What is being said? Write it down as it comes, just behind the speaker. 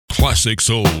classic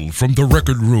soul from the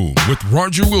record room with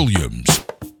Roger Williams.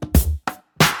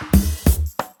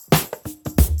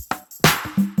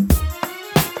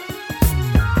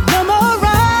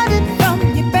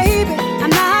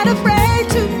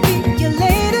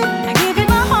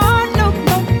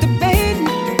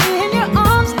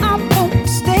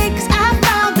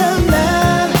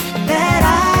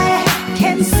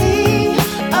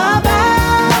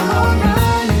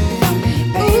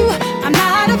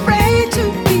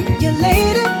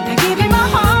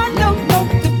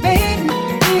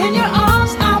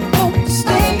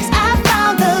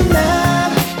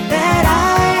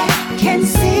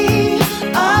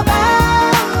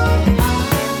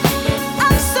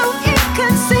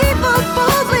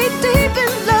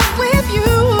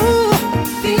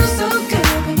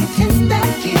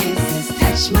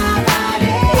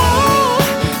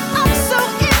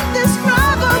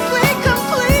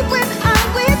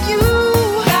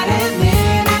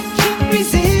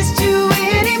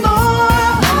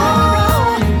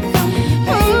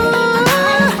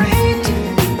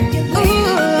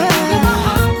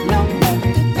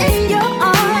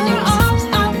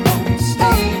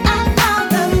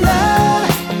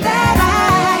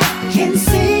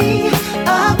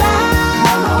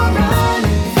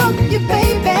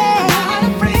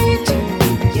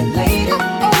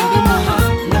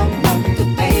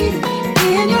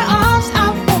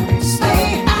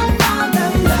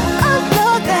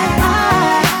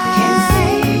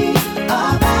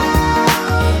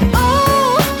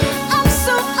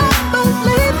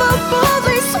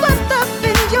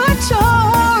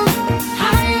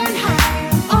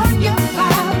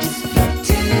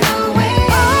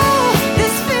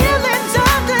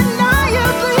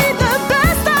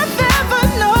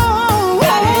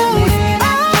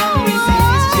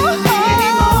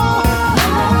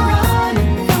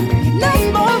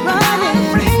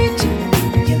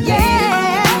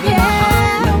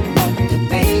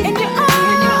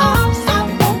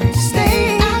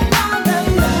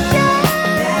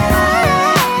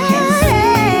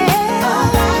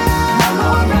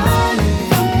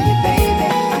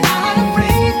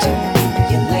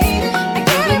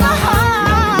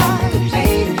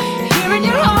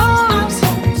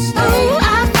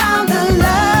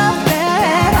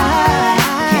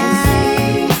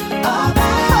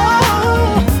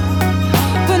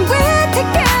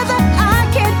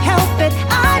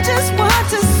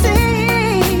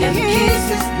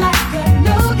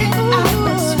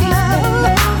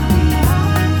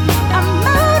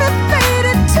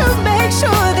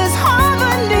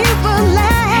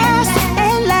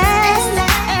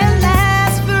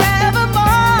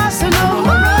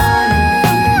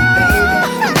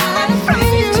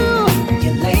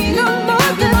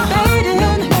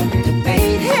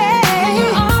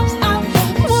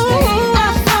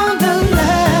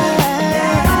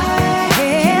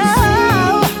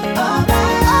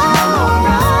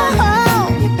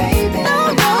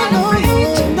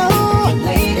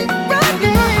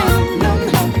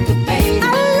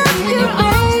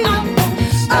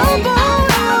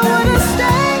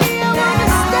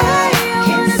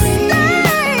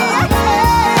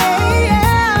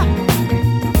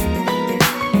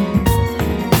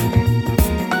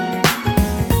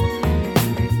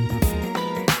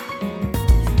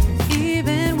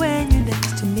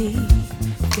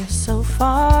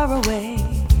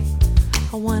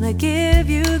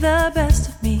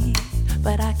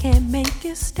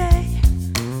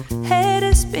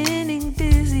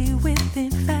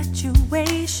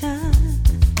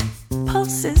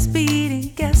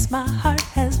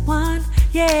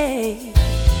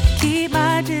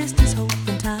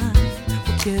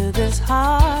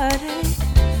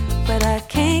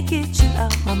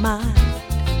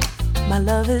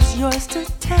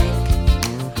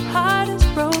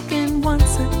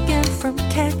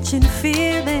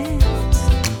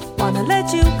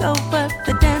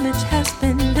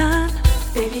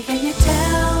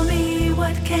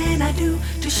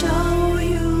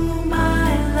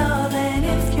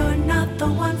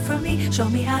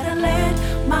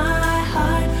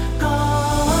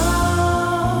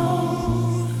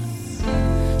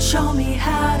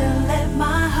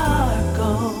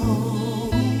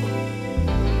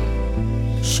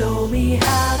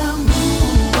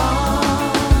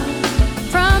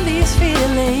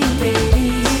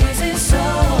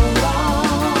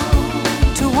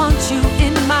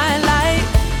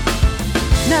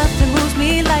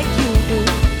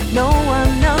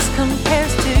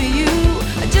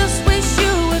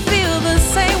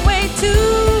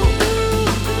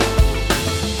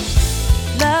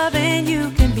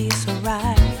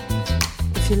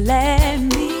 You let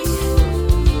me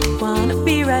wanna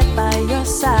be right by your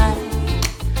side.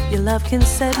 Your love can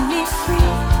set me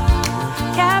free.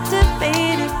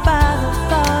 Captivated by the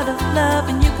thought of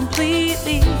loving you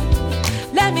completely.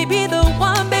 Let me be the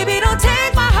one, baby, don't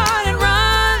take my heart and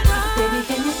run. Baby,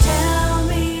 can you tell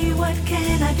me what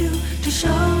can I do to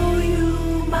show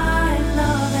you my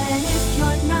love? And if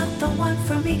you're not the one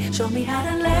for me, show me how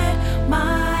to let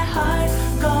my heart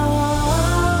go.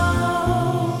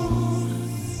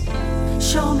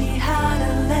 Show me how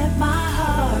to let my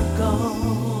heart go.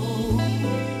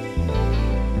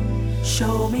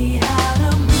 Show me how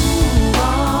to move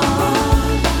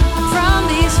on from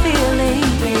these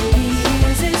feelings. Baby,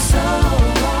 is it so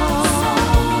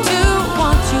wrong to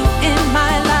want you in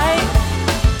my life?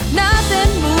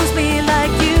 Nothing moves me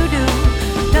like you do.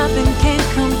 Nothing can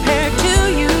compare to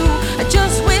you. I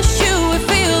just wish you would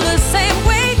feel the same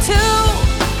way too.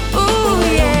 Ooh,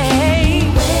 yeah.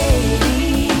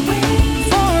 Waiting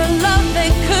for a love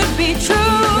that could be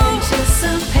true.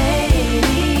 Anticipating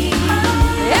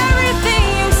everything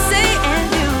you say and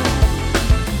do.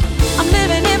 I'm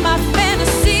living in my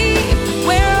fantasy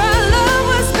where our love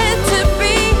was meant to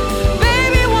be.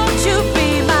 Baby, won't you be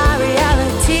my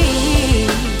reality?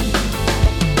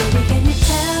 Baby, can you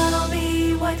tell me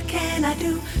what can I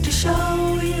do to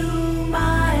show you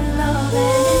my love?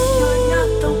 And if you're not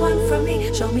the one for me,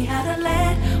 show me how to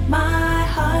let my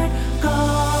heart go.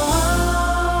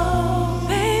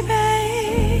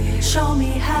 Baby, show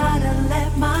me how to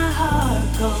let my heart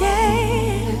go.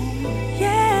 Yeah,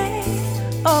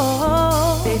 yeah.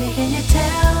 Oh, baby, can you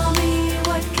tell me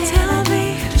what can I do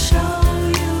to show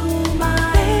you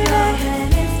my love?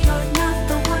 And if you're not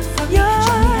the one for me,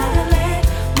 show me how to let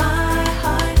my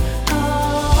heart go.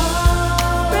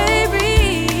 Baby,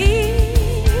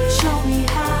 show me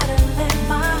how to let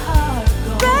my heart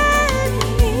go.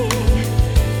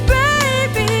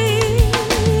 Baby,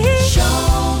 show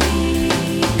me.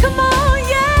 Come on,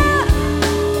 yeah.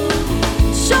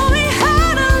 Show me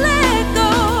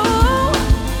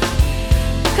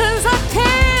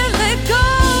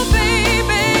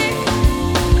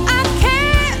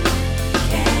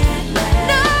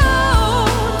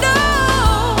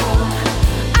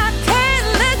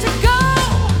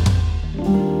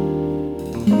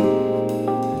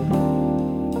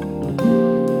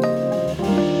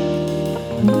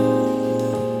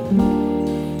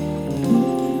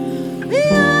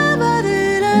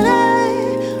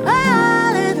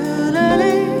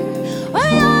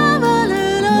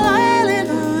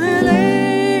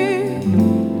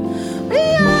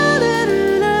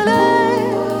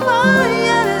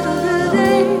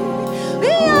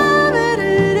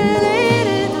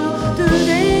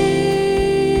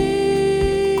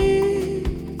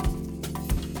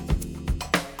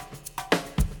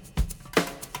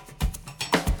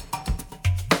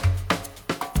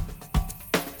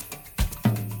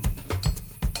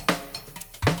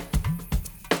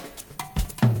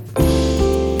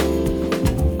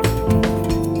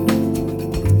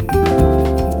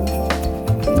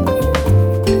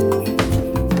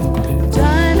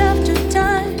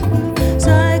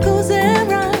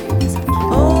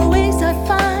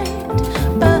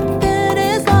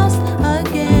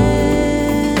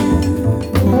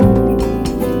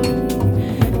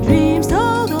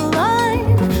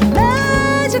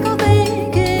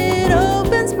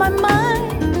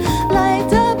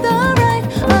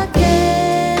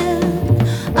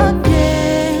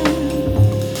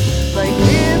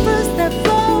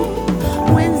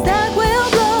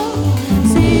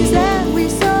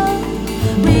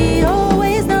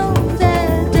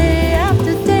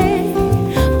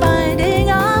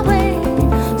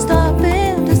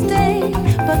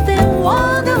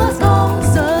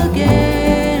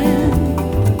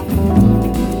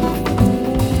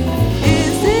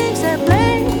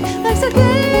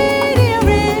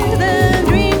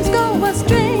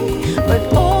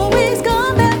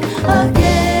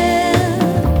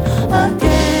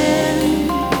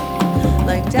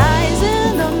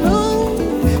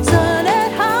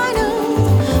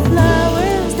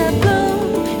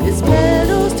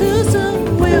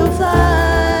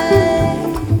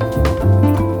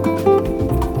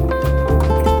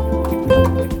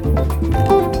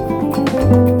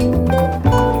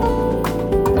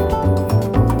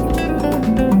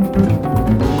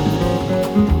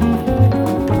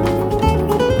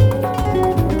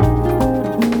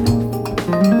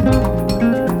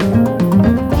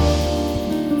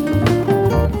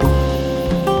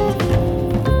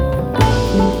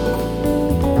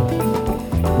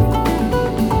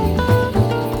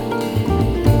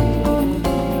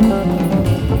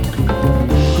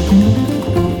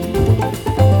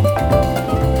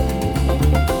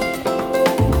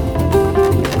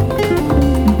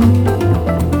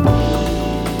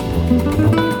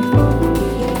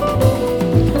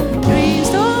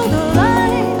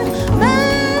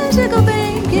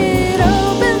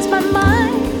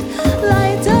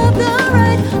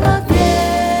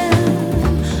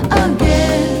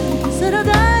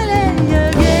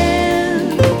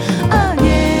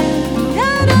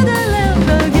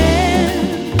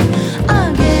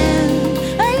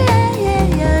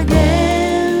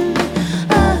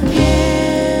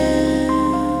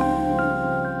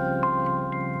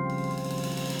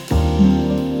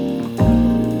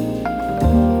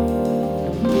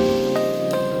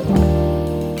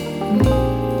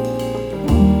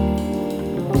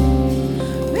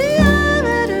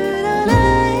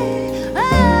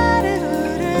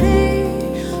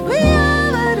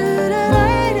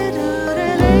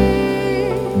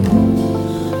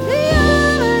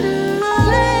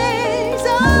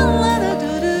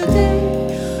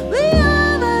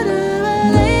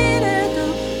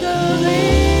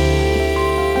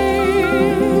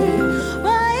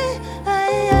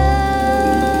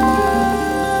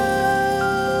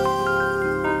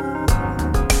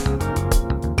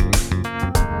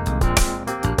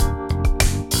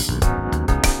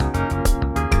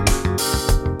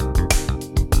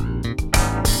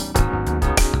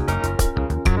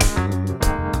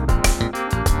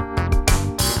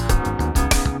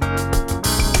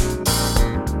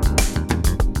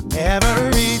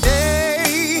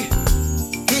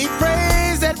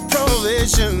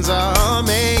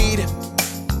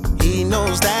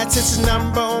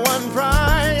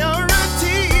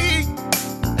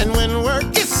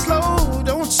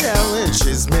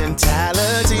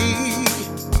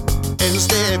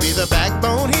Instead, be the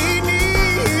backbone he needs.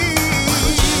 Why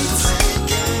would you play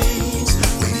games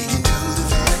when he can do the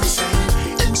very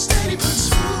same? Instead, he puts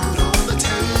food on the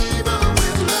table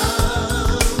with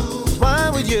love. Why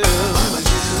would you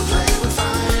play with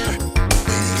fire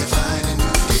when he can find a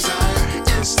new desire?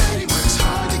 Instead, he works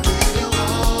hard to give you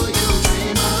all you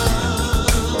dream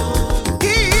of.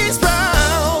 He's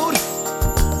proud.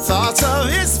 Thoughts of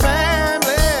his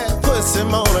family puts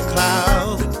him on a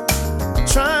cloud.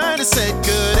 Trying to set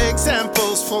good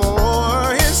examples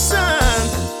for his son.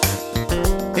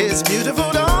 His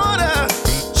beautiful daughter,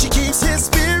 she keeps his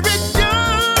spirit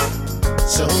young.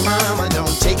 So mama,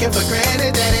 don't take it for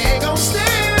granted that he ain't gon'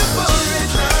 stand for it.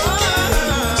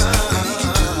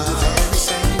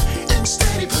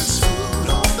 Instead he puts food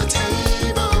on the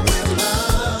table with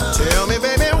love. Tell me,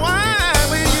 baby, why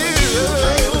will you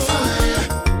play with fire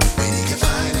when he can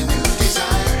find a new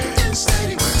desire? Instead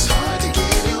he works hard to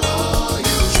give you all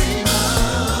you dream of.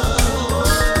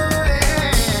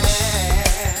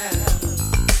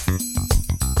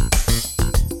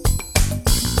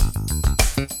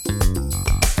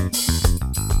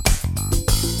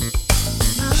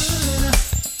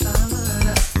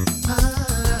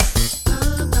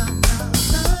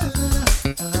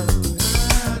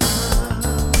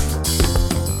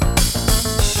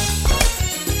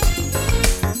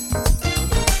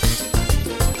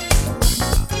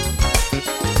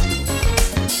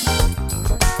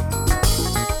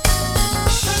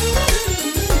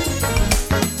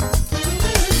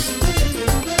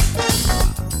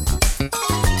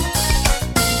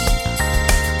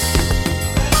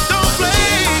 Don't play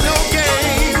no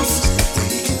games.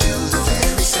 He can do the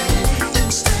very same.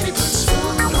 Instead he puts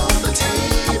food on the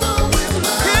table with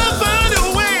love. He'll find a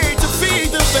way to feed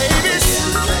the babies.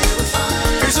 Play with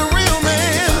fire. He's a real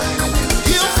man.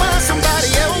 He'll find somebody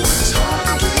else.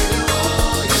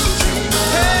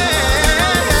 Hey,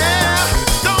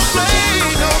 don't play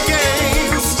no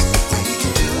games.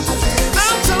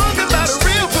 I'm talking about a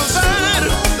real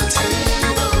provider.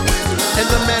 And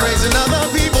the man raising other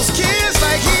people's kids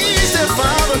like he's their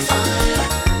father.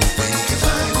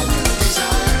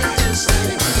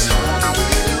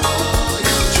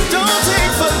 Don't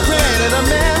take for granted a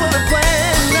man with a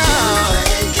plan now.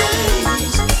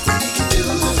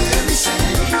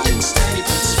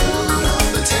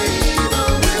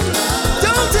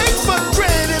 Don't take for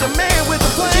granted a man with a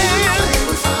plan.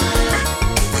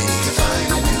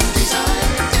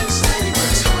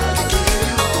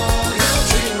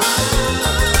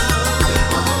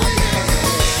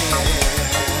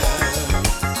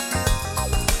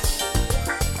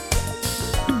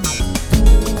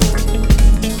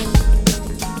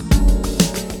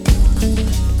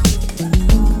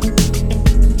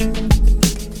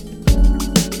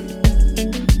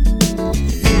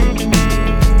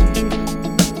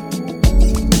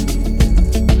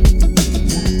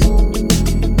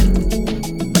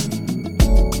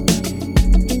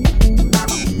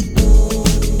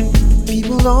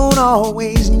 People don't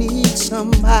always need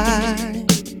somebody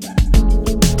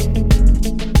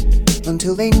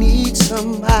until they need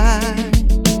somebody.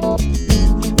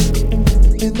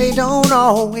 And they don't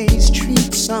always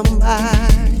treat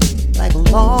somebody like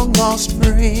long lost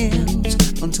friends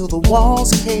until the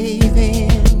walls cave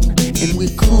in and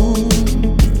we're cool.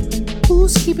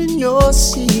 Who's keeping your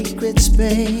secrets,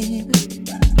 babe?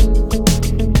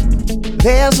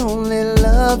 There's only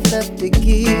love left to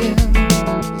give.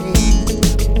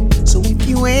 So if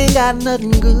you ain't got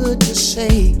nothing good to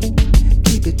say,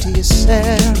 keep it to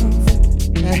yourself,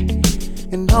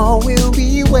 and all will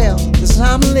be well, 'cause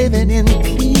I'm living in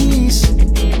peace.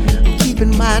 I'm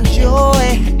keeping my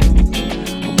joy,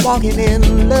 I'm walking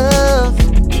in love.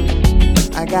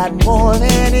 I got more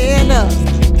than enough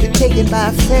to take it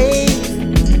by faith.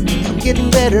 I'm getting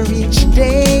better each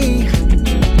day.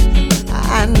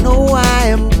 I know I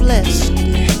am blessed,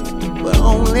 but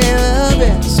only the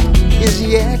best is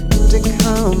yet to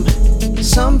come.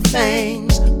 Some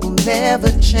things will never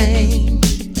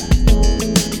change.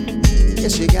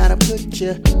 Yes, you gotta put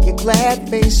your glad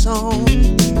face on,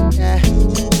 yeah.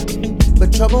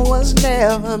 But trouble was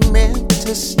never meant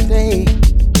to stay.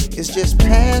 It's just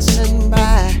passing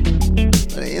by.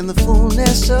 But in the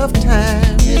fullness of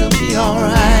time, it'll be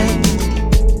alright.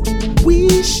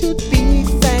 We should be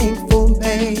thankful,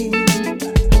 babe.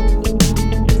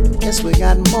 Yes, we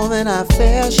got more than our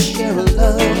fair share of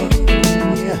love,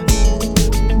 yeah.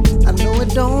 I know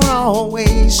it don't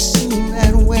always seem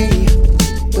that way,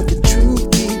 but the truth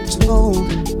be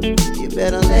told, you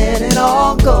better let it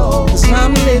all go. 'Cause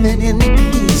I'm living in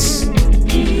peace,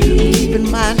 keeping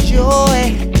my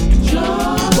joy,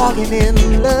 walking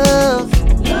in love.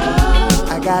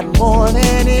 I got more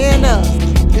than enough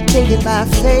to take it by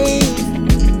faith.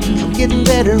 I'm getting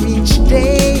better each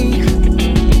day.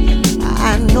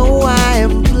 I know I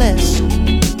am blessed,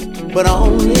 but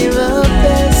only the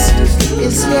best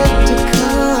is yet to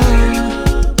come.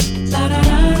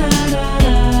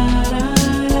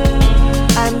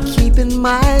 I'm keeping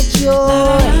my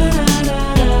joy.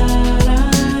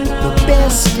 The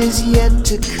best is yet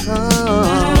to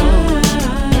come.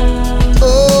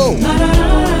 Oh,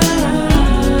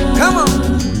 come on.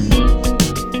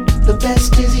 The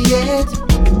best is yet.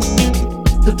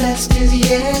 The best is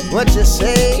yet. What you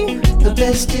say? The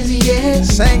best is yet.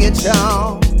 Sing it,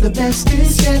 y'all. The best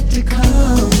is yet to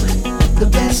come. The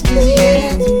best is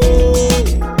yet.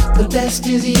 The best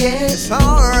is yet. It's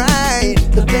alright.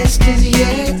 The best is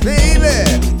yet. Baby.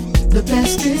 The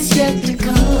best is yet to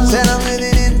come. Said I'm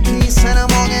living in peace and I'm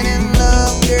walking in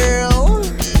love, girl.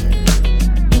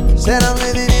 Said I'm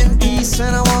living in peace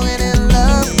and I'm walking in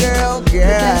love, girl, girl. The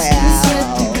best is yet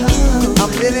to come.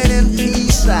 I'm living in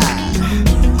peace.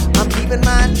 I'm keeping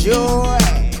my joy.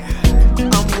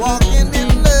 I'm walking in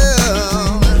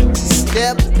love,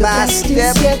 step by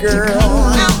step, girl.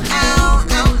 Ow, ow,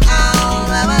 ow, ow,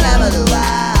 never, never do I.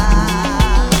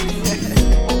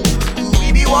 We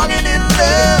be walking in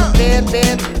love,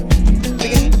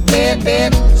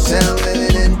 bed. Said I'm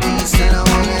living in peace and I'm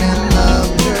walking in love,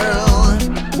 girl.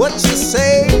 What you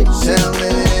say? Said I'm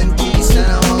living in peace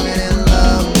and I'm walking in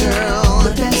love, girl.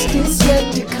 The best is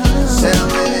yet to come. Said I'm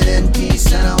living in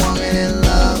peace and I'm walking in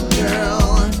love,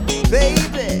 girl.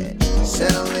 Baby,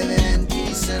 said I'm living in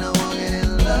peace and I'm walking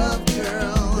in love,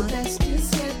 girl. The best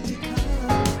is yet to come.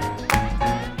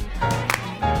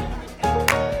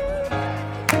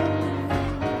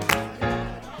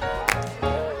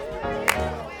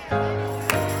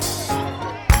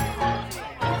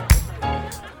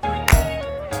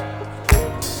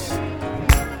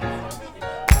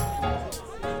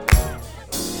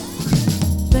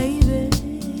 Baby,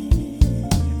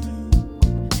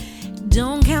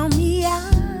 don't count me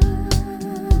out,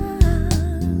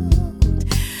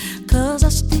 'cause I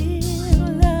still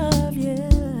love you,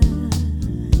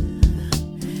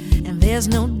 and there's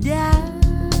no doubt.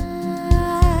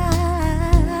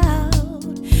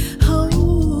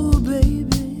 Oh,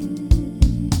 baby,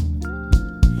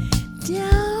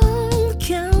 don't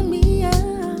count me out,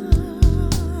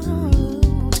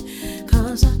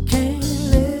 'cause I can't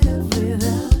live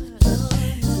without.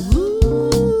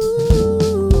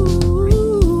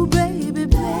 Ooh, baby,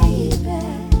 baby,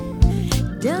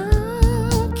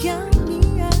 don't count me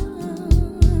out.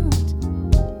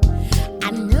 I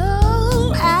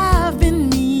know I've been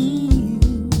mean,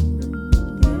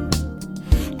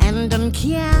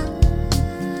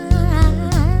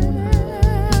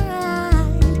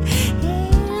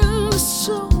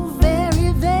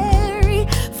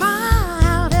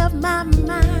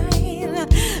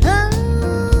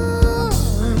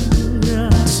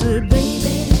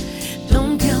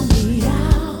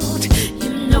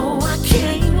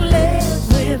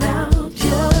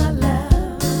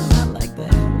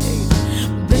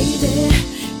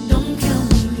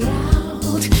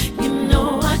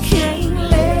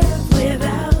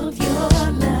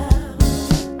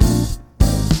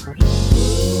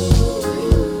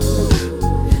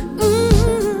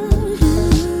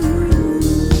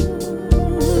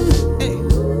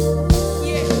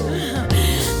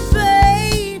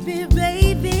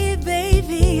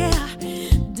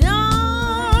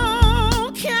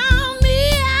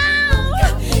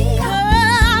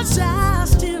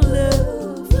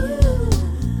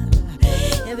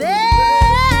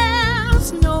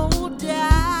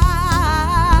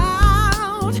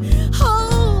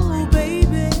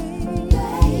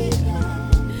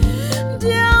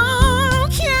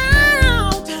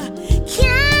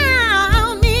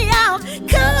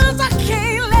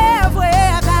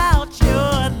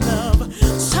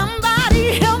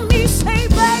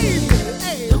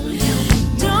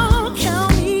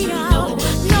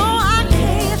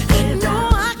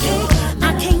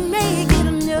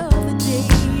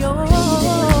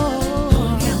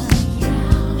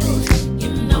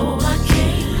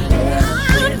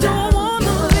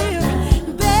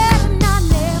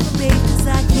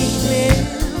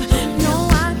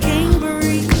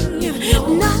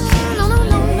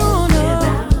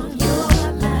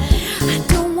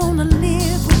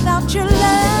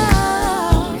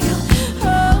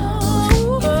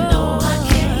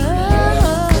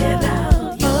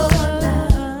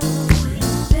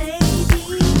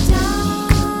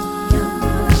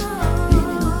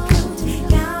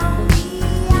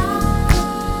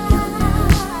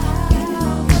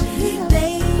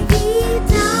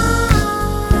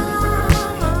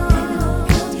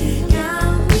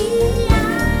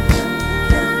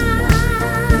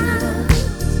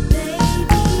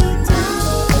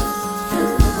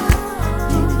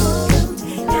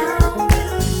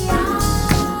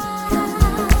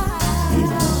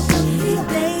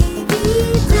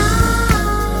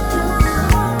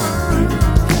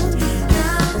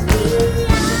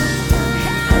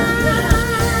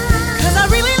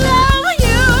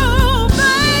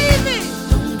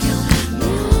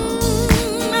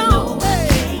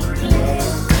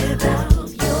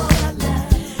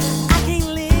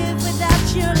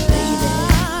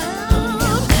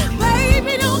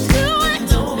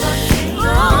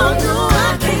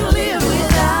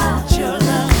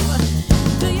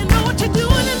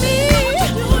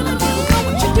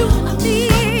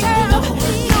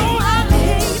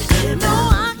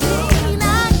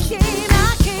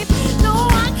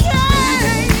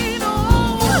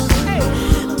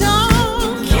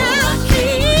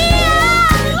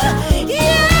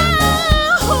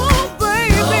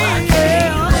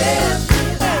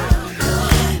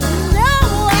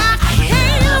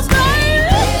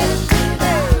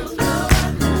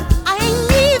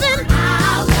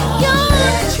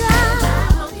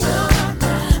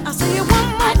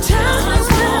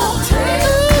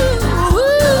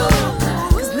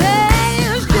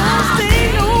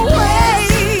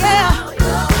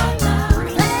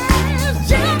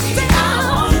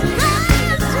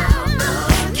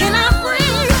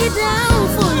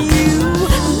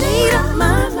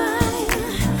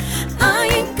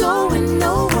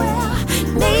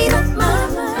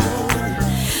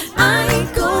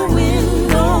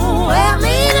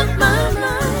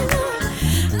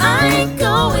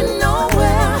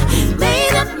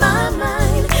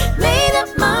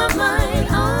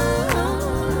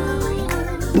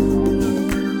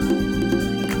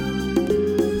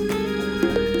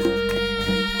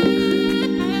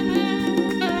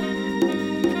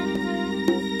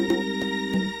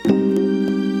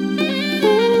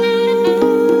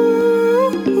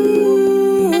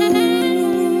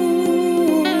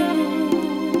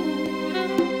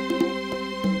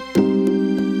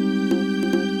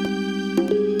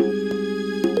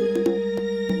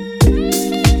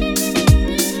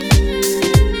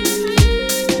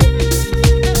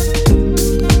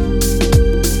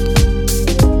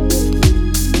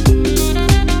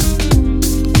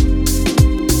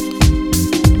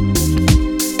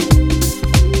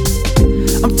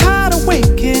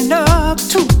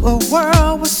 a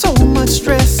world with so much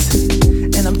stress,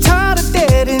 and I'm tired of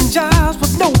dead end jobs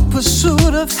with no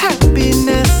pursuit of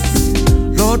happiness.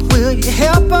 Lord, will you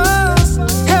help us?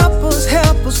 Help us,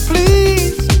 help us,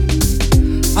 please.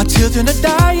 Our children are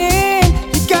dying.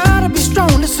 You gotta be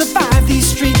strong to survive these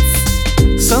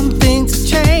streets. Some things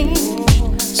have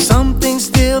changed, some things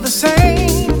still the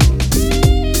same.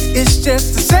 It's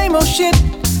just the same old shit.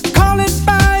 Call it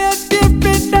by a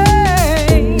different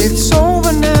name. It's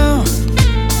over now.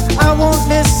 I won't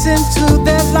listen to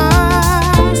their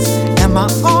lies. Am I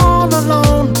all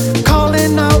alone,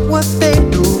 calling out what they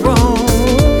do wrong?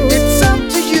 It's up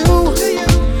to you,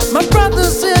 my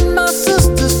brothers and my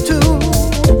sisters too.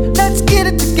 Let's get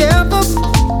it together.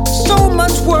 So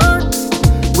much work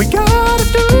we gotta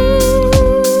do.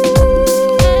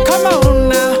 Come on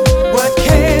now, what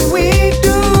can we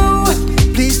do?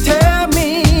 Please tell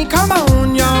me, come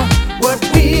on y'all, what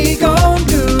we gon'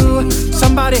 do?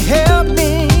 Somebody help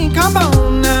me, come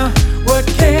on now, what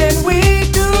can we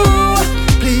do?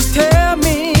 Please tell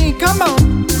me, come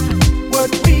on, what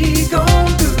we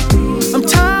gon' do? I'm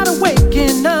tired of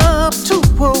waking up to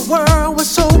a world with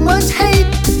so much hate.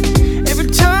 Every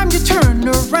time you turn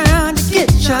around, you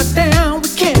get shot down. We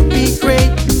can't be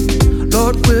great.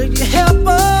 Lord, will you help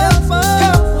us?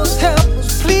 Help us, help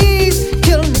us, please.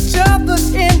 Killing each other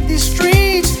in these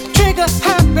streets. Trigger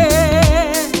happy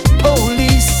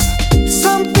police.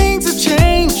 Some things have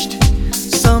changed,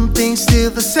 some things still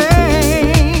the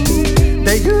same.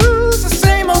 They use the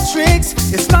same old tricks.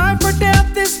 It's life or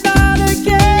death, it's not a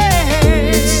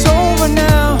game. It's over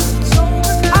now.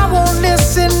 I won't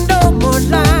listen no more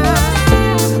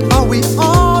lies. Are we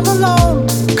all alone,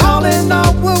 calling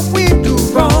out what we do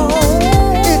wrong?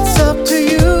 It's up to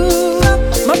you,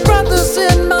 my brothers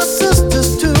and my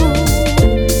sisters too.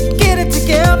 Get it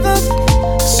together,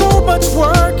 so much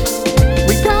work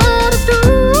we gotta do.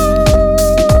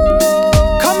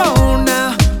 Come on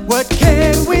now, what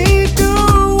can we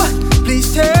do?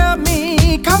 Please tell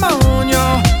me, come on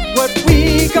y'all, what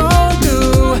we gon'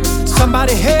 do?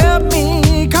 Somebody help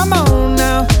me, come on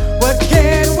now, what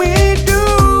can we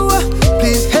do?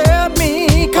 Please help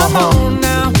me, come on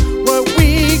now, what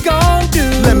we gon' do?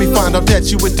 Let me find out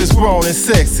that you with this grown and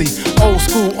sexy old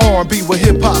school R&B with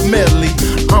hip hop medley.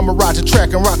 I'ma ride the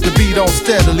track and rock the beat on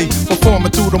steadily.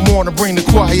 Performing through the morning, bring the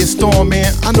quiet storm in.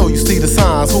 I know you see the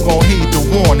signs, who gon' heed the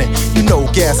warning? You know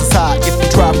gas is high if you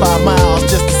drive 5 miles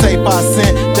just to save 5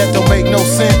 cents. That don't make no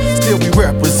sense. Still we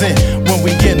represent when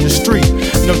we in the street.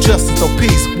 No justice, no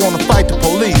peace. Wanna fight the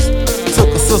police.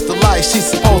 Took a sister life, she's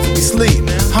supposed to be asleep.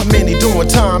 How many doing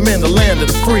time in the land of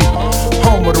the free?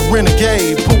 Home of the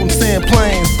renegade, Putin send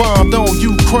planes, bombed on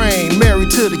Ukraine,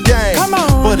 married to the game. Come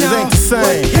on, but it ain't the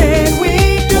same. What can we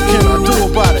do? What can I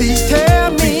do about it? Please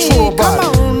tell me. Be true about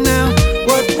come it. on now,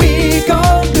 what we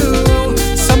gon'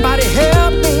 do? Somebody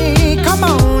help me. Come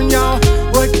on, y'all.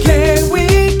 What can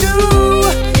we do?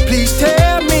 Please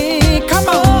tell me. Come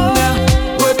on now,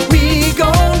 what we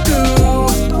gon' do?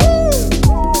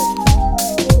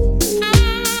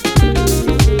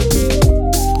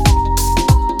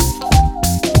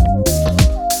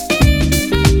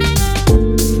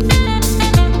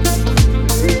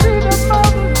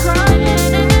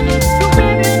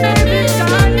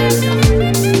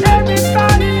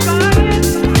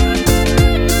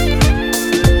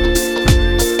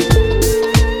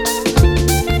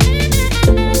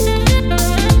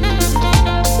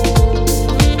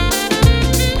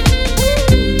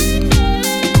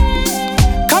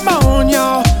 Come on,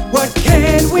 y'all, what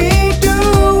can we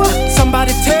do?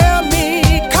 Somebody tell me,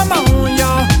 come on,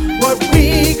 y'all, what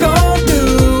we gon'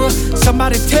 do?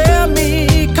 Somebody tell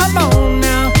me, come on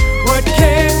now, what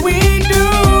can we do?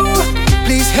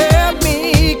 Please help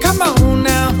me, come on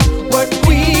now, what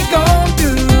we gon'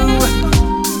 do?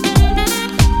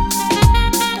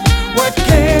 What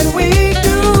can we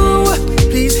do?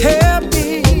 Please help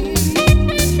me,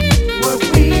 what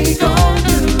we gon'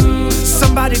 do?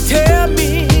 Somebody tell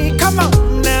me, come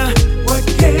on now, what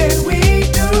can we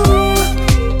do?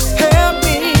 Help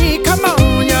me, come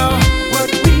on, y'all, what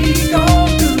we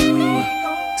gon' do?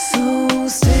 So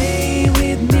stay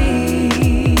with me.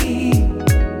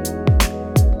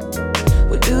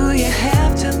 Where do you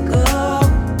have to go?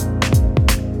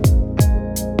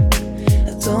 I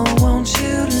don't want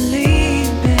you to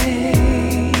leave,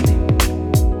 babe.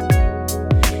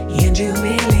 And you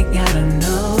really gotta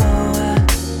know.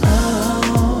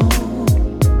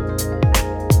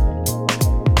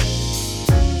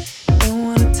 Don't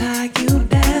wanna tie you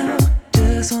down,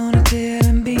 just wanna chill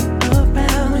and be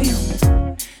around you.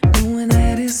 Knowing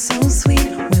that it's so sweet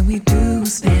when we do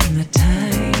spend the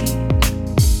time.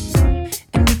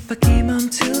 And if I came on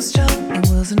too strong, it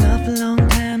was an awful long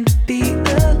time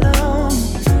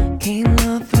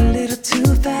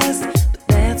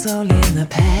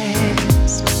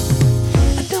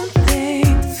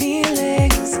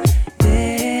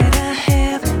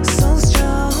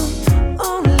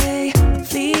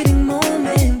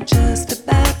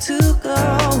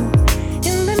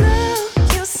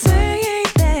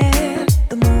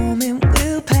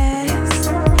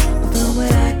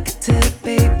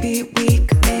maybe we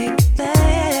could make it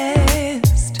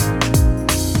last.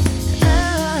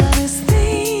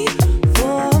 Honestly,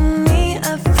 for me,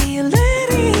 I feel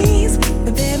at ease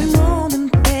the very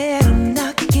moment that I'm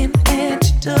knocking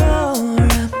at your door.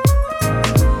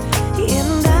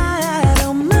 And I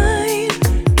don't mind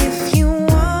if you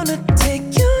wanna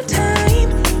take your time.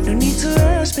 No need to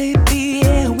rush, baby.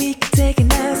 Yeah, we can take it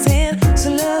nice and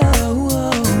slow.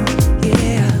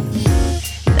 Yeah,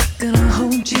 not gonna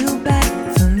hold you back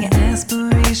from your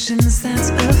aspirations. That's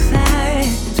a fact.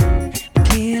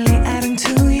 Clearly, adding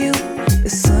to you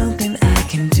is something I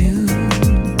can do.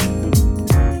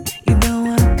 You don't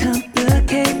wanna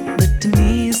complicate, but to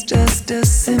me it's just a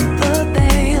simple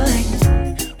thing. Like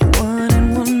 1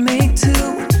 and 1 make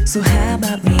 2. So how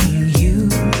about me and you?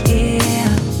 Yeah,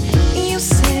 you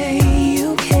say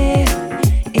you care,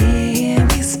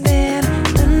 and we spend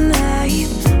the night.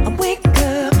 I wake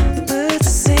up, the birds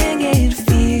are singing,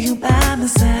 feel you by my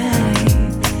side.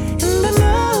 And I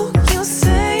know you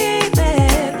say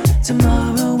that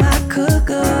tomorrow I could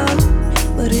go,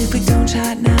 but if we don't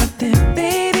try now, then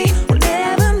baby, we'll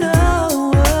never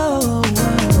know.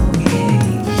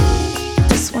 Yeah,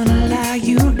 just wanna lie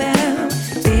you down,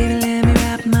 baby, let me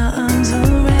wrap my arms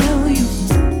around you,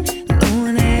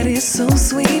 knowing that it's so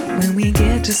sweet when we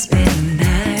get to spend the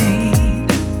night.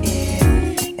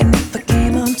 Yeah, and if I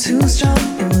came on too strong,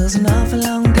 it was an awful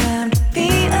long time to be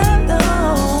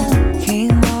alone.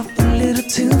 Came off a little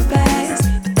too fast,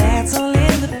 but that's all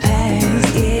in the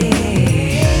past. Yeah.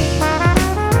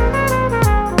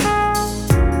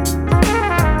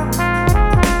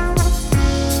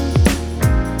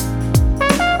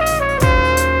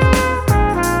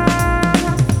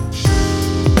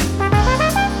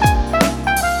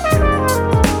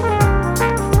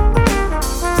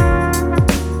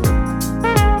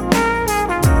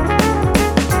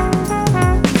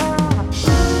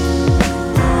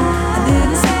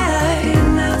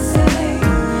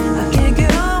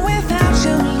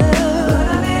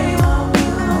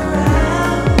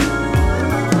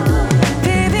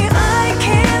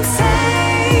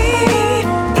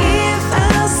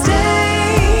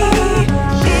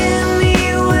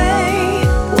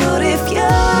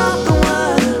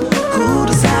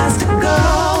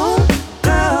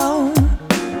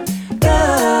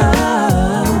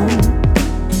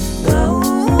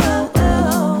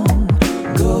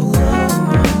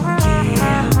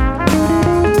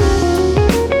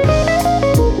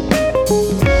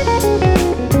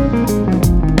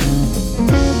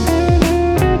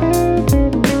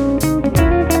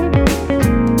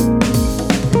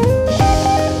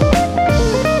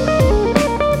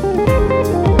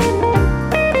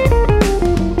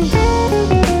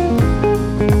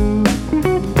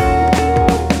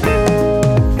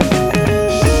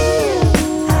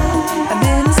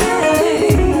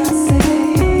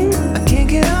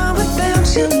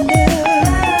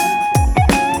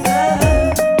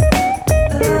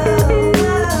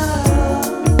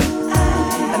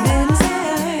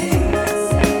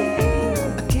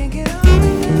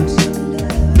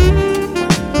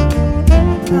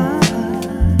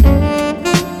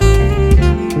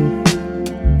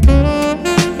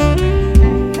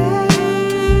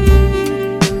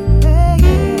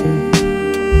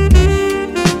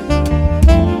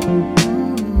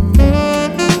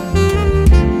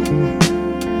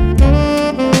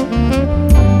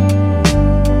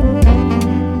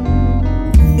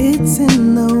 It's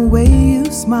in the way you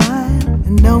smile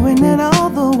and knowing that all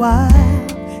the while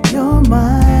you're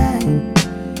mine,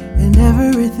 and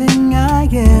everything I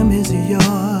am is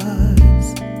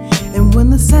yours. And when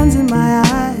the sun's in my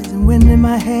eyes and wind in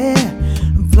my hair,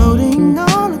 I'm floating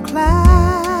on a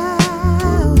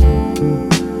cloud.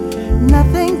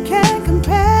 Nothing can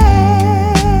compare.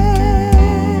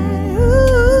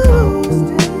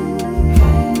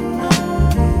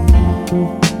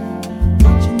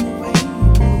 Watching the way you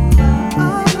move,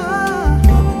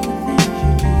 loving the things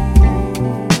you do.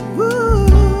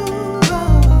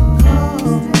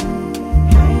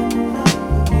 I am in love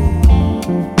with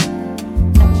you.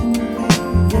 Watching the way,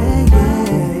 yeah,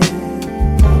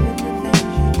 loving the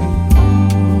things you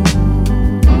do.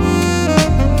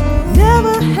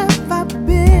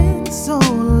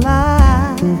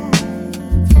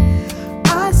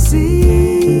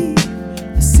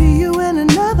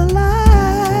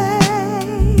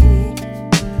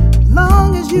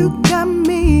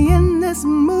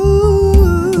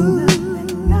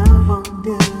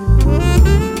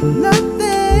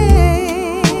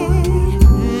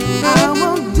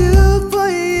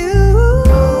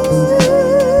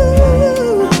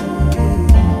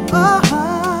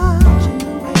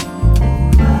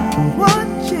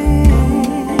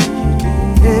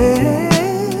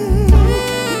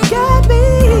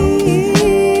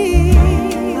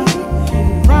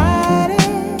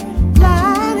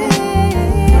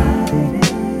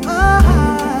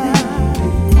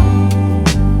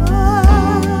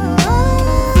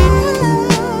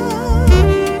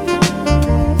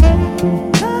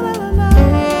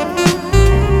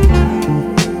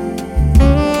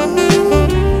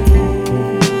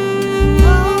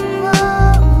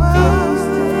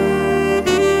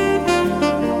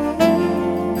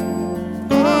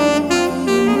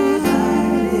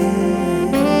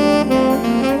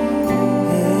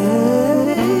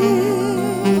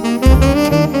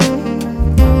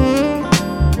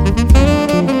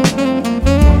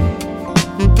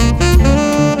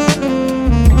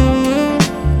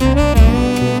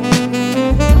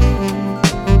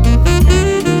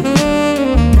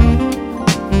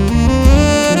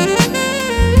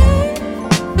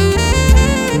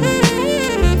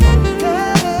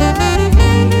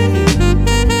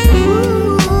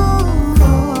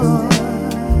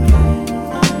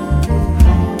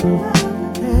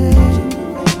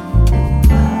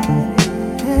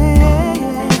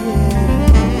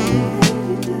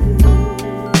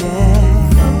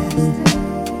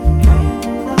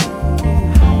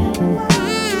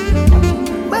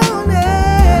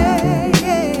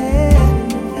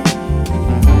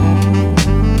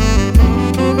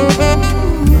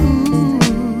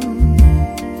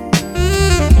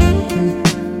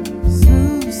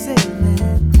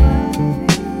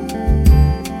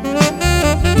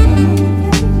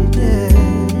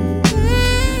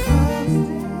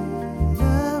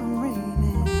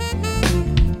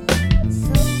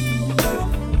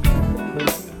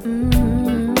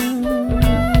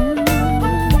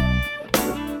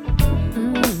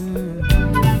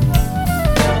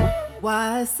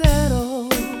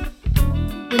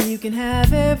 can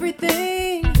have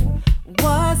everything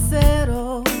was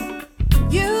settled.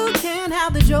 You can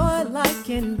have the joy life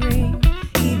can bring.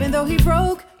 Even though he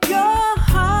broke your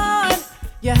heart,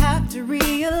 you have to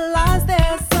realize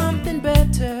there's something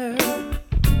better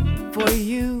for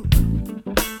you.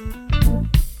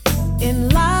 In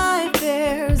life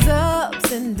there's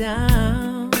ups and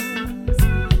downs.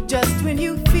 Just when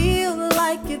you feel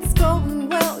like it's going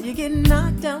well, you get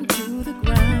knocked down to the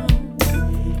ground.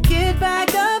 Get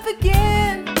back up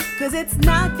again, 'cause it's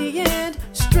not the end.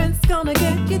 Strength's gonna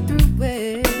get you through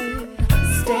it.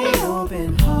 Stay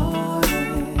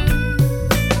open-hearted.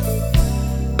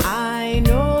 I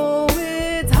know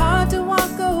it's hard to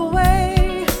walk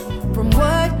away from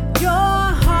what your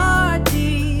heart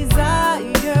desires,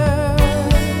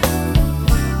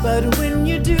 but when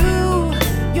you do,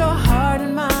 your heart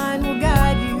and mind will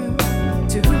guide you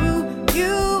to who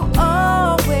you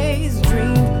always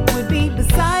dreamed would be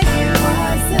beside you.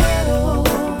 Why settle?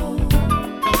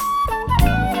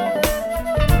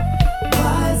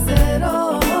 Why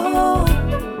settle?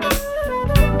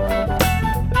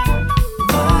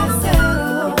 Why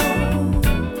settle?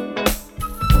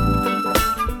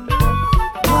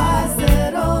 Why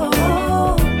settle?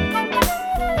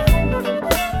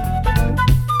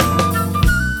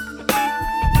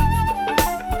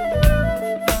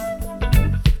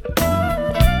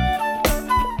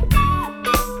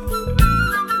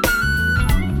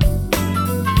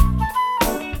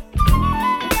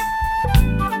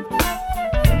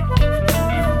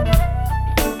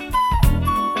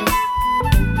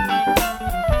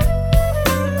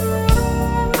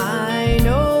 I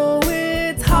know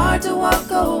it's hard to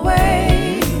walk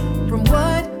away from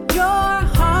what your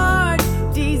heart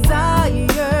desires,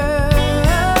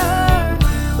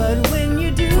 but when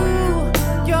you do,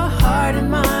 your heart and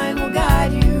mind will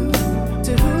guide you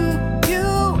to who you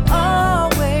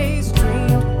always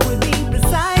dreamed would be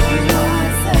beside you. Why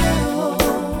settle?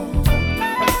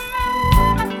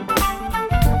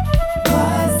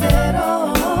 Why settle?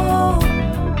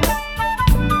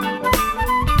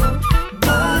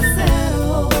 Why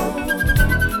settle?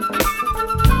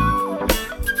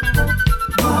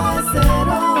 Why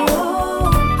settle?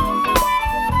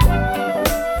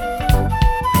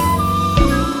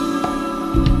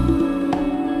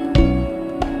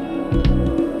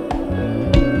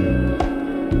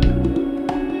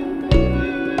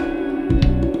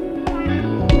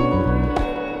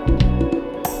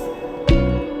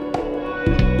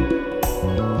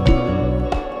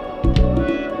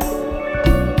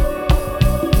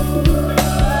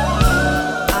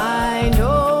 I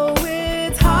know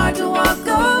it's hard to walk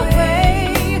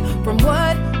away from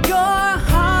what your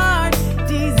heart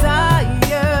desired,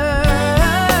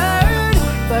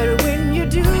 but when you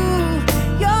do,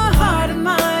 your heart and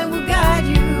mind will guide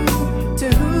you to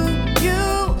who you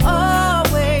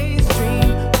always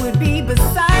dreamed would be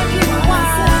beside you. Why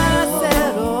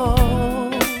settle?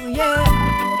 Yeah.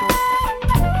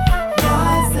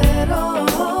 Why settle?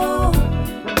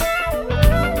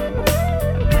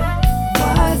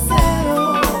 Why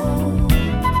settle?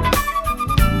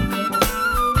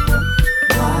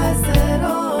 Why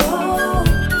settle?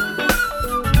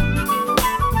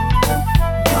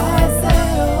 Why settle? Why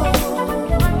settle?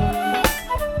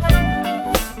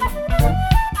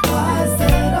 Why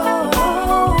settle?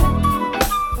 Why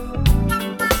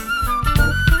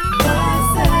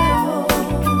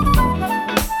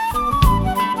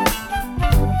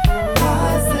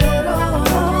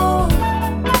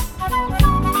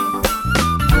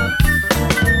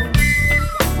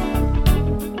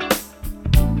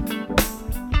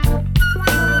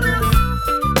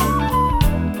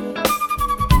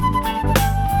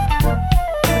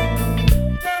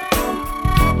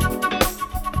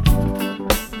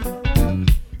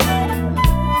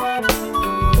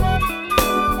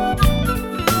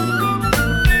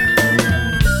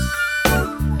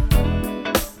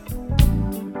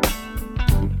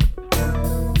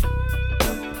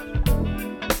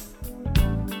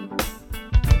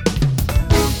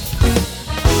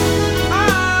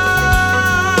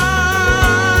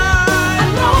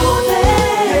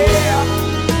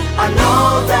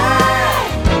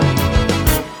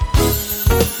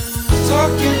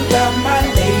Talking about my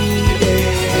lady.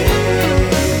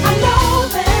 I know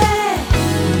that.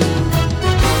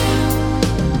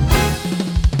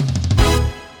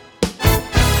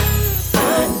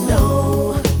 I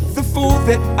know The fool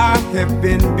that I have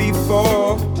been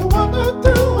before. To wanna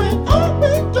do an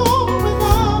open door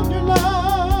without your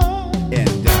love.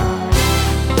 And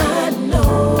I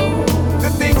know the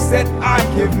things that I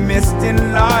have missed in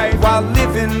life while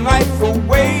living life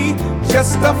away.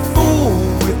 Just a fool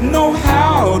with no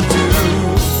how to.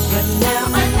 but now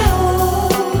I know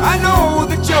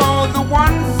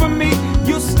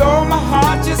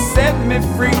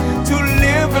free to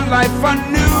live a life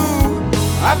anew.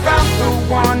 I found the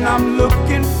one I'm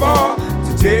looking for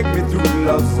to take me through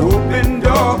love's open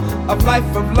door, of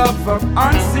life of love, of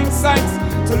unseen sights,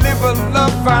 to live a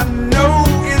love I know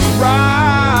is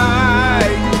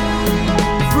right.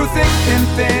 Through thick and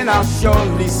thin I'll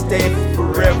surely stay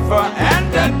forever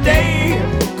and a day,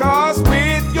 'cause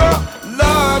with your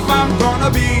love I'm gonna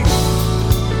be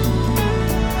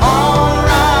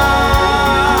alright.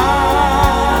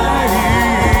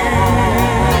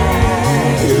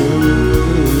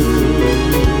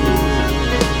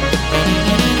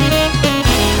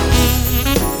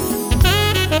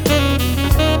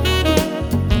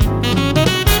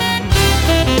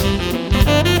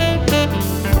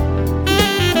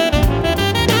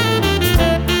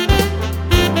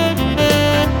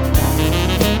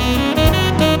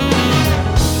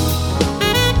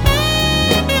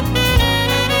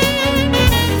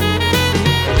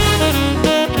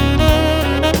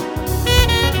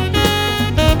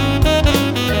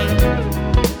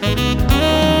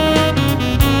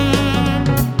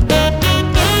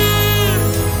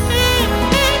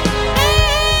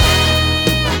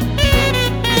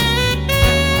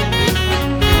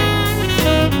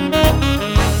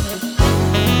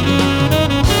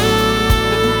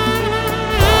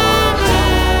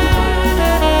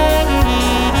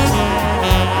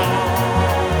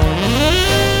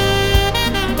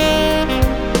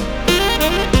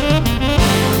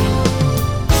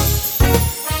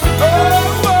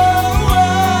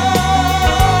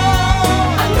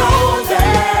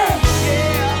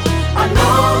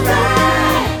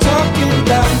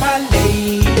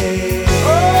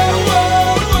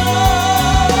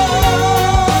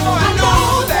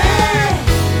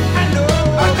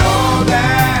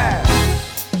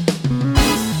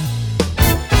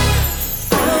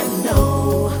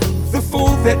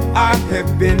 That I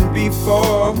have been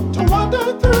before, To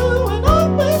wander through an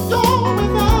open door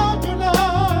without your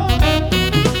love.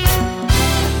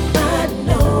 I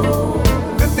know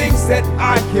the things that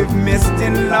I have missed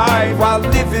in life while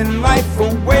living life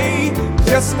away,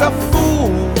 just a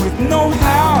fool with no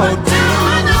how to.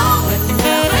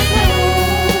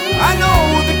 I know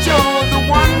that you're the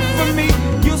one for me.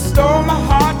 You stole my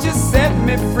heart, you set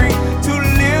me free to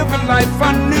live a life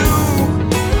anew.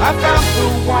 I found the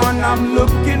one I'm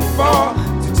looking for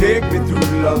to take me through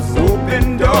love's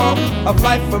open door, of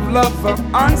life of love, of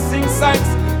unseen sights,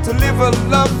 to live a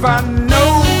love I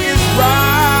know is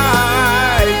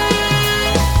right.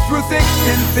 Through thick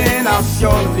and thin I'll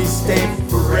surely stay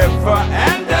forever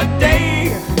and a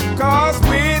day, 'cause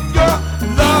with your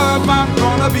love I'm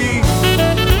gonna be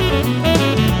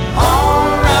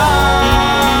alright.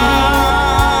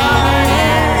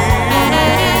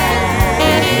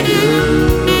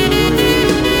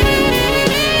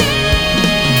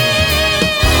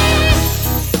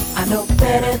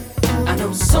 I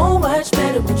know so much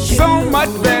better with you. So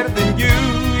much better than you,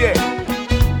 yeah.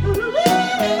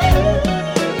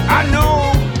 I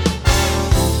know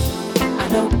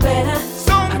better.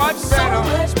 so much better, So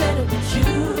much better with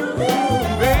you.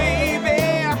 baby.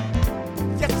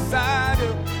 Yes, I do.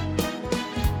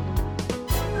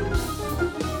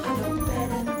 I know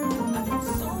better. I know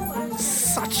so much.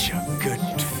 Such a good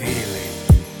feeling.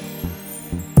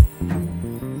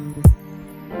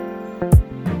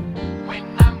 When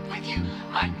I'm with you,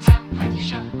 my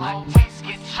temperature always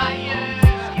gets higher,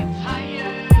 gets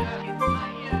higher, gets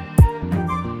higher.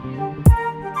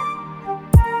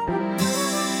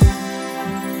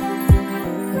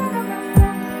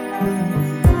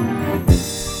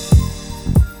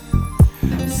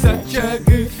 Such a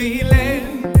good feeling.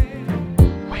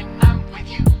 When I'm with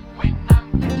you, when I'm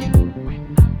with you, when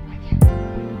I'm with you.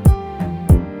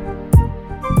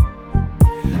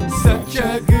 Such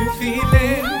a good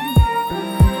feeling.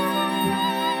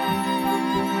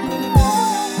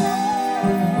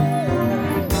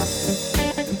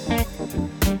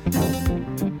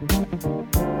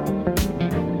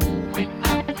 When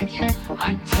I'm with you,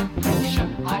 my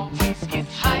temperature always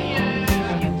gets higher,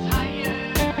 gets higher,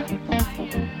 gets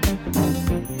higher.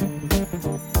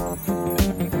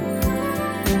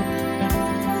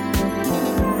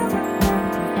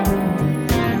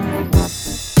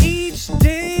 Each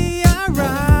day I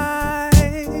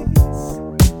rise,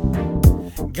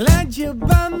 glad you're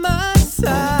by my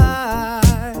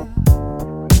side.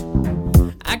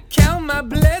 I count my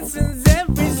blessings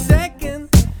every second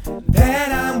that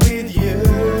I'm with you.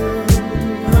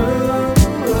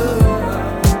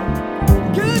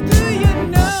 Good, do you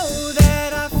know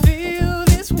that I feel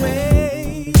this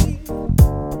way?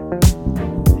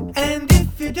 And if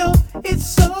you don't,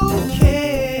 it's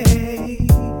okay.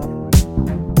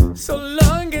 So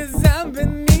long as I'm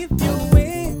beneath your wings.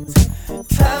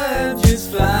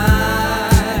 just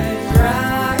flies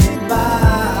right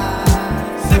by.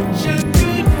 Such a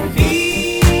good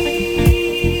feeling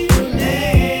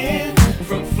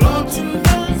from floor to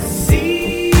the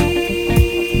ceiling.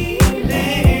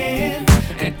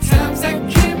 At times I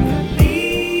can't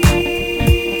believe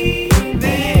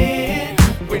it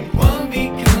when one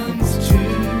becomes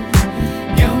two.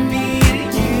 You're me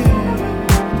and you.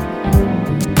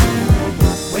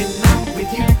 When I'm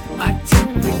with you, my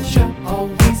temperature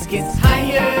always gets higher.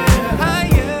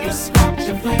 You spark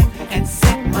your flame and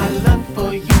set my love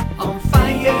for you on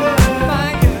fire.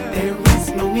 There is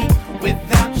no me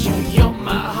without you. You're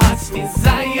my heart's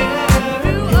desire.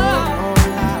 You are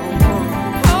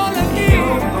all I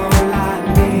need. All I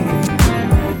need.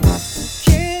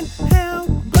 Can't help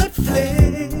but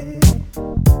flip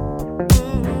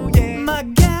my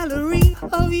gallery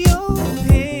of your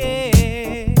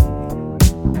head.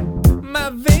 My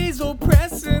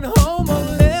vasopressin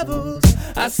hormone levels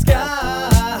are sky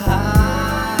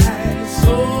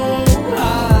so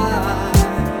high.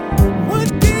 What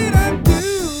did I do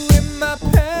in my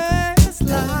past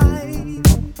life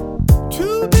to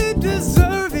be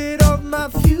deserving of my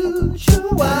future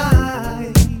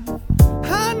wife?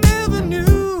 I never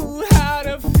knew how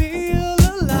to feel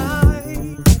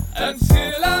alive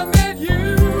until I met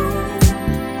you.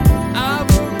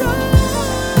 I've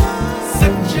arrived.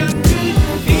 Such a good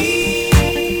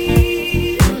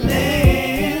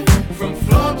feeling from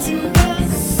floor to the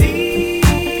ceiling.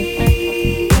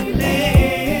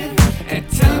 At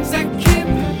times I can't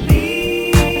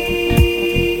believe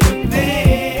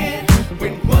it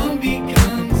when one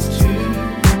becomes two.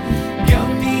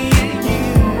 You're me and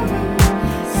you.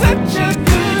 Such a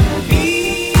good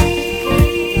feeling.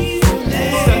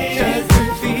 Such a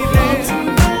good feeling. To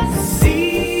the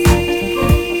ceiling.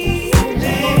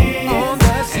 On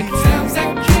the ceiling. At times I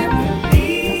can't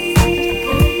believe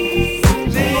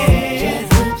it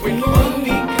when one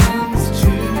becomes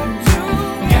two.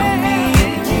 You're me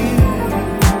and you.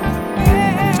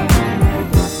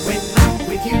 When I'm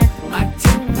with you, my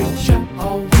temperature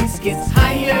always gets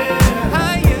higher.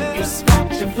 You spark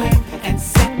your flame and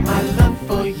set my love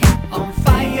for you on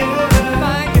fire.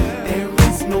 There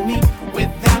is no me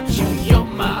without you. You're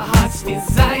my heart's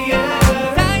desire.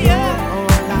 All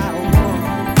I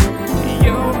want,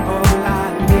 you're all I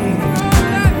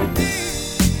need.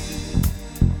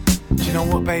 Do you know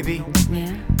what, baby?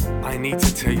 Yeah. I need to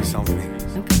tell you something.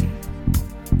 Okay.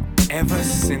 Ever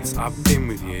since I've been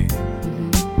with you,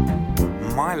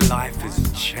 my life has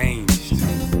changed.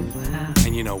 Wow.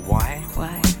 And you know why?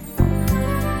 Why?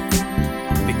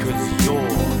 Because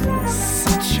you're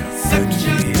such a Such a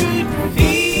good good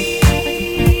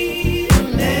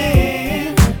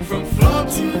feeling from floor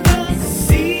to the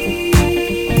ceiling.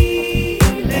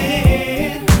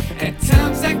 At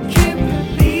times I can't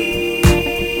believe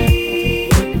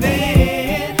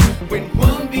it when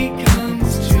one becomes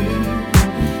two.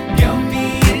 You're me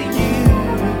and you.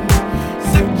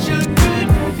 Such a good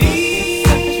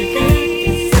feeling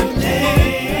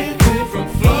from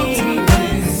floor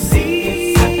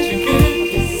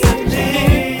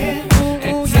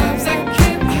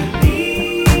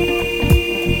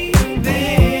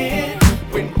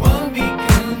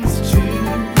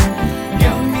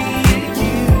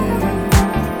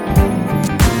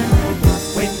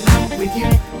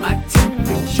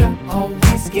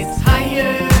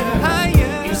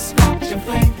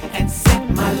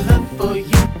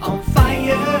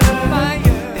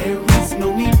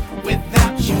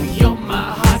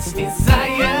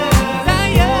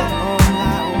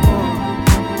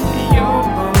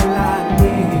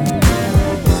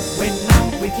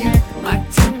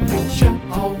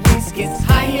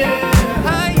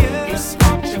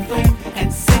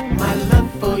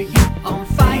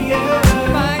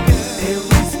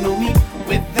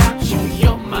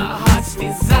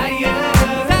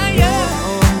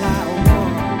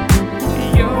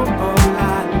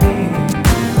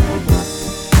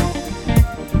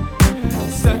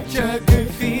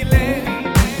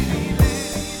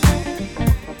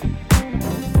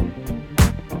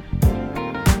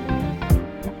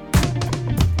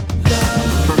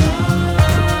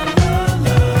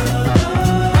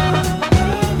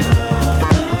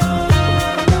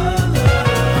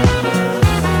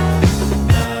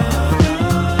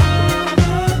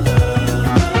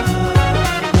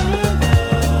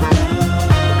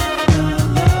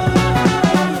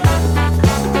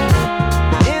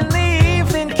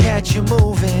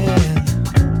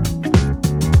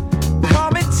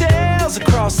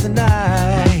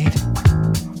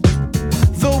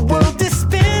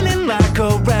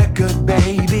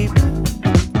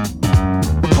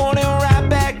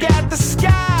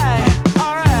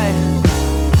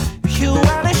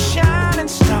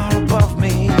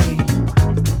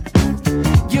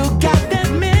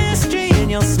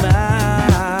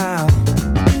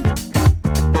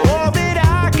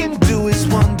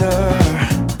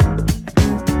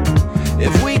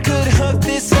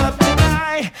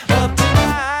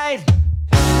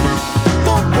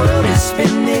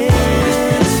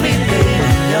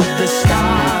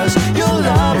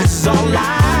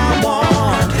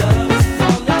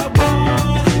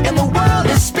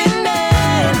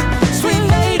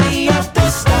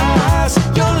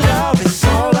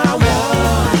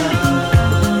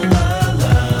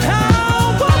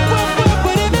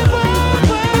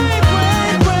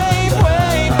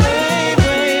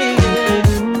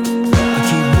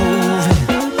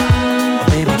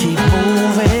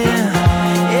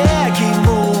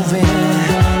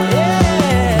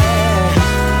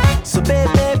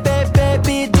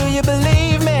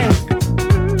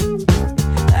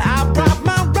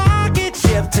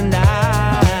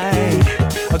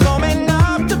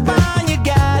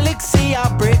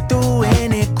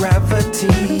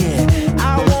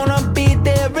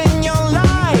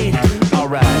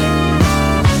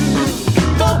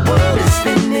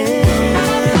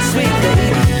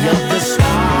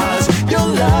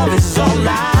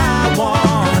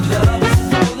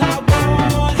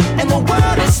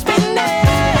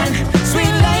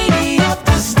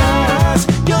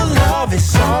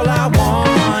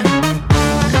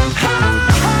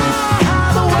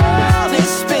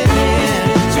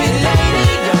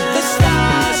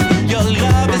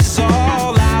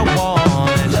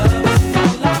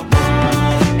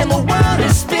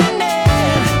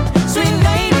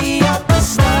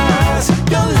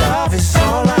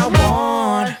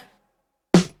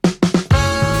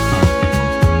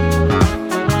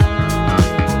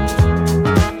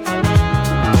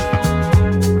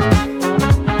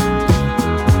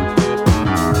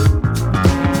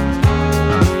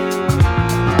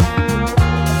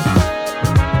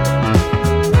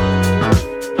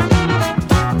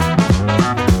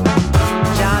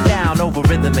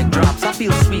stomach drops. I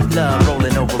feel sweet love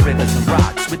rolling over rivers and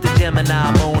rocks. With the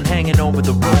Gemini moon hanging over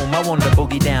the room, I want to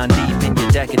boogie down deep in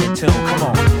your decadent tune. Come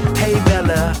on. Hey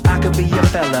Bella, I could be your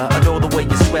fella. Adore the way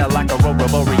you swell like Aurora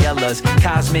Borealis.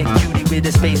 Cosmic cutie with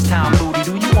a space-time booty.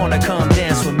 Do you wanna come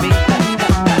dance with me?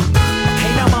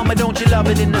 Hey now mama, don't you love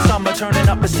it in the summer? Turning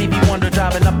up a Stevie Wonder,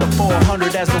 driving up the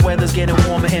 400 as the weather's getting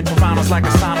warmer. In Toronto's like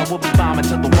a sauna. We'll be bombing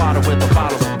to the water with the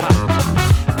bottles of pop.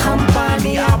 Come find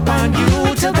me, I'll find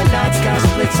you till the night sky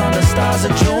splits on the stars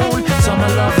of June. Summer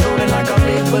love floating like a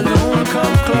big balloon.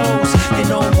 Come close, you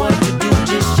know what to do.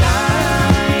 Just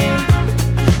shine,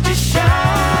 just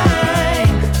shine,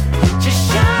 just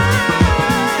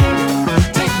shine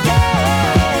together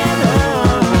in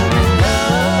love.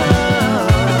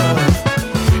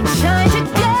 Shine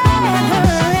together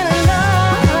in love.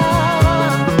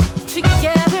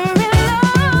 Together in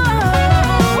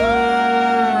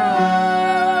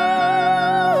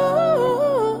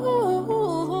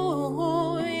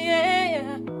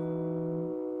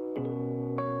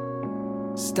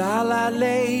Starlight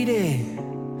lady,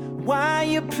 why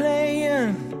you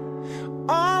playing?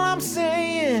 All I'm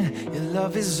saying, your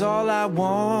love is all I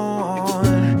want.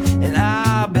 And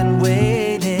I've been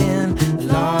waiting,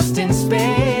 lost in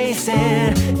space,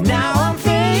 and now I'm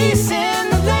facing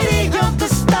the lady of the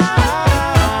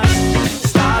stars.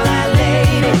 Starlight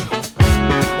lady,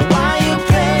 why you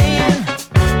playing?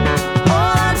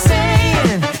 All I'm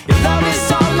saying, your love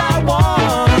is all I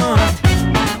want.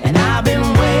 And I've been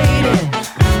waiting,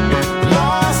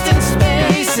 lost in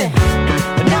space, and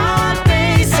now I'm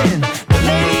facing the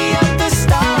lady of the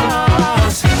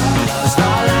stars.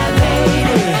 Starlight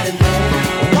lady,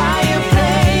 why you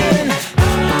playing?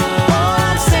 All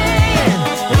I'm saying,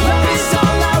 your love is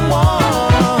all I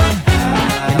want.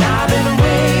 And I've been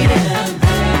waiting,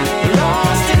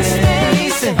 lost in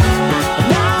space, and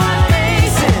now I'm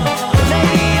facing the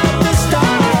lady of the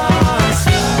stars.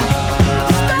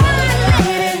 Starlight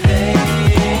lady,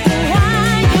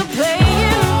 why you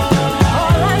playing?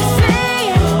 All I'm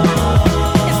saying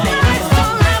is that it's all I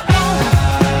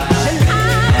want,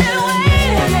 and I've been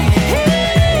waiting.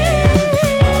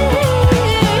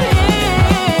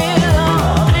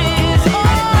 It's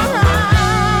all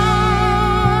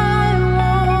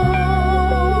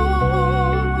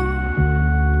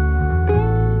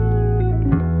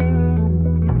I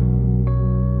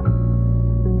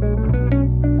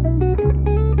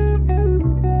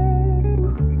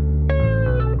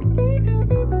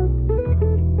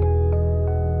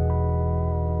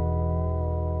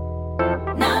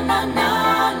na na na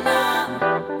na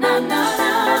na na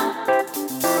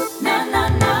na na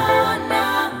na na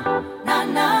na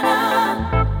na na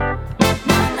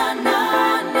na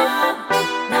na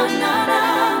na na na.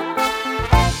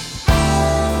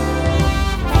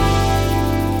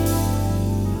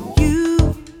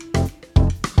 You,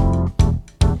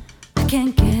 I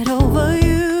can't get over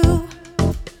you.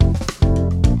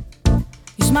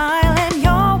 You smile and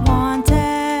you're wanted.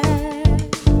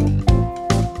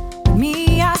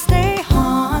 Me, I stay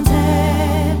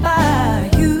haunted by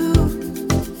you.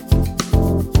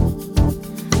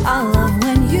 I love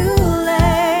when you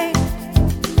lay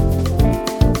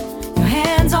your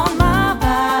hands on my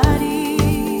body.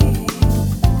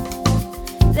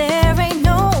 There ain't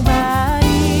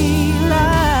nobody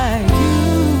like you.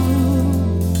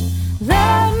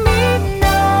 Let me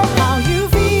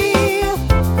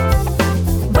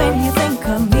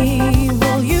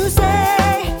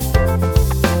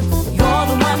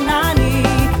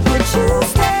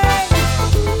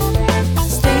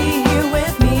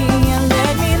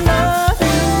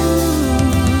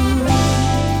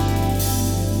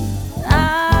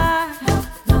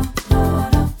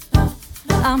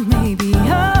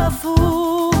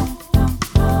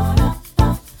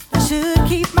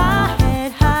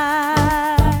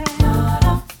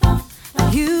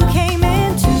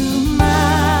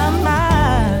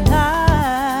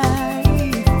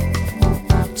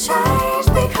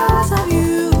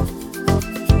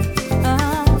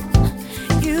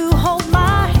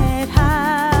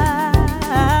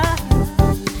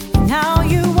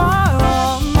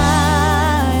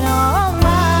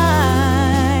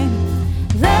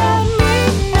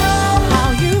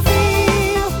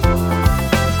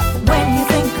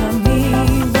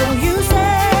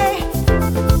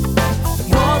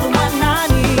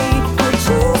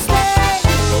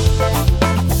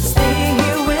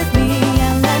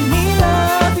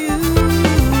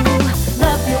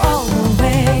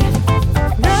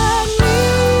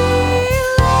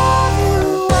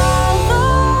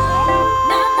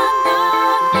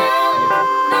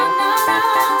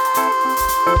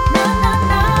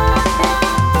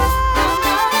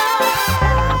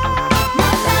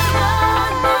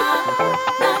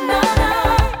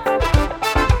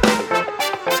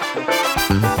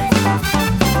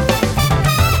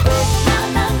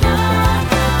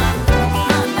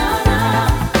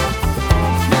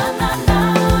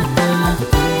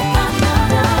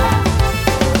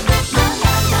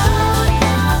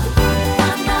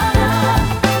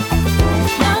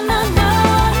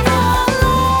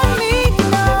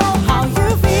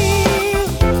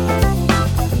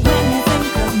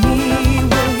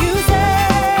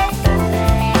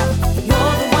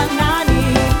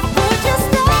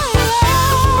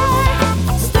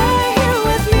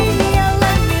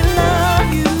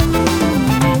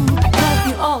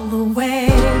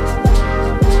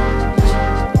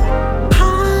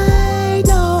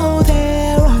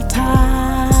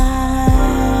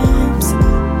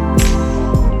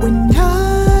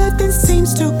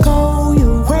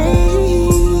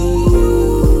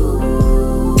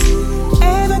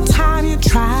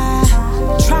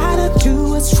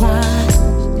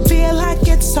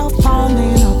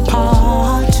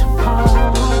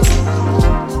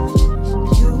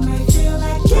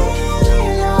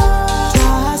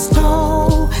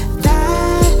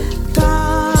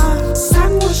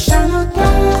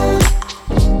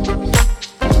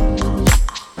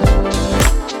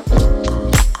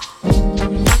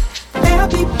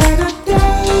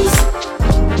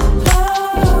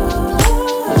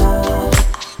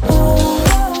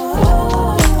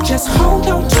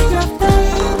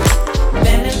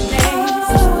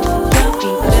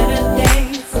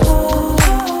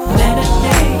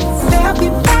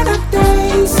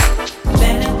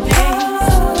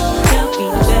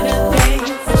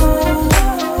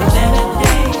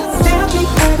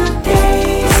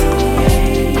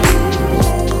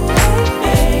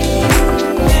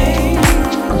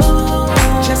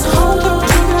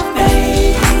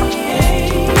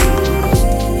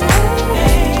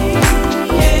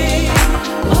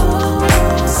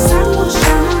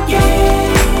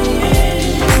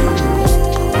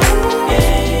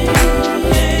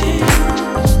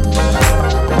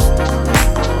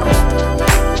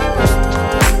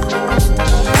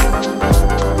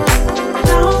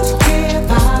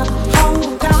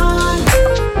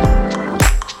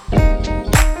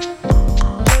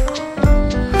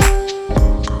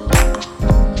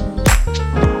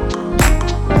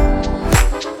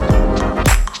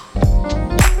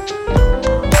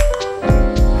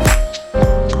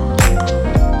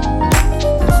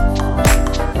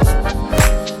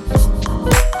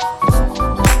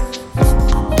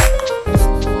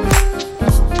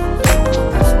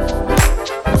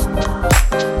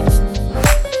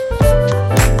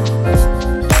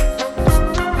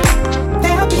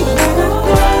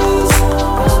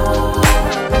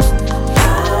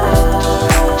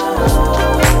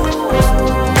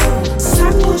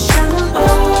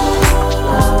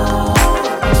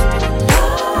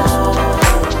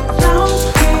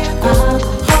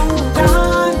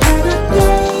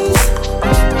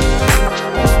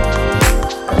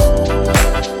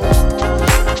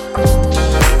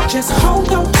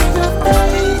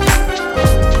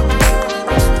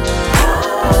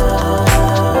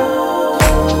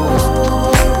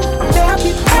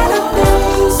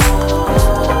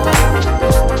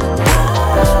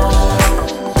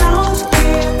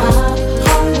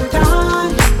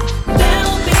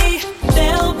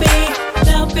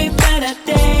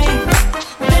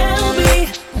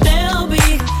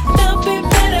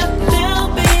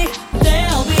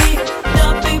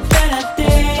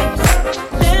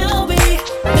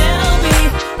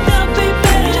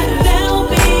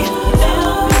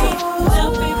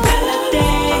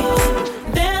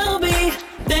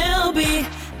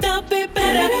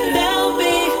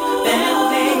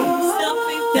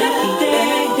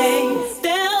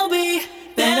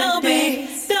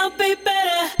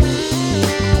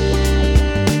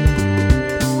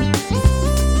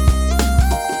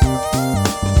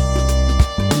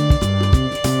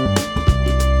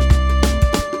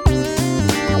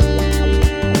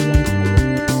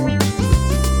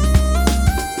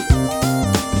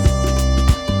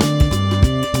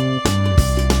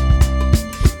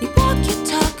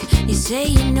Say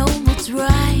you know what's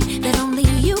right, that only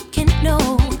you can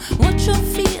know what you're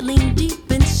feeling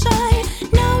deep inside.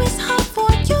 Now it's hard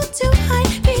for you to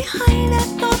hide behind that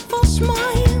thoughtful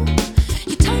smile.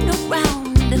 You turn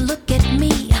around and look at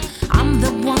me. I'm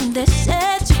the one that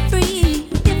set you free.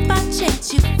 If by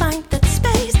chance you find that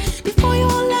space before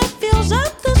your life fills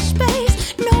up the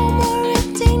space, no more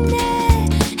emptiness.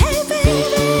 Hey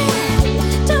baby,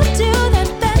 don't do that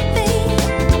bad thing.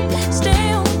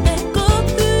 Stay on that good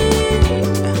thing.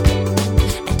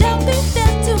 And I'll be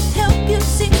there to help you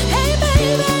see. Hey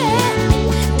baby,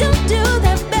 don't do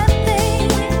that bad thing.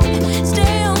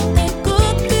 Stay on that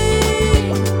good thing.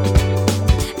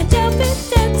 And I'll be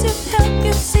there to help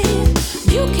you see.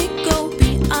 You can go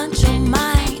beyond your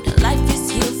mind. Life is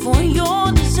here for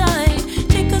your design.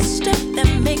 Take a step that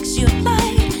makes you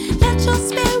light. Let your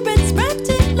spirit spread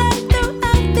it light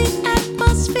throughout the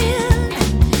atmosphere.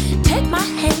 Take my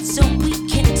hand so we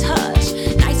can touch.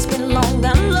 Nights been long,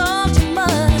 I love too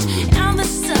much. Now the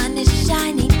sun is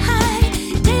shining high.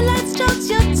 Daylight strokes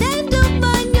your tender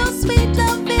mind. Your sweet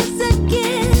love is a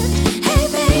gift. Hey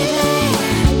baby,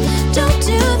 don't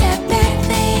do that bad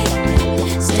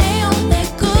thing. Stay on that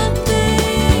good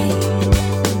thing.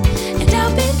 And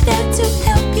I'll be there to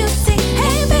help you see.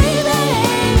 Hey baby,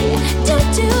 don't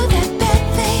do that bad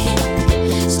thing.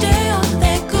 Stay on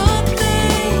that good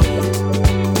thing.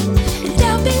 And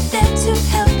I'll be there to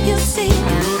help you see.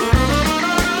 Hey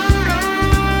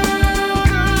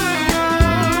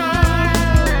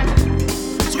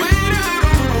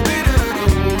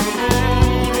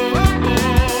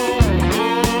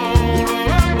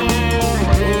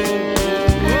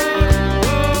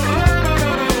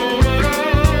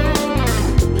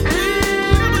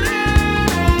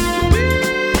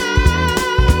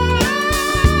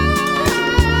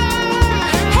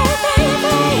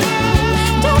baby,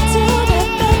 don't do that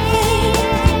bad thing.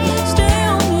 Stay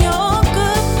on your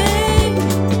good thing.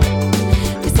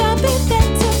 'Cause I'll be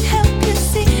there to help you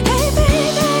see. Hey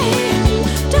baby,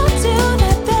 don't do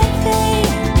that bad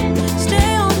thing.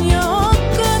 Stay on your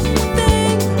good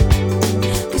thing.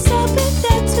 'Cause I'll be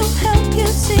there to help you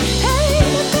see. Hey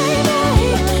baby,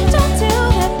 don't do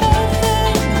that bad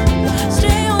thing.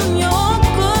 Stay on your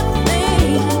good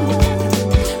thing.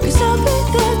 'Cause I'll be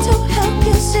there to help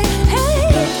you see. Hey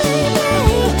baby,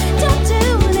 don't do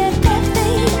that bad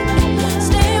thing.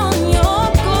 Stay on your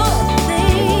good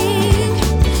thing.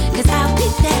 'Cause I'll be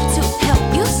there to help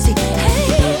you see. Hey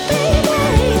baby,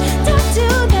 don't do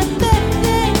that bad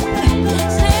thing.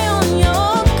 Stay on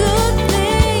your good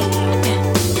thing.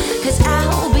 'Cause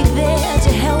I'll be there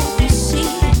to help you see.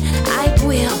 I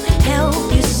will help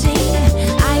you see.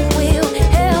 I will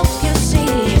help you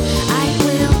see. I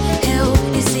will help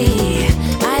you see.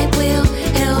 I will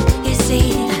help you see.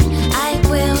 I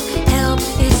will help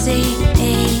you see.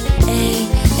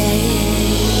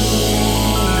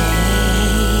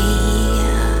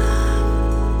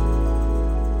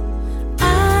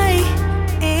 I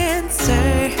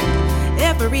answer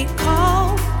every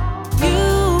call.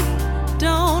 You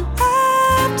don't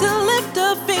have to lift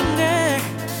a finger.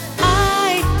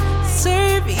 I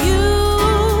serve you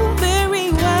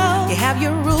very well. You have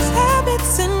your rules,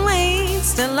 habits, and ways.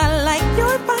 Still, I like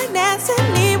your finance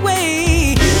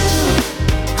anyway. You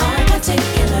are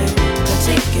particular,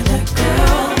 particular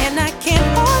girl. And I can't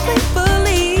hardly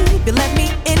believe you let me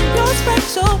in your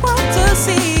special world to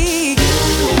see. You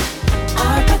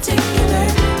are particular,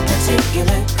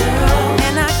 particular girl.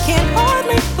 And I can't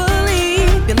hardly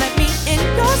believe you let me in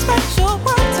your special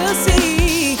world to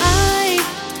see. I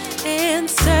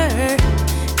answer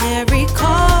every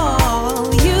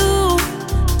call. You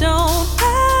don't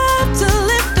have to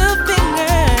lift a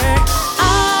finger.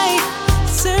 I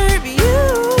serve you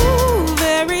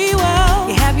very well.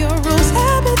 You have your rules,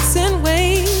 habits, and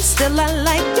ways. Still, I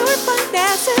like your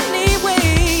finance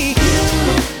anyway. You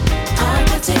are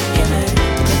particular,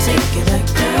 particular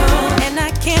girl. And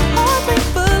I can't hardly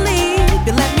believe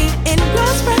you let me in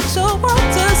your special world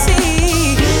to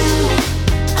see. You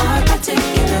are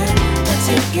particular,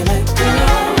 particular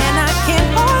girl. And I can't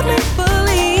hardly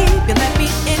believe you let me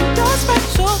in your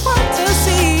special world to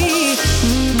see.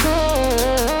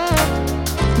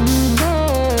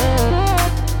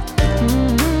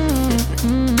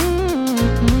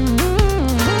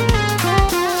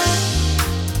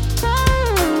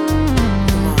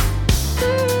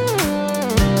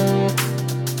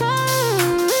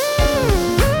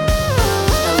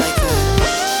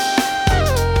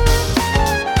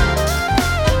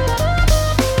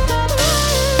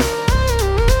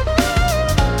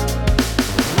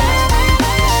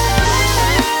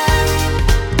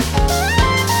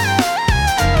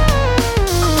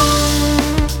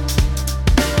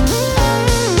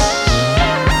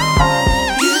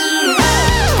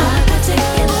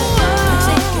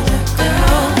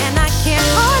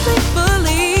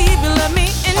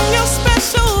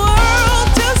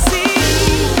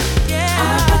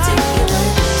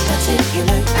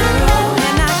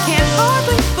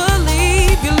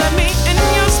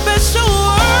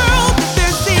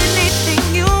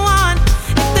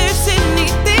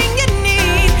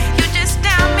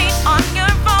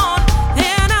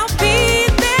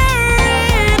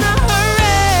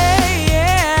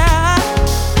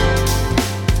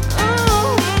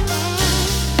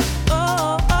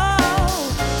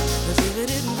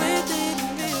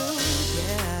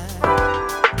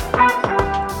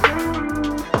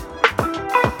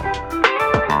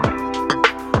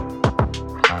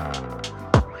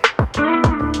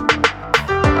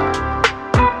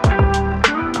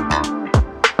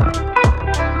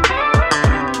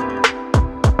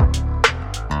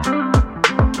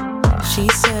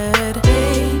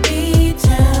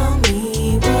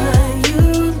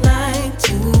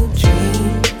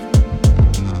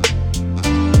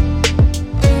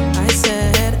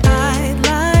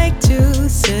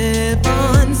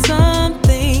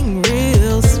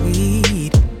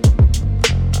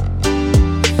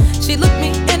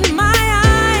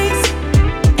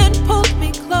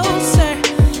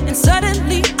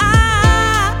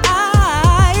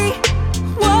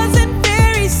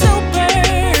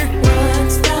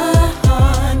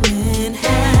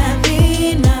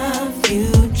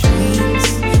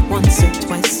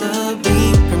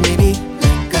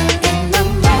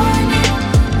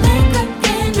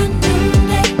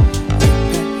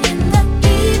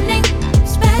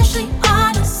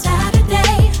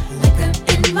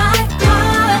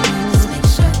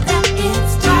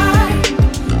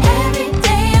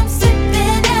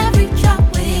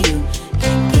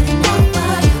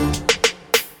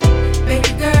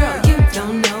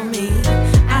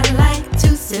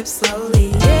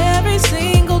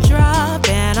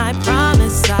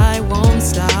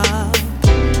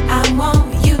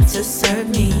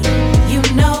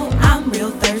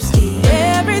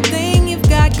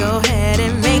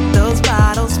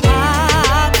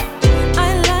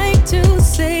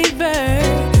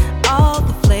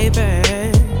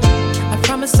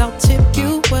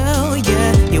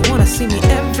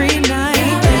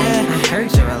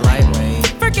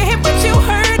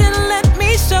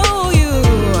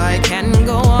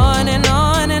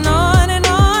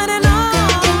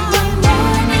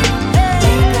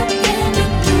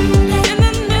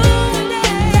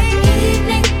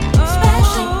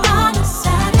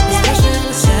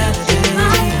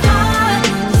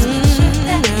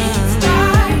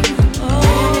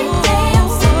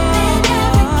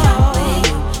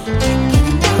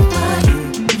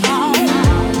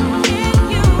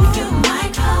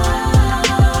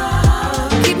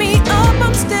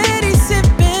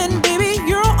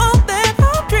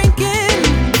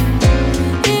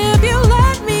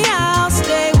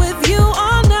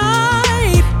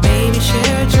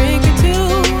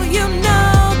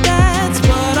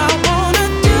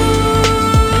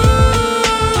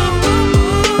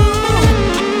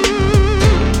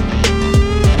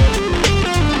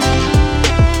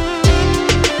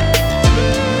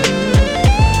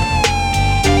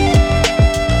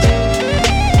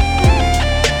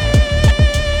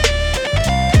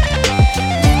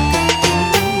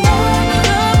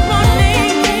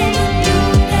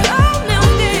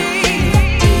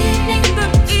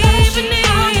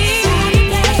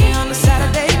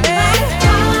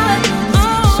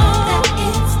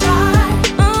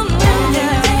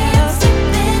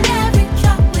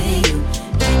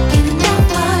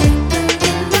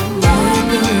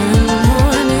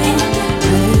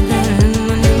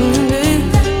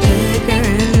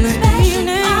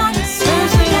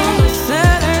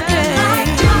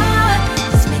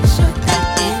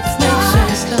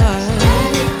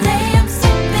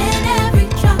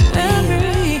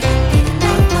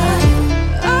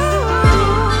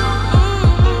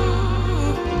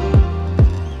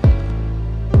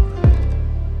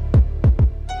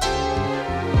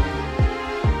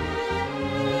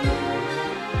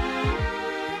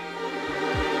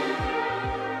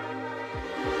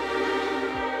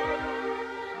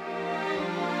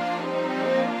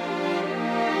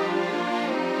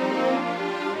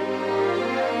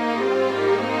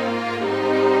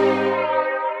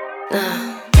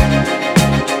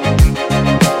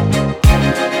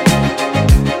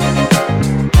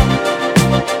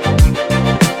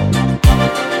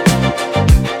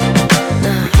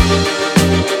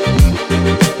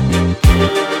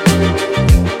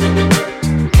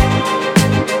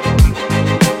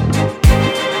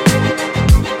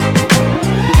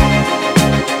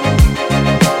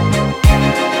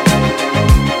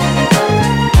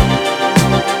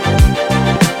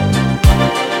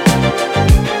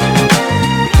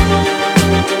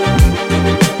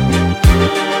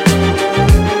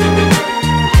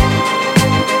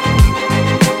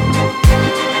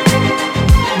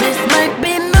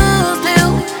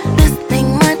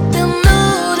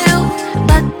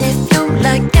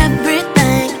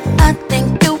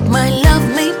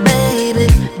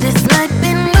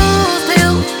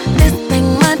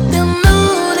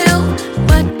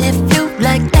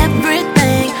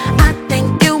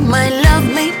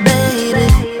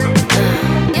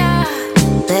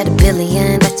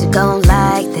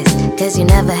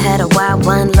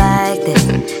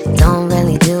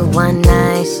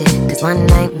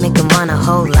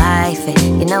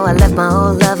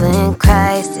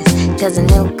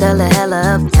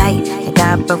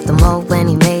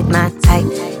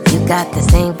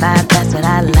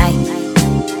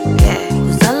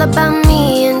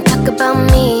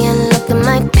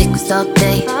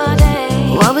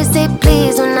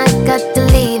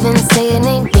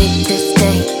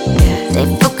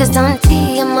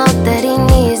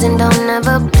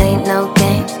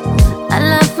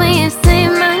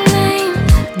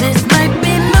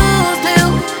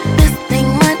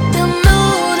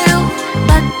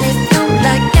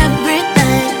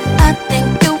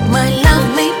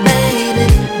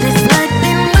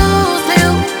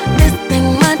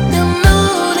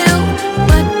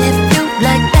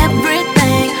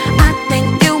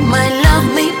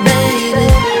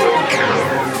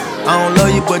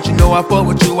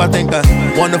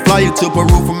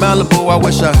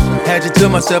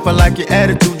 Myself, I like your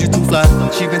attitude, you too fly.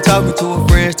 She been talking to her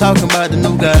friends, talking about the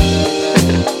new guy.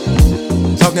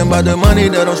 Talking about the money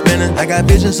that I'm spending. I got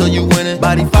vision, so you winning.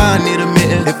 Body fine, need a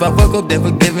mitten. If I fuck up, then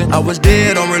forgiven. I was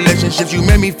dead on relationships, you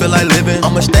made me feel like living.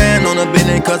 I'ma stand on a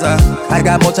business, cause I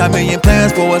got multi-million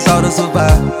plans for us all to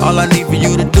survive. All I need for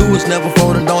you to do is never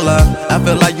fold and don't lie. I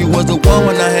felt like you was the one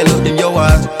when I had looked in your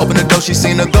eyes. Open the door, she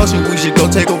seen a ghost, and we should go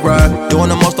take a ride. Doing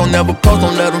the most, don't never post,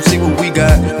 don't let them see what we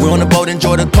got. We're on the boat,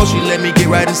 enjoy the coast, she let me get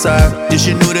right inside. This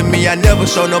shit new to me, I never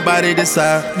show nobody this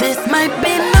side. This might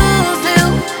be new,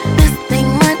 this thing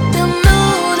might be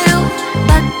new,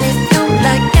 but if you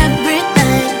like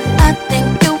everything, I think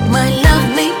you might love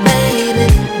me, baby.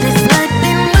 This might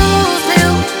be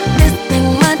new, this thing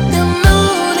might be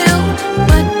new,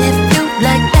 but if you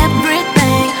like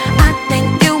everything, I think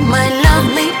you might love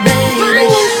me, baby.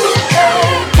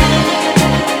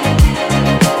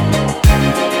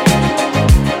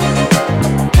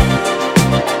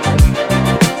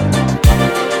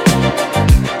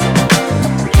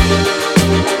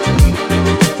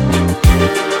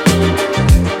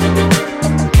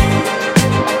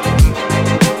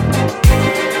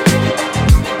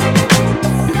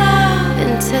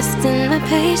 Testing my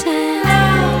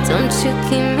patience, don't you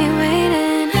keep me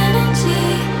waiting. Energy,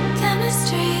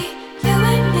 chemistry, you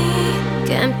and me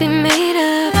can't be made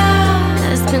up,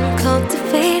 has been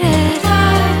cultivated.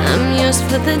 I'm yours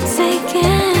for the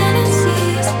taking.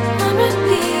 Fantasies on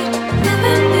repeat, you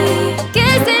and me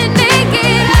kissing naked.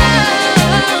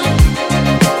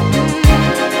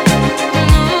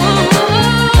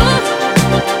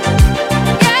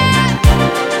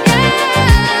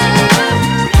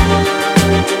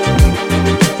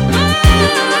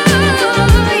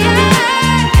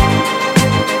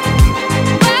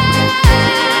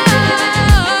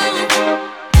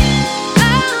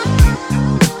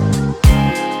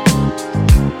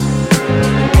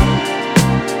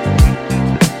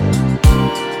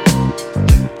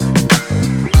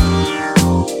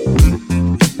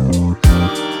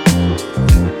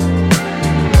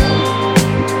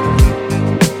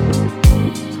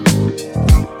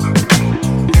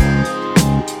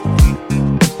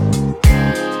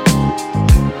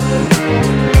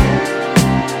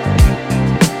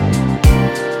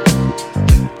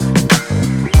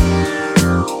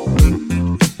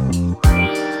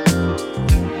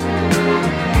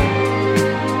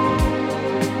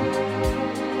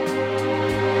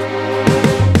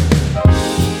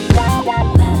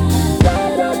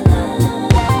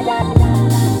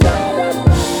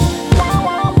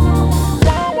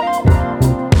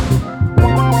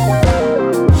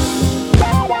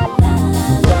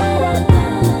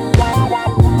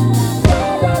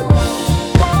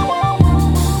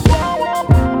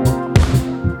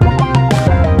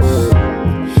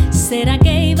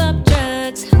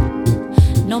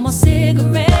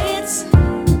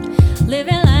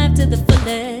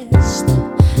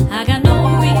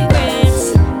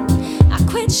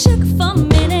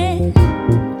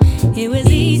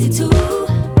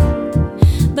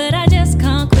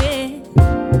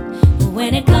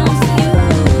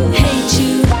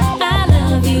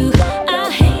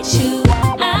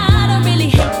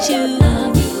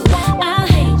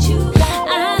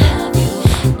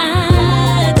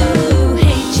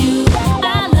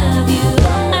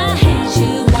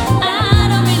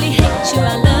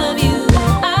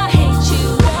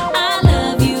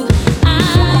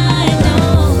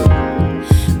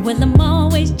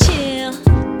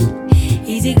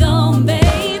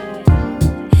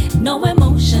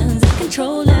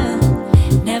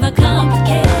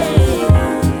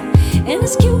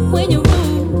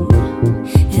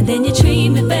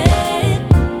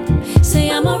 it.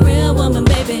 Say I'm a real woman,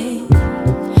 baby.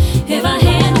 If I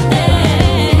handle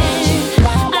that,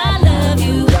 I love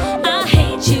you, I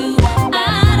hate you,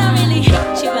 I don't really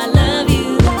hate you, I love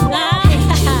you, I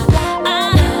hate you,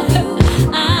 I love you,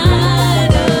 I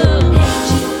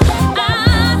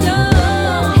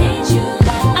don't hate you, I don't hate you,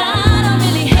 I don't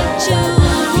really hate you,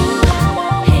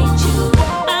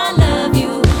 I love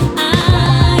you,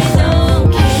 I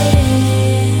don't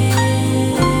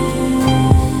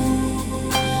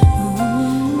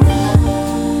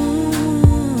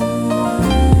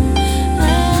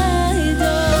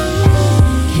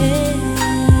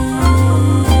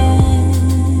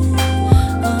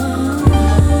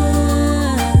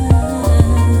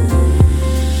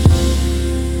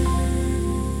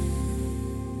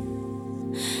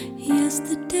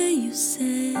Yesterday you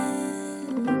said,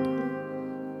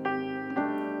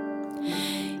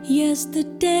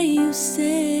 yesterday you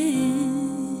said,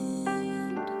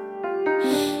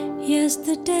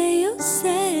 yesterday you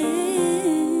said,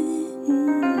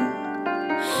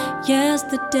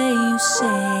 yesterday you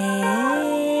said,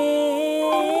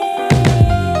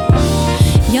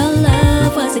 your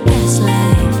love was a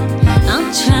gaslight.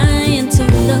 I'm trying to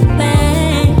look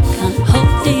back, I'm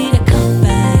hoping to come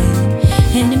back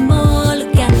anymore.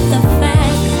 Look at the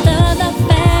facts, the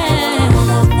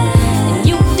facts.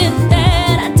 You did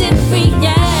that, I didn't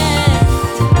react.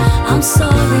 I'm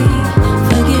sorry,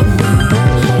 forgive me.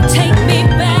 Take me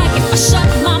back if I shut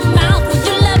my mouth. Would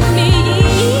you let me?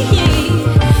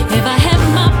 If I had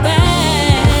my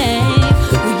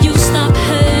back, will you stop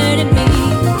hurting me?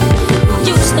 Will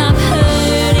you stop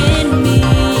hurting me?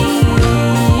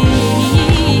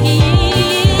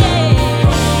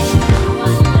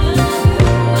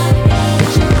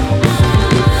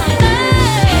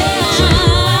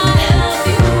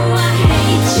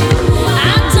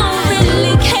 I don't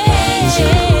really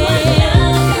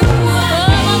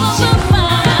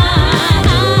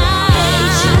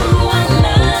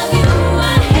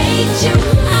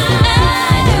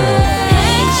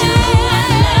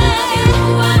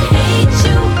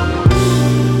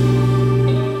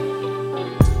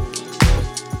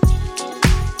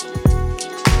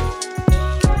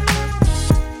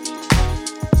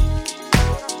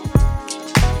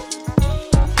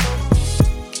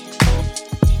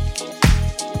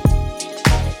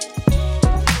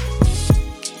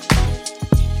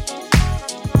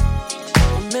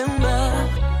Remember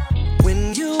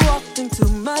when you walked into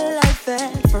my life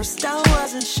at first I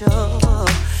wasn't sure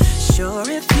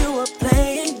if you were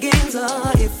playing games or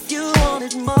if you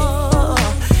wanted more.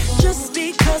 Just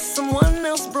because someone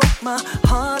else broke my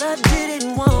heart, I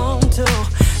didn't want to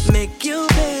make you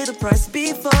pay the price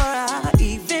before I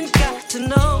even got to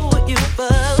know what you were.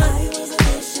 I was a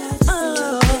little shy,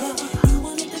 you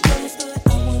wanted to dance,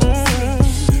 but I wanted to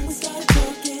see. Then we started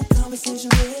talking, conversation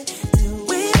with.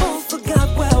 We both forgot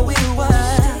where we were.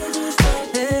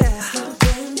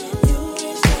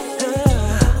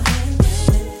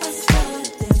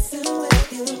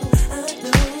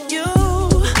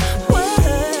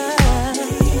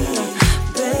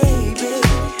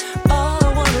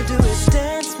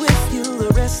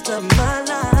 Of my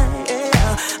life,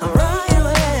 yeah. I'm right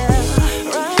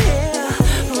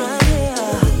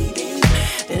here.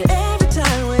 And every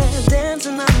time we're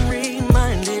dancing, I'm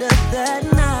reminded of that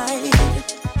night.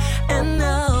 And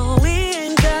now we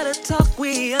ain't gotta talk,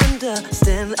 we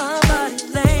understand our body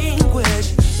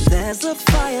language. There's a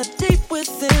fire deep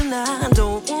within, I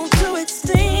don't want to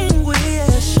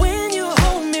extinguish. When you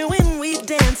hold me, when we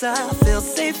dance, I feel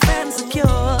safe and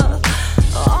secure.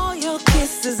 All your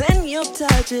kisses and your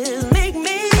touches make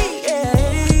me,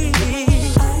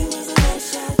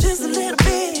 just a little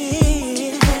bit,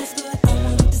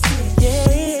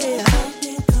 yeah.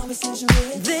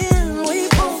 Then we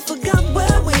both forgot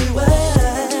where we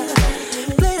were.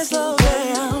 Play it slow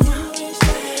down,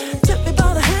 took me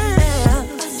by the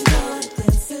hand.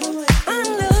 I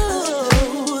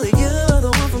know that you're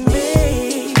the one for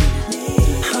me,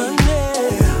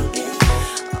 honey.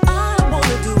 All I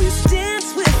wanna do is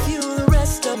dance with you the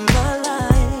rest of my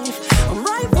life. I'm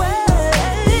right where,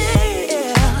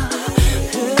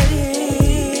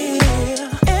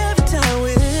 every time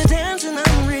we're dancing,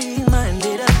 I'm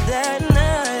reminded of that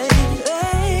night.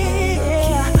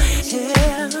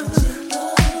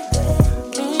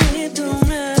 It don't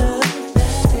matter,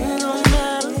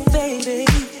 baby.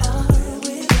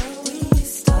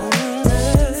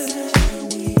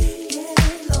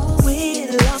 We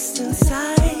lost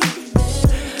inside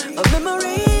a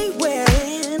memory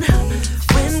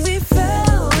when we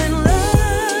fell in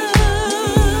love.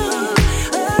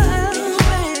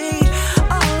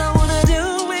 All I wanna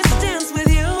do is dance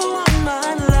with you all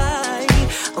my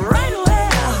life.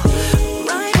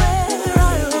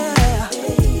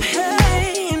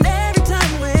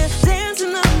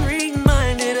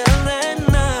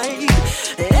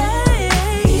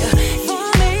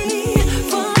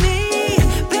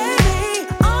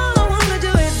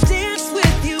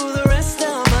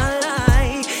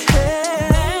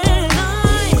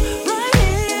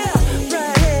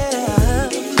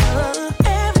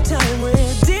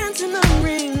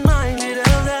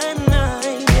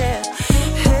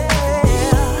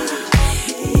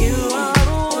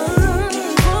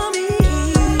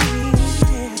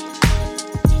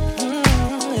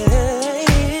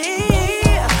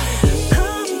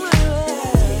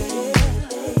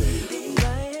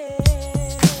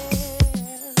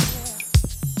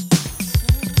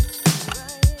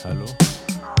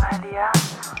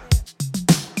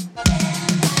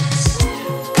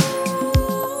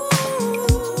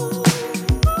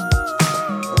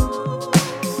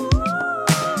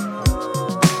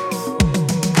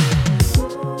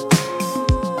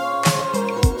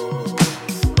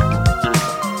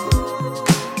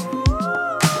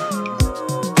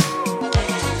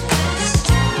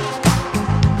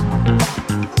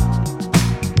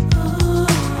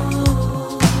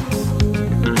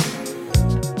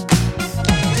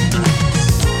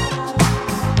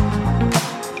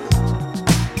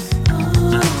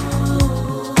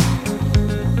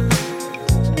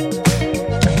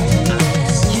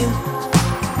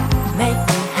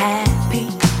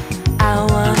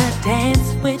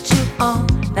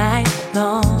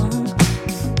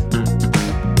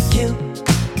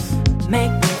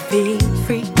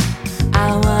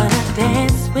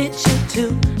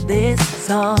 this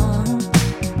song.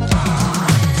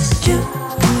 You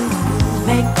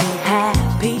make me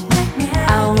happy.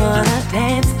 I wanna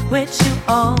dance with you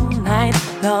all night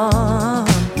long.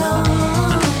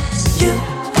 You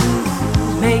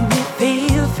make me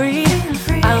feel free.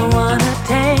 I wanna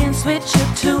dance with you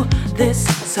to this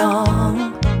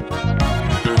song.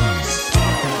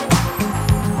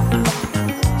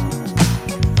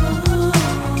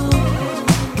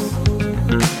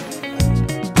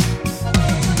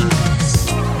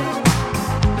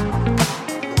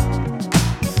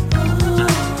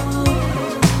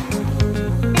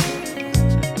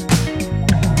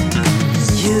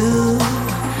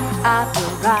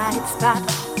 Right spot,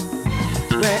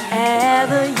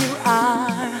 wherever you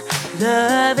are,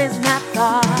 love is not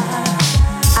far.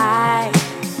 I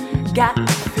got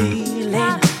the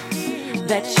feeling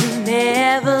that you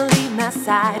never leave my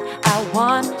side. I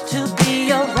want to be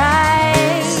your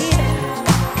ride.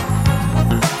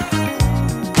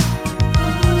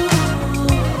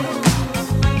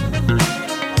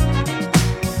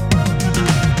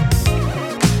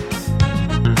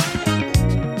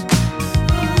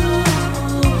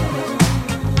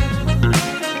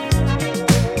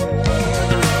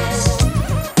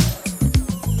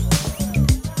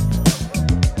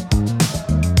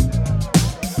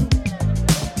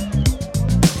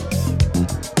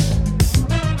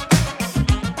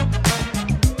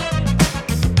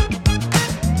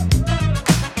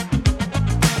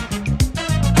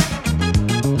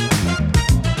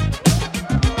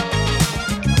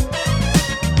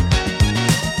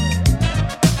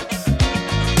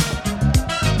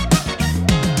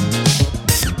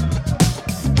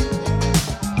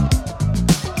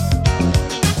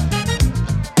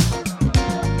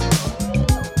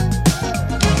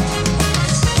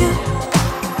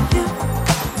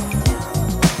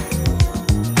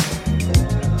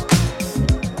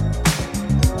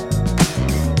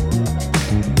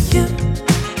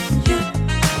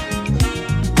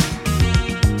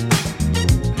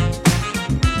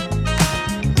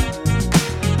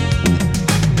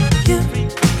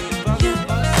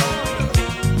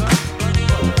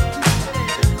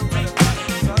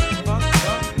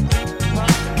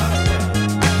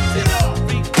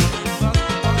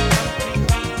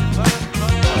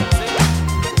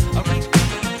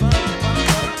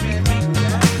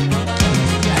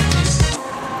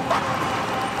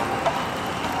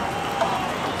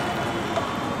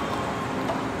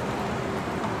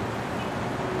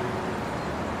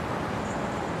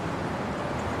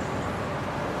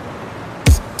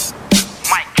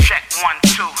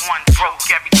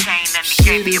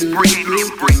 gave me a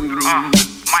breakthrough.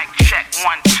 Mic check,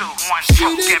 1, 2, 1.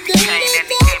 Broke every chain and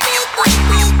he gave me a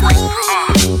breakthrough.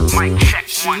 Mic check,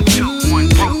 1, 2, 1.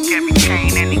 Broke every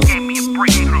chain and he gave me a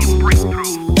breakthrough.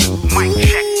 Mic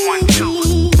check, 1,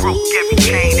 2. Broke every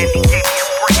chain and he gave me a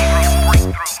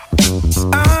breakthrough.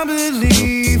 I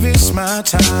believe it's my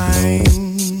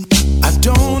time. I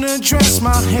don't address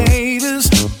my haters.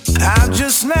 I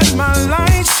just let my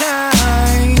light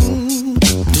shine.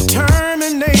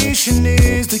 Determination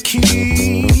is the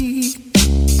key.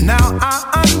 Now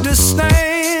I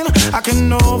understand I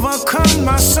can overcome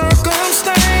my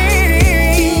circumstance.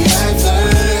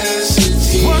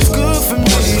 Adversity. What's good for me?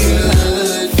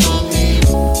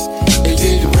 It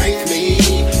didn't break me.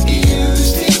 It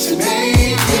used it to make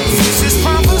me. This is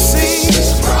prophecy. This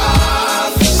is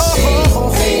prophecy.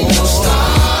 Ain't no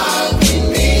stopping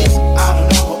me. I don't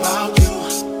know about you,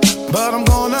 but I'm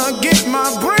gonna get my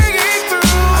breakthrough.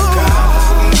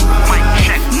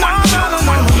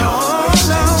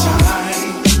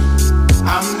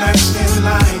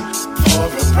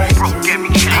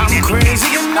 I'm crazy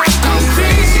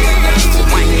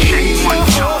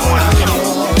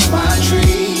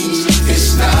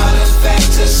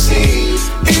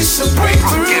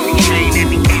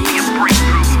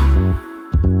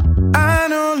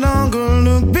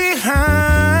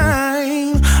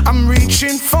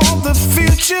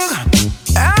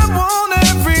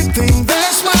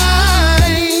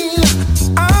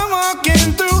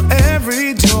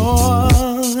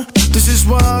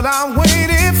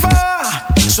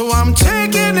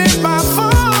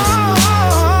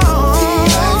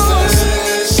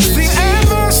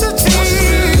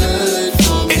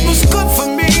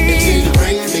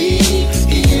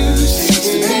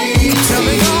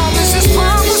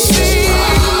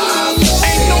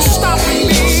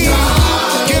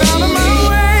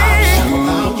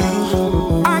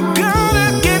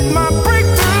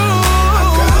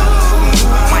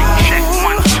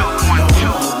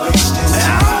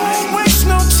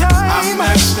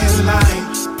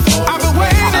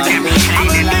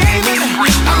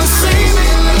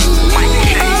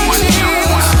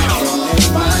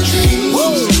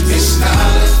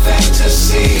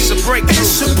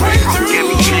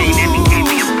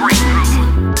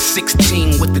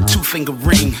finger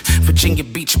ring. Virginia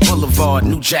Beach Boulevard,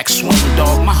 New Jack Swing,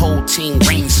 dog. My whole team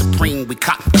reigns supreme. We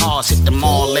cop cars, hit the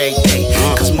mall every day.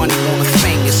 Cause money on a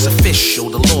thing, it's official.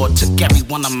 The Lord took every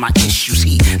one of my issues.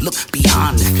 He looked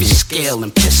beyond the fish scale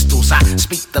and pistols. I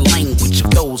speak the language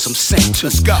of those I'm sent to.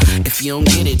 Let's go. If you don't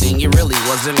get it, then you really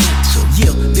wasn't meant to.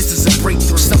 Yeah, this is a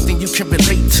breakthrough, something you can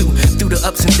relate to. Through the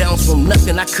ups and downs from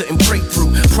nothing I couldn't break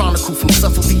through. Chronicle from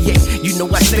Suffolk, VA. You know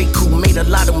I stay cool. Made a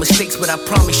lot of mistakes, but I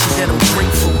promise you that I'm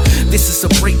grateful. This is a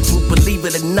breakthrough, believe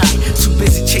it or not. Too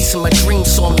busy chasing my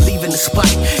dreams, so I'm leaving the spot.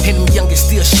 And them youngest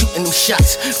still shooting them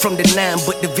shots from the 9,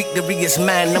 but the victory is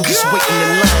mine. I'm just waiting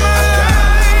in line.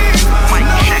 Mic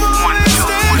check 1,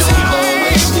 2, 1, 2.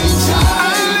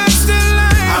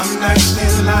 I'm next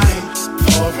in line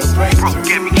for a breakthrough. Broke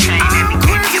every chain and he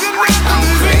gave me a breakthrough.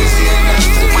 Crazy enough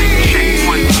to Mic check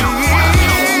 1, 2, 1, 2.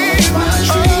 my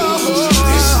dreams.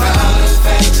 It's not a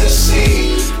fantasy.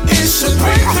 It's a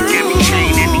breakthrough. Broke every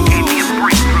chain and he gave me a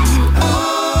breakthrough.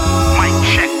 Mic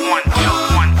check 1,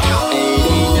 2, 1, 2.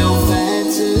 Ain't no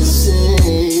fantasy.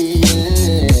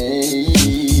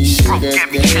 Broke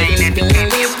every chain and he gave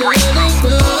me a breakthrough.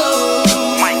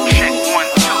 Mic check 1,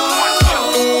 2, 1, 2.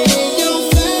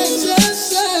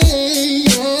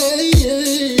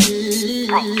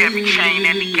 Broke every chain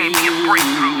and he gave me a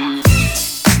breakthrough.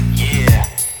 Yeah,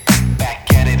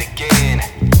 back at it again.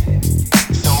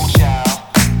 Soul Child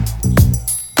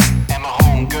and my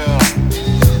homegirl,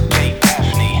 Kate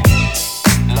Daphne,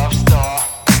 Love Star.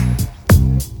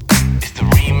 It's the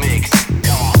remix.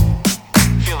 Come on,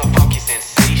 feel the funky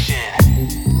sensation.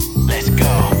 Let's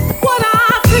go. What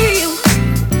I feel,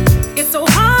 it's so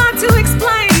hard to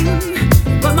explain,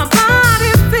 but my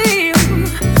body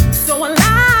feels so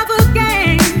alive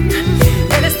again,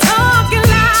 and it's talking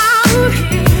loud,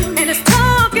 and it's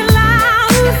talking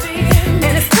loud,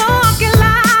 and it's talking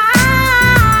loud.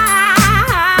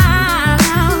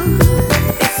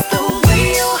 It's the way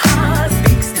your heart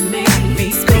speaks to me,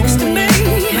 speaks to me.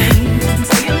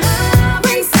 So your love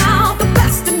brings out the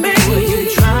best in me. You're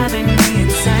driving me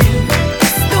insane.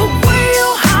 It's the way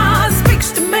your heart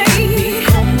speaks to me.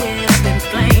 Home with up in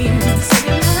flames. So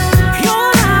your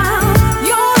love,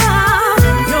 your love,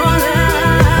 your love,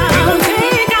 your love.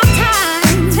 Take our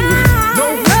time, no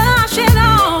rush at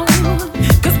all.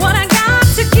 'Cause what I got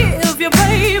to give you,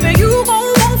 baby, you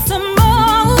gon' want some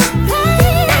more.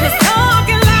 And it's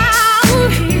talking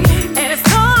loud, and it's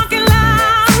talking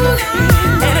loud,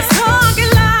 and it's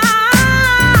talking loud.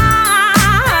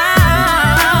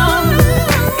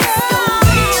 It's the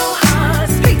way your heart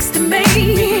speaks to me,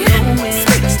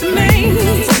 speaks to me.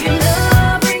 So your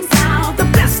love brings out the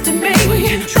best in me,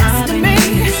 best in me,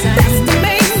 best in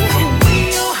me. The way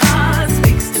your heart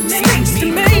speaks to me, speaks to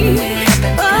me.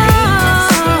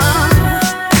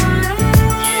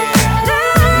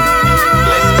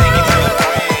 Let's take it to the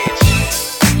bridge.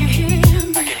 Can you hear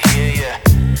me? I can hear ya,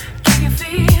 Can you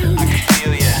feel I me? can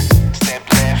feel ya. Step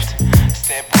left,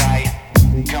 step right.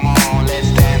 Come on, let's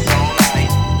dance all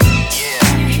night. Yeah,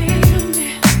 Can you hear me?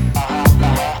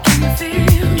 Can you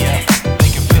feel me? yeah, they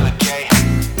can feel it, Jay.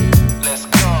 Let's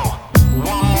go.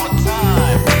 One more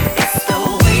time. It's the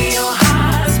way your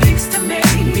heart speaks to me,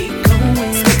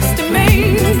 speaks to me.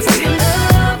 So your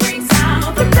love brings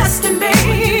out the best in me,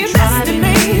 best in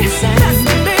me, best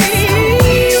in me.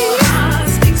 Your heart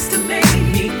speaks to me,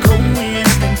 going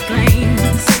up in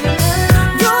flames.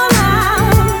 Your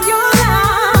love, your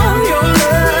love, your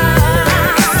love.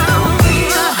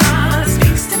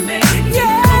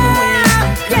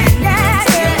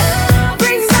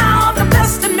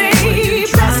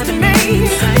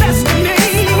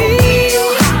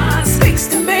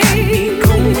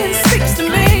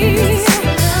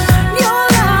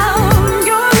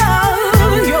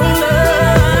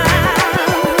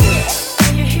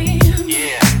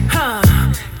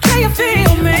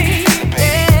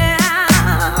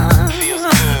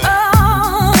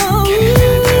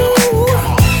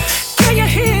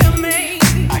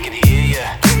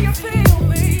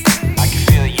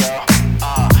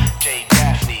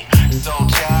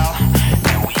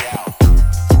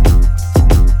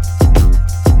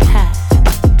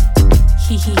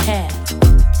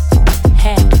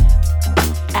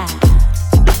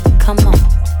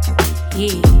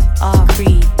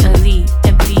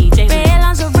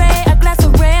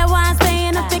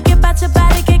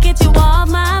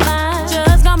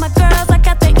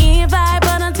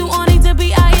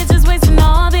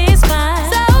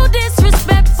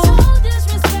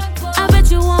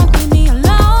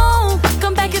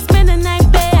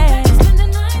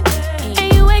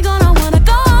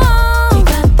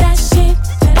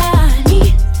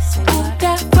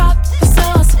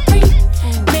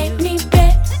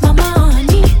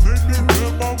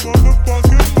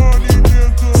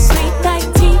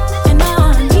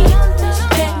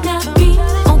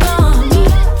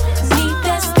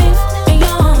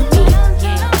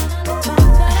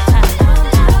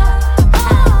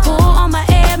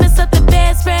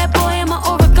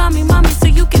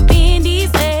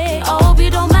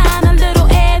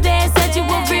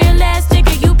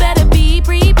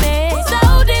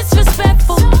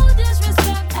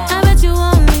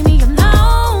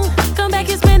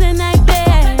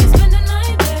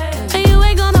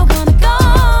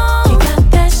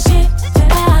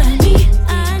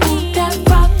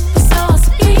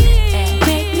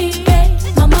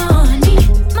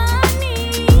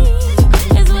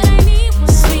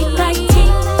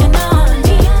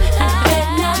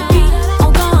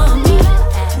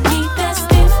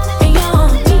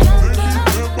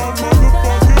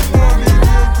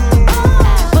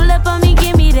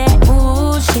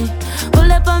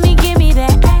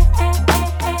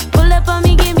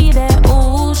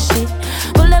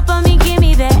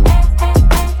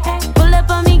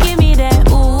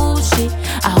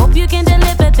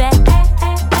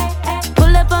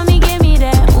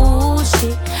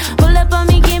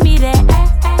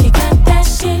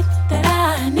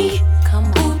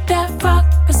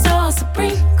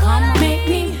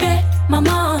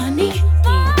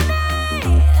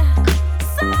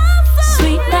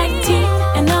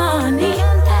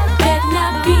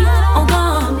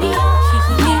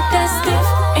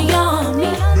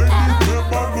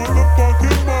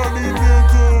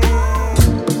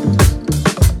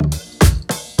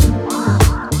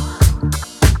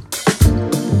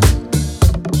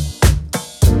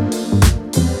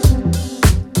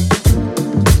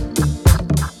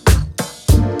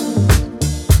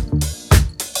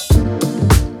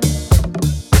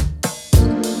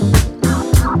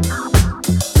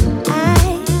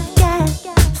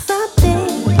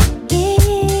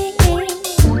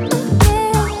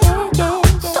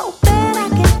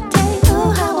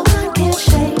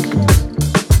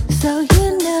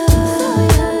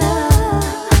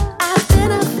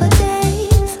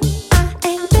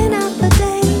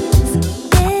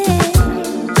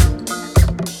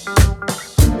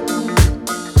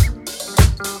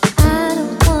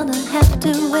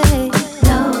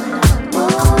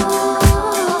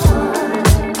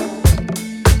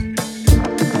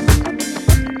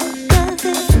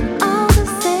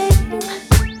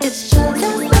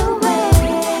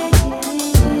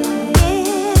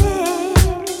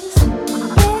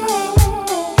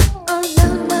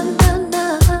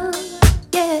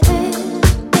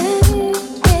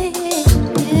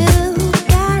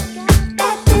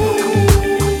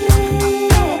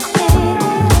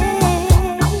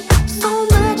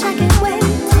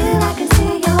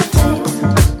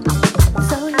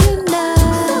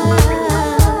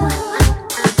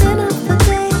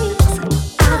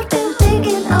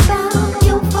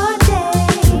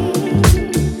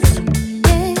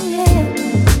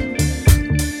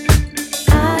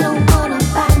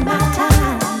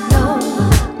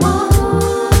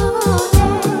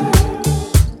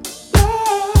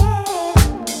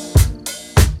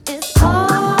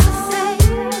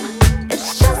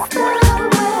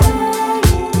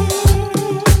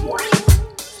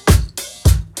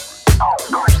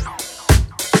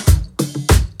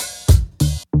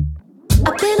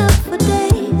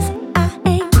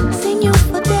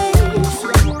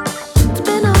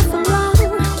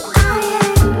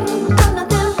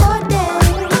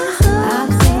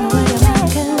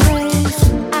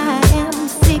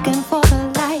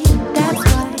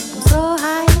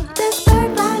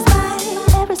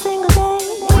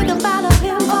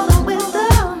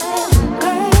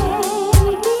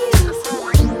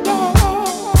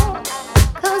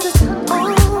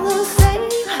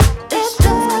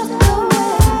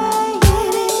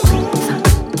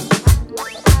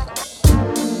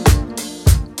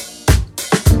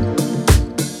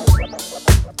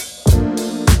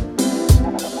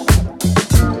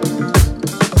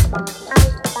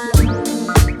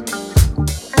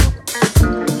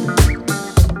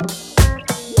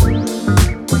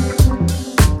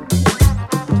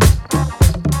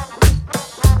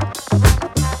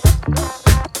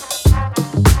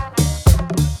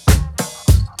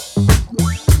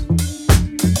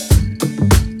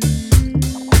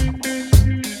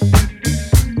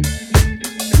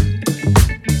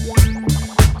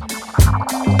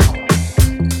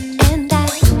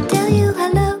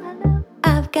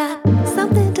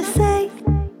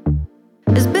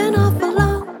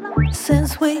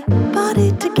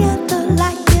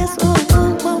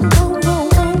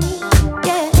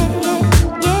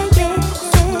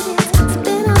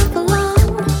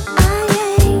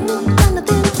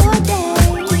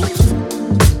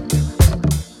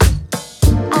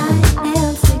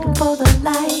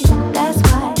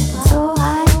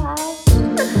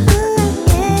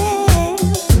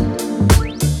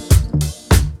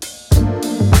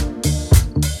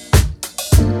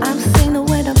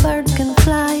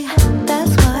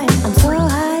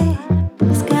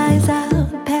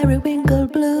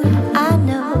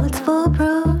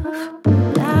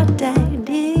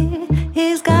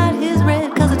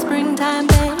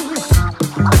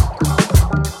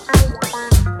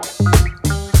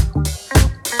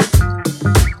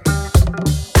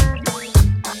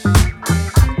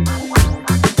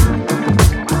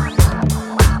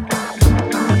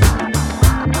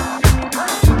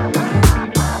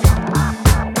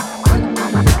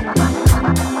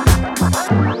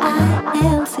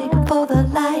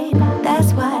 fight.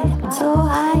 That's why I'm so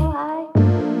high.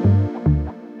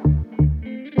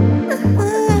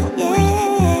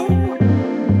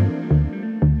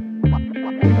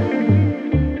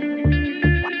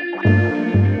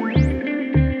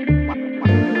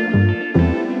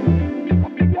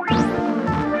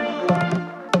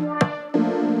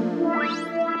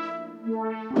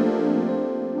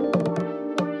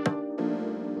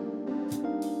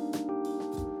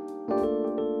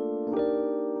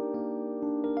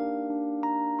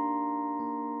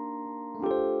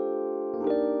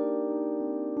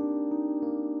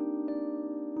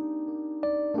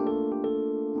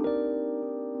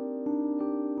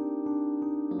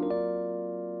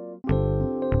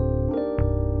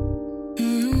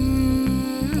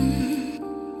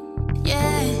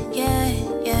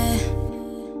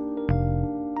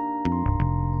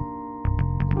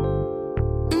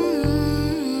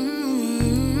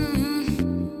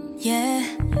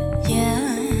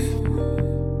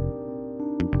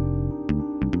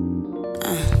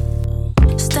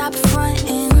 Stop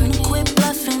frontin', quit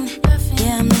bluffing.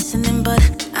 Yeah, I'm listening, but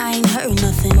I ain't heard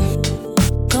nothing.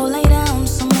 Go lay down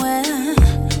somewhere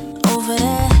over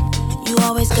there. You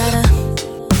always gotta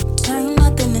turn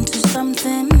nothing into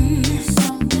something.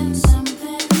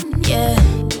 Yeah.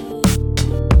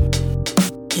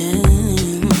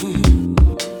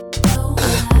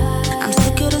 I'm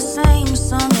sick of the same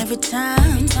song every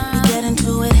time you get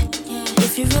into it.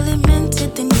 If you really meant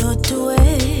it, then you'll do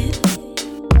it.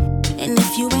 And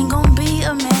if you ain't gon' be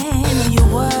a man of your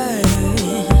word,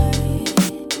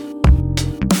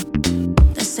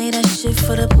 then say that shit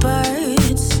for the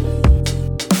birds.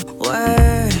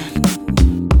 Word.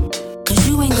 Cause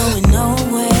you ain't going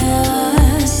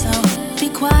nowhere. So be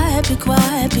quiet, be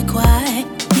quiet, be quiet.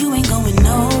 You ain't going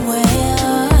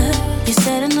nowhere. You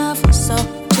said enough, so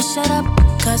just shut up.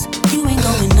 Cause you ain't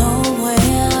going nowhere.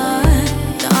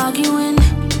 The arguing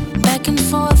back and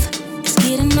forth is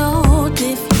getting old.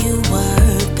 If you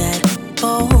were that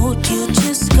bold, you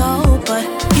just go. But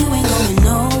you ain't going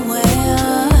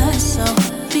nowhere. So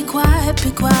be quiet,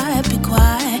 be quiet, be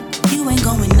quiet. You ain't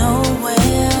going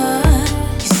nowhere.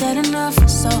 You said enough,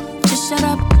 so just shut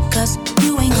up. Cause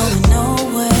you ain't going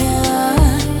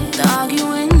nowhere. The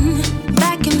arguing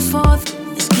back and forth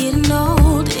is getting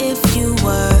old. If you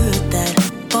were that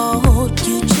bold,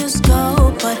 you just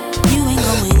go. But you ain't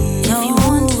going nowhere. If you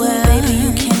want to, baby,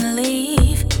 you can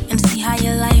leave and see how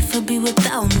your life would be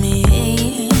without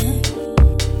me.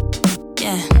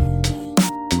 Yeah.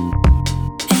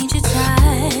 Ain't you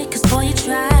tired? Cause boy, you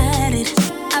tried it.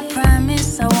 I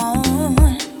promise I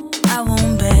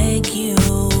won't beg you.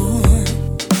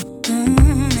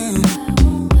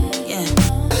 Yeah.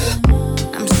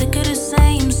 I'm sick of the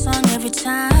same song every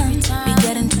time we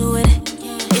get into it.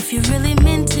 If you really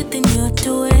meant it, then you'll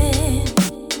do it.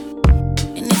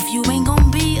 And if you ain't gon'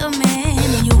 be a man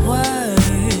of your word,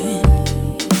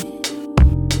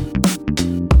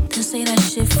 then say that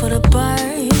shit for the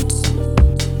birds.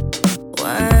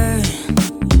 Word.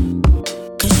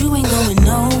 Cause you ain't going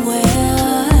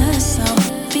nowhere. So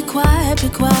be quiet, be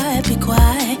quiet, be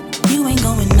quiet. You ain't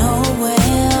going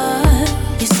nowhere.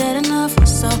 You said enough,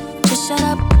 so just shut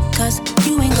up. Cause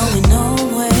you ain't going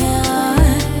nowhere.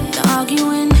 The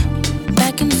arguing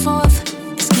back and forth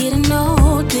is getting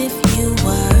old. If you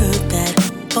were that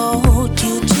bold,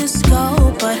 you just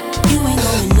go. But you ain't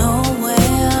going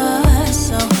nowhere.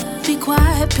 So be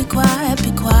quiet, be quiet,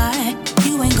 be quiet.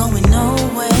 You ain't going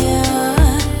nowhere.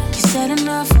 You said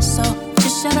enough, so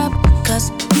just shut up.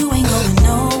 Cause you ain't going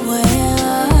nowhere.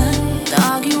 The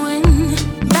arguing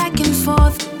back and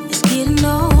forth is getting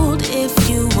old. If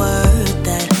you were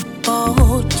that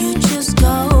bold, you just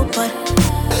go. But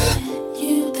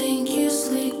you think you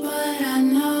sleep, but I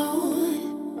know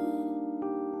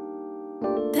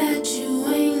that you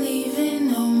ain't leaving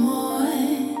no more.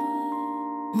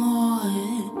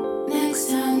 Next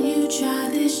time you try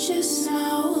this, just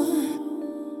know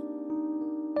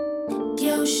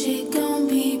your shit gon'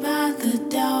 be by the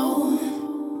door.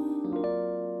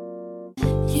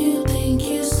 You think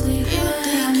you sleep, but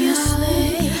I know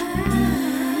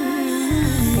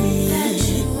that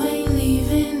you ain't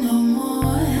leaving no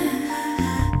more.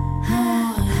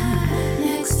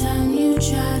 Next time you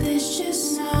try this,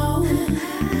 just know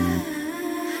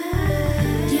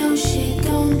your shit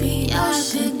gon' be by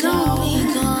the door.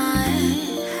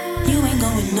 You ain't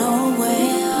going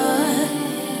nowhere.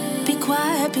 Be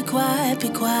quiet, be quiet, be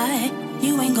quiet.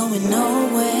 You ain't going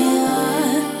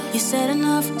nowhere. You said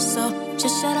enough, so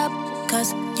just shut up.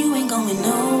 Cause you ain't going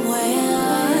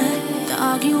nowhere. The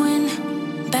arguing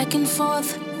back and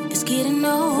forth is getting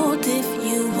old. If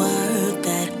you were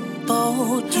that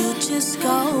bold, you just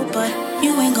go. But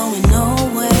You ain't going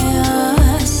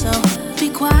nowhere. So be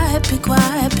quiet, be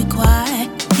quiet, be quiet.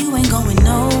 You ain't going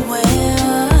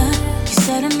nowhere. You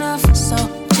said enough, so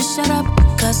just shut up,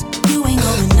 'cause you ain't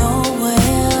going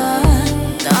nowhere.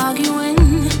 The arguing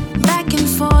back and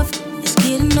forth is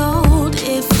getting old.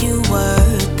 If you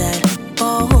were that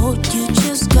bold, you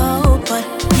just go, but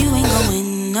you ain't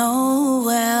going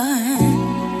nowhere.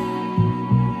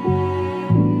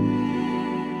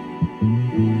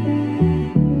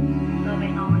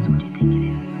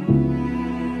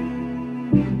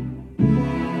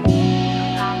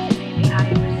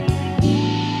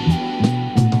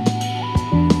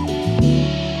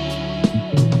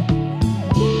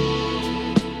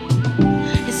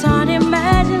 It's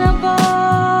unimaginable,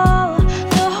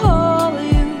 the hold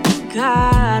you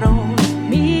got on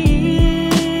me.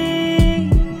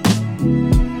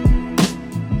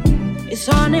 It's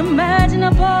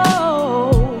unimaginable,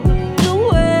 the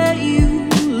way you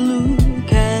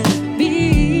look at me.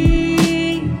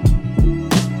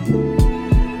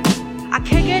 I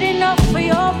can't get enough of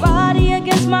your body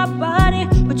against my body,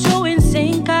 but you in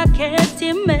sync. I can't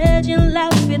imagine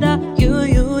life without you.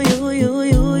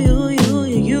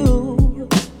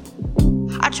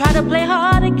 I try to play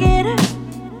hard to get it,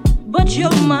 but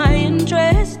you're my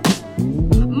interest.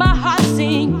 My heart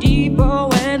sinks deeper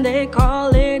when they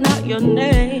calling out your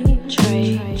name.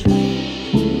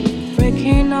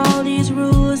 Breaking all these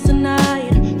rules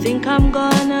tonight. Think I'm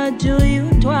gonna do you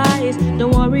twice.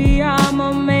 Don't worry,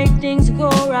 I'ma make things go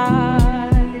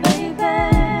right, baby.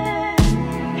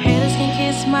 Haters can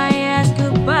kiss my ass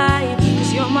goodbye,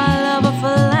 'cause you're my lover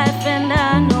for life, and I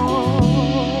know.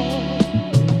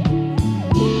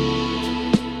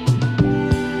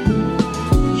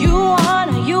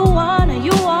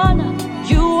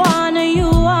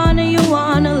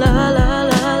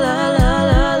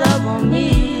 Love on me.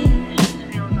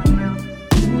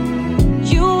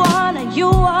 You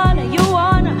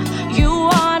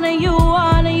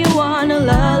wanna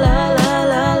love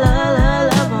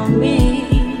on me.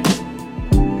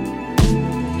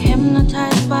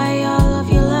 Hypnotized by all of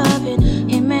your loving.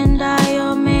 Him and I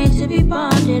are made to be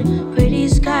bonded. Pretty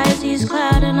skies, he's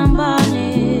cloud and I'm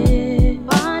bonded.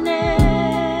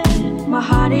 My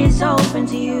heart is open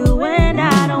to you and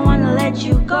I don't wanna let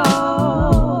you go.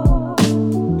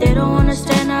 They don't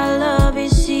understand our love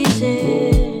is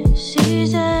season.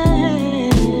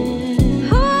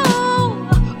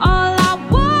 All I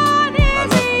want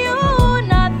is you,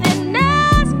 nothing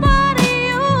else but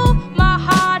you. My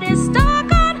heart is stuck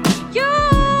on you.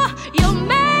 You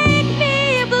make me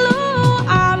blue.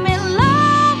 I'm in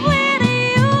love with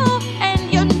you, and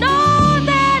you know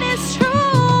that it's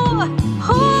true.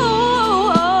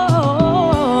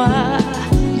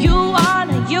 You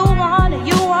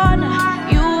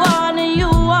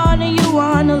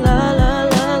wanna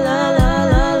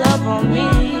love on me.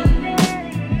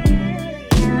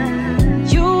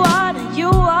 You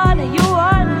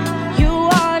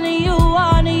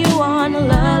wanna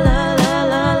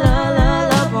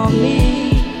love on me.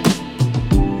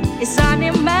 It's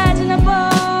unimaginable,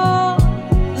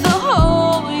 the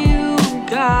hold you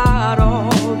got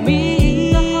on me.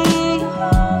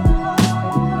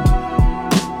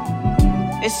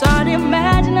 It's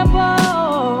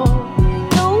unimaginable,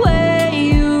 the way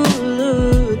you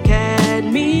look at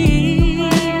me.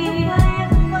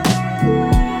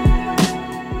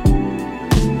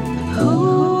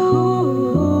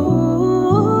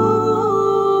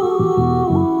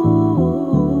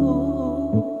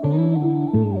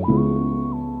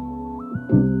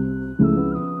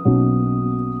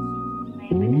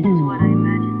 Maybe this is what I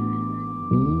imagined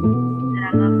that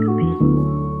our love could be.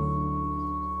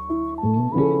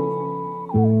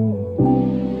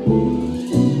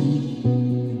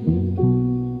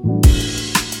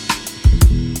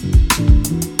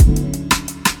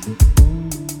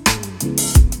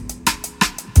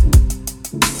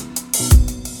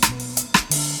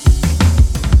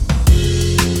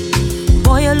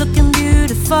 Boy, you're looking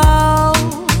beautiful,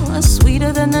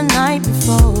 sweeter than the night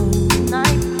before.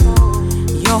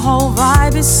 Your whole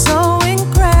vibe is so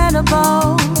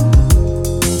incredible.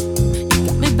 You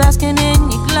got me basking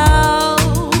in your glow.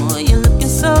 You're looking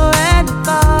so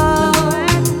edible,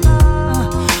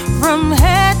 from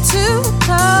head to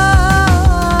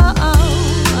toe.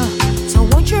 So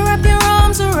won't you wrap your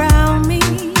arms around me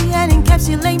and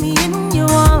encapsulate me in your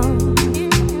arms?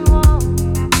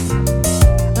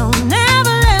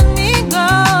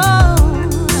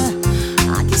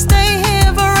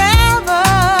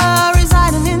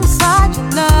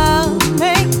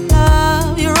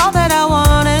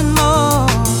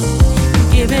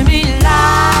 Giving me life.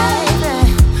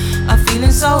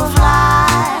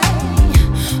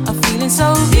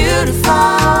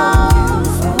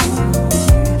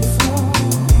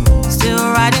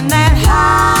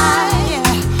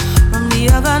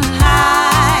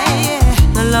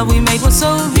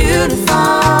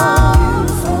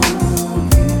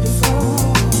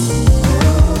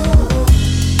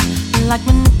 like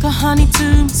manuka honey to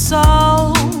my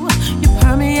soul. You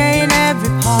permeate every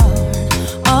part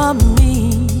of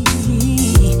me.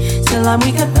 Till I'm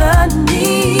weak at the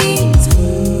knees.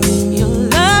 Your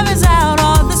love is out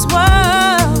of this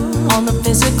world, on the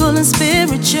physical and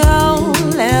spiritual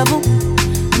level,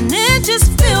 and it just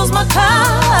fills my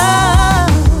cup.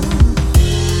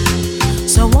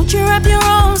 So won't you wrap your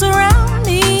arms around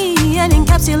me and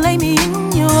encapsulate me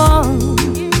in your arms?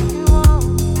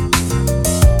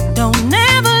 Don't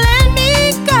ever let me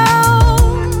go.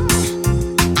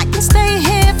 I can stay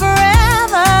here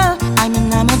forever. I'm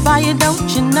enamored by you, don't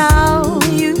you know?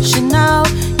 You should know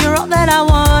you're all that I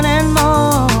want and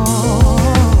more.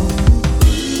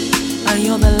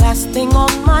 You're the last thing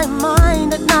on my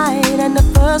mind at night and the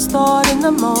first thought in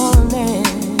the morning.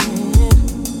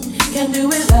 Can't do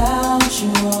without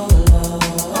you all alone.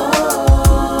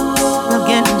 Not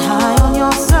getting high on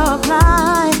your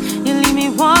supply, you leave me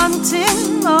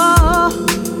wanting more.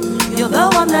 You're the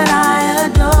one that I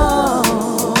adore,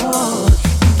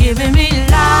 giving me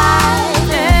life,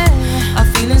 yeah. A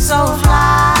feeling so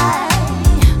fly,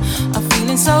 a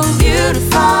feeling so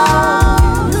beautiful.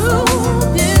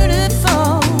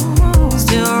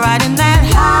 Still riding that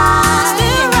high,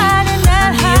 still riding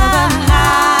that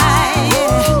high.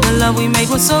 The love we made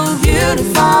was so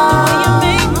beautiful. The way you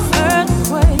made my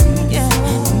earthquake, yeah,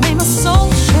 you made my soul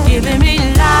shake. Giving me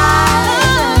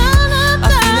life, a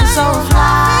feeling so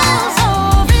fly,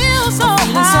 a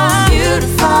feeling so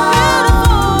beautiful,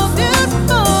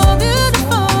 beautiful,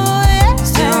 beautiful, yeah.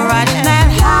 Still riding that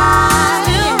high,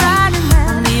 still riding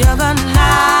that on the other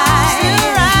night. Still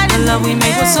riding the love we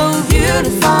made was so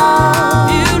beautiful.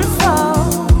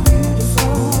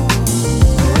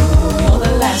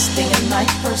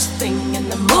 First thing in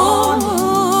the morning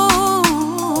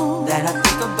that I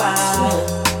think about.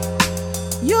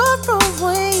 You're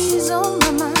always on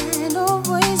my mind,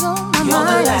 always on my mind. You're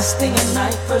the last thing at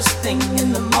night, first thing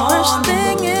in the morning. First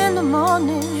thing in the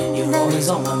morning. You're always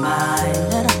on my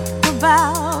mind. That I think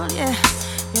about, yeah.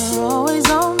 You're always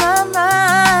on my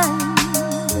mind.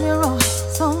 You're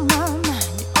always on my mind.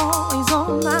 You're always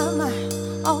on my mind.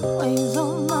 Always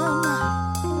on my mind.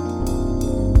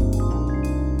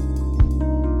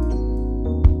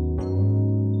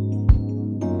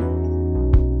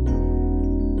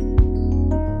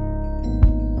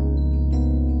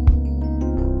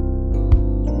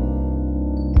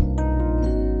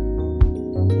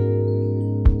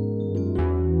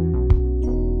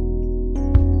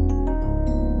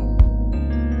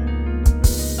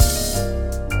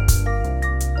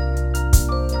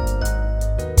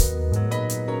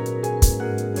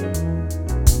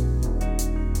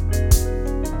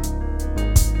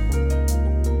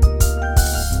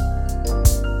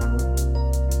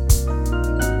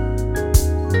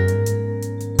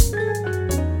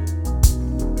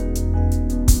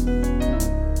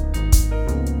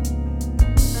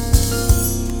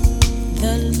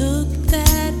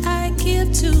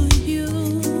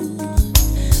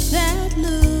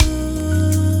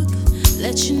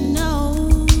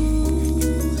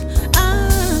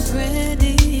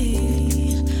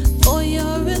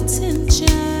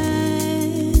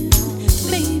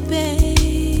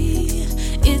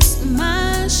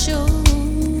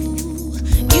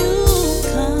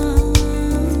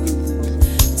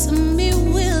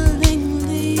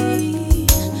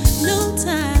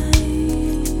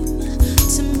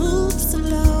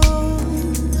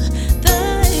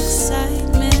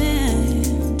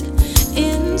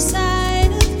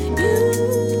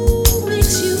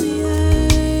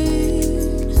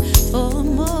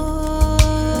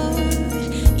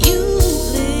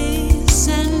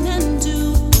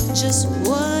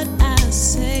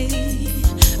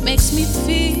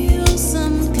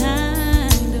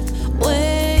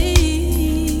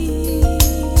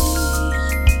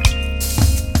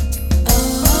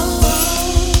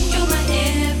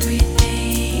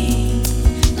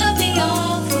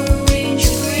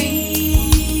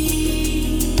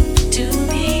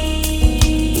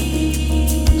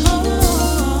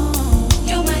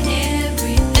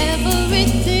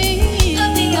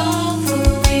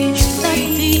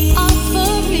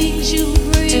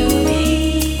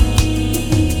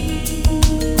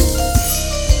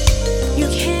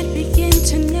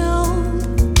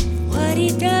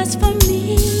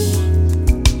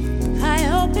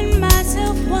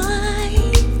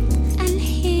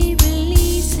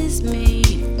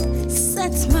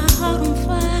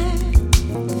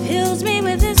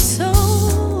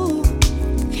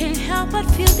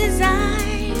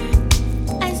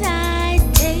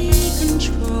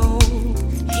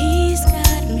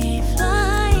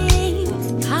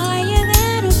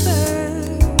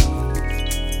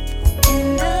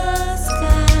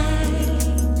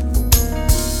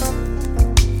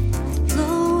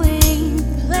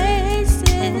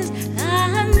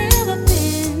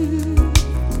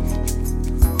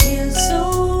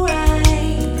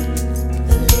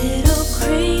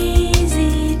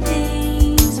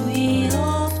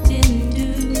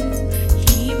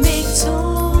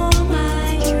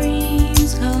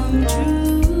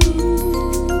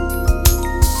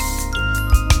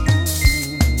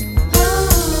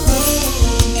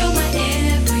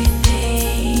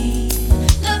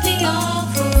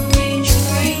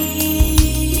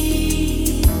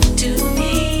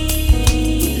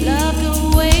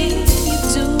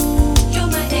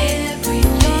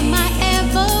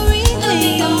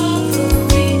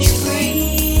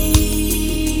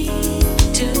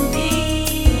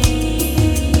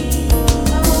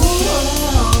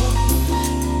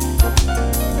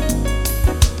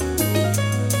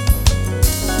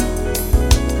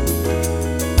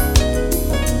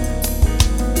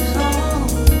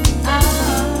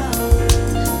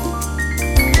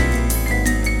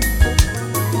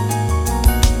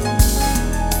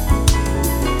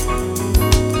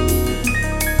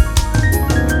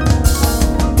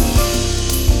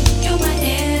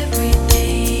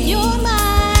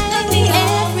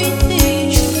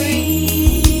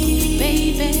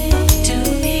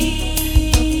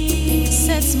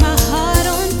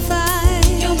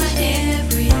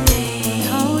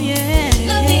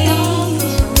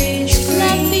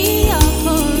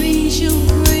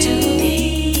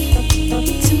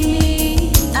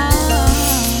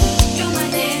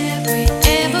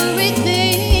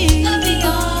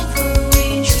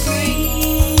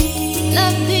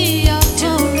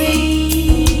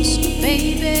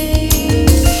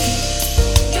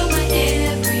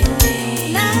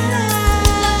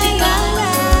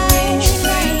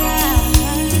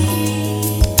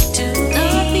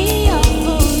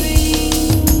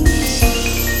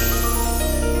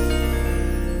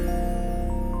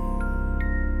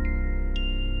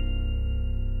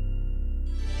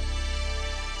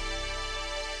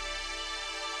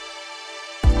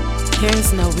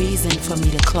 There's no reason for me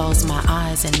to close my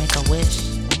eyes and make a wish.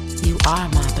 You are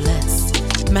my bliss.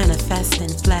 Manifest in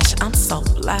flesh, I'm so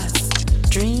blessed.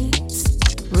 Dreams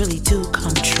really do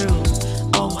come true.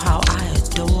 Oh, how I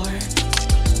adore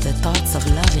the thoughts of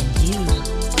loving you.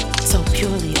 So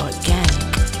purely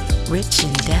organic, rich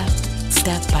in depth.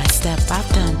 Step by step, I've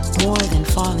done more than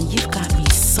falling. You've got me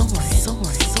soaring,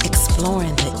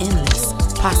 exploring the endless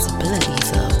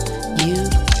possibilities of you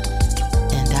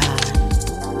and I.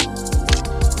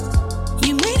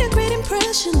 You made a great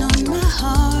impression on my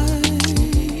heart.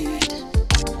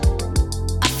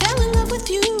 I fell in love with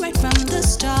you right from the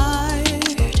start.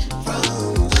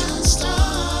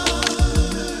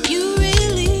 You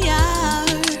really are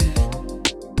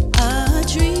a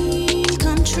dream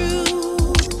come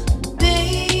true.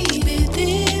 Baby,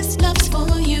 this love's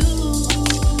for you.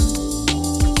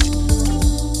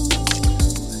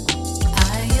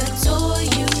 I adore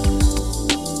you.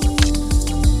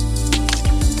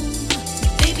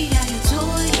 Baby, I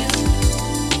adore you.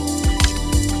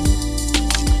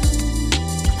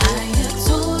 I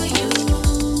adore you.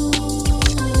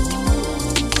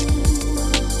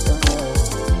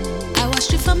 I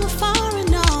watched you from afar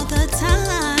and all the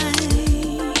time.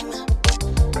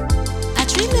 I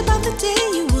dreamed about the day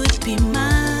you would be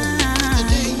mine.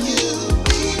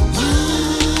 You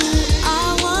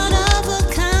are one of a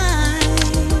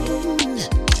kind,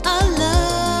 a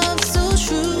love so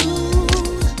true.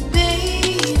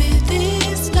 Baby,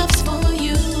 this love's for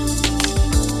you.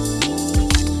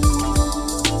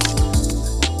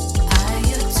 I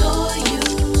adore you.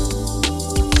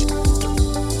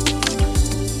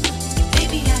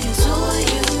 Baby, I adore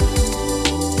you.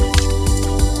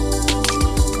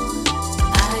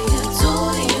 I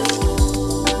adore you.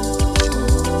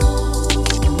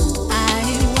 I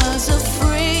was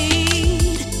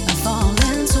afraid of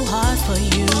falling too hard for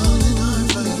you,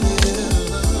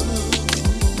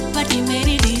 but you made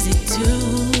it easy too.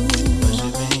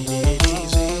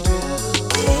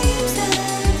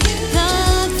 The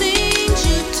things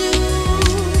you do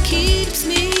keeps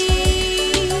me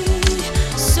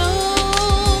so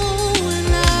in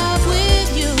love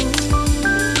with you.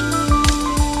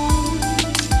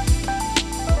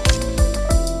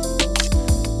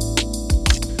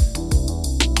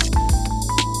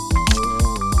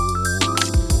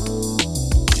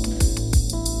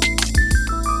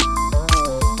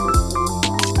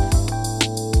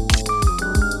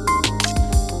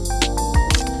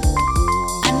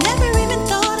 I never even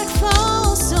thought I'd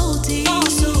fall so deep.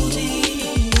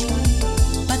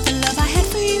 But the love I had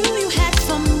for you, you had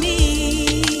for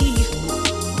me.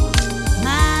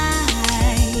 My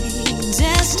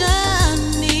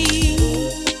destiny.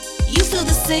 You feel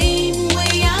the same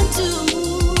way I do.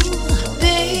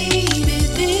 Baby,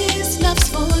 this love's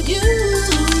for you.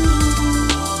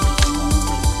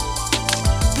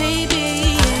 Baby,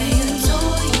 I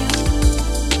adore you.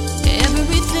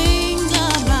 Everything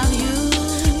about you.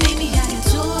 Baby, I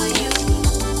adore you.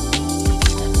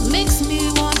 Makes me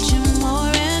want you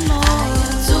more and more. I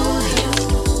adore you.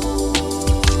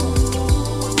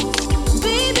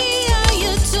 Baby, I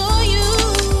adore you.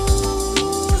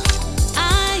 I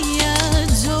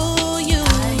adore you.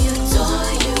 I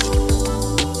adore you.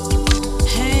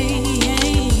 Hey,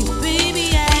 hey, baby,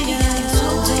 I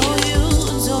adore you.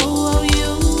 Adore you.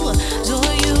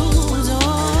 Adore you. Adore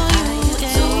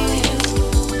you.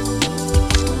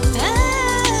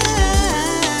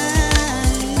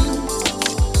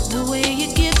 The way you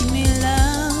give me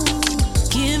love,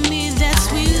 give me that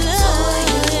sweet love.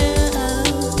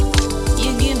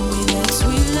 You give me that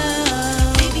sweet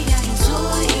love. Baby, I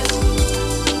adore you.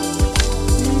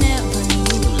 Never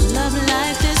knew love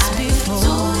like this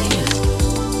before.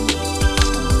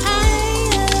 I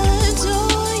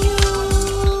adore you.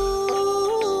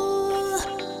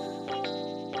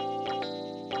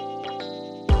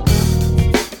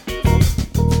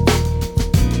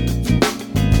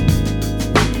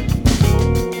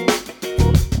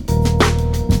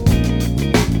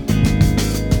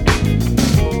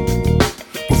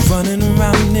 We're running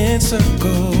around in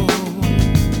circles.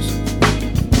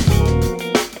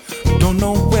 Don't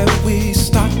know where we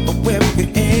stop or where we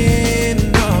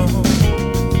end. No.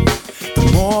 The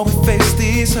more we face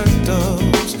these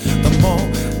hurdles, the more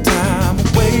time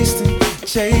we're wasting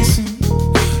chasing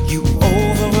you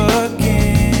over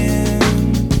again.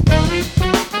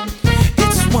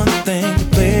 It's one thing to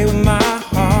play with my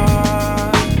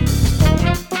heart,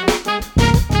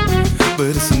 but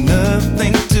it's another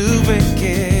thing to break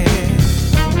it.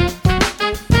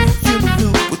 You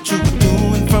knew what you were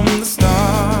doing from the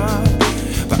start,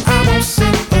 but I won't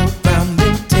sit around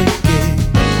and take it.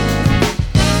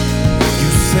 You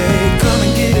say, come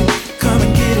and get it, come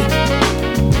and get it.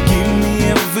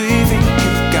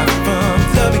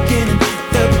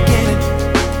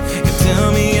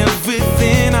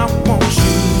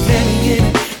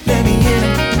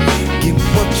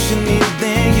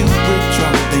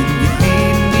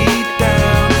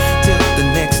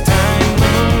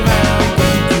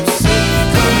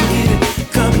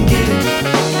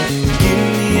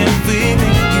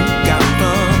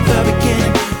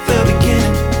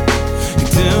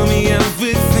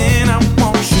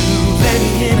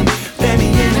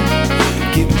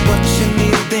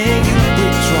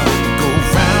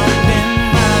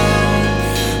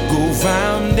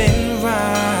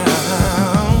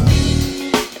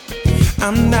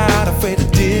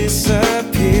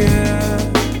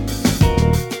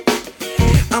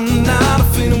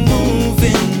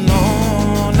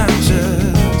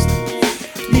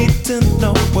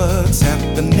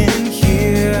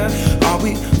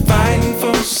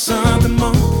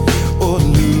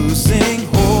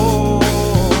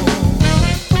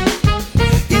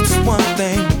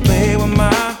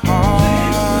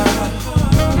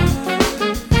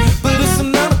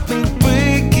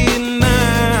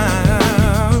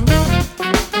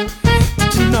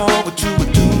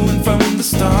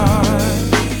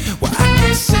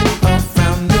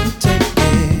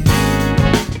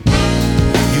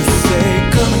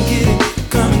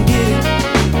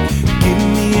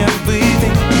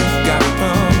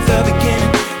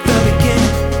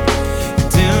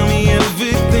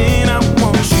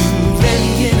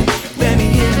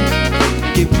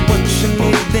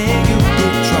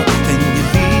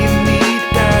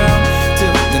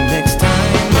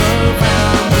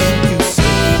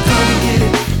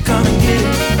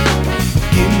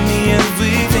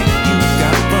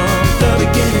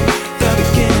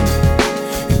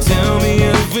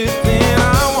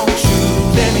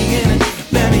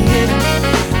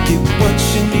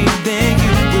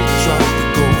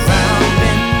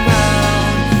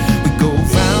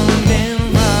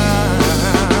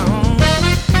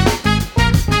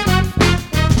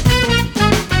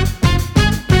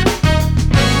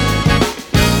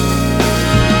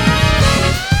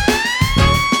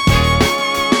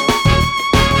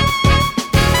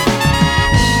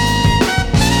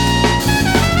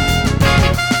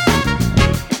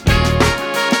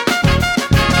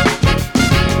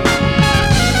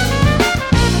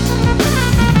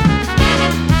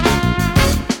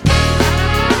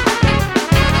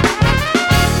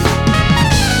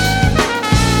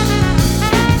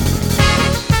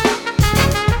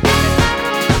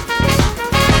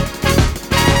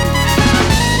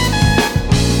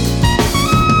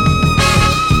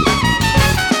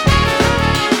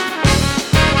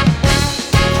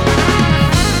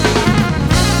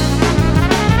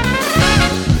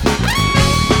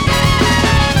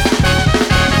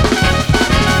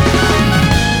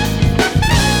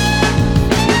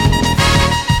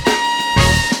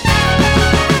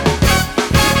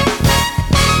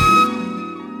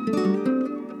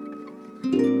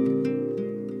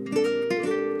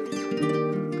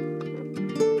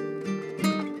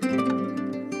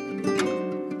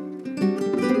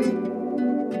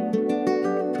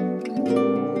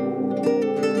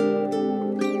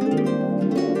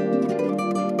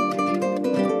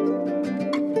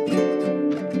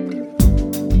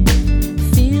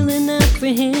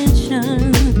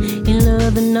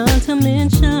 and not to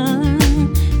mention.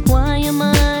 Why am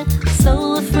I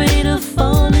so afraid of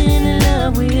falling in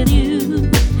love with you?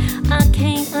 I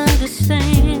can't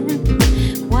understand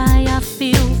why I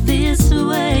feel this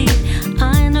way.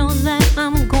 I know that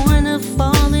I'm going to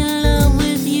fall in love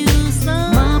with you.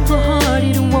 My poor heart,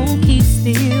 it won't keep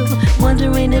still,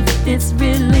 wondering if it's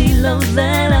really love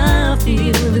that I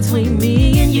feel between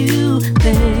me and you,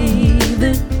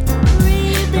 baby.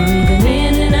 Breathing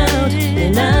in and out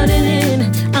and out and in,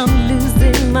 I'm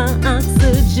losing my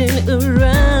oxygen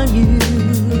around you.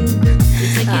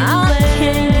 I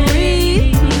can't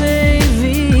breathe,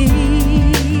 baby.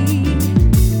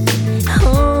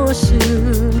 Oh,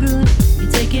 sugar, you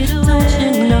take it away. Don't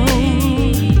you know?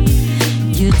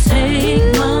 You take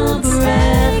my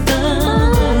breath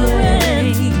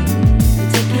away.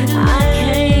 I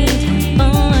can't,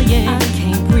 oh yeah, I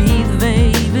can't breathe,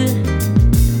 baby.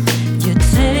 You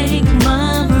take my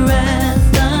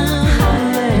breath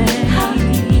away.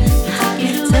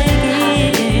 You take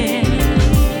it,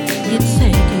 you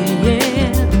take it,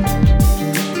 yeah.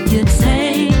 You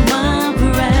take my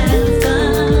breath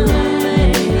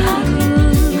away.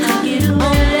 You take it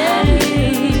away.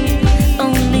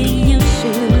 Only you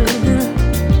should.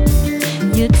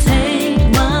 You take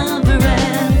my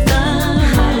breath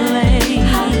away.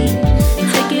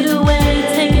 Take it away,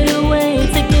 take it away,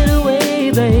 take it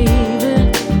away, baby.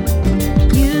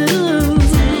 You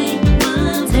take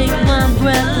my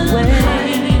breath away.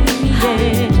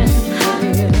 Yeah.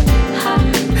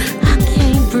 I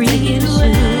can't breathe,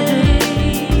 sugar.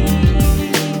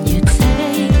 You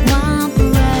take my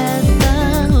breath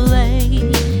away.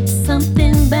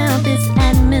 Something about this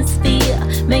atmosphere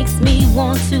makes me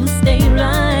want to stay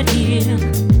right here.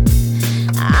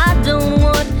 I don't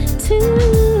want to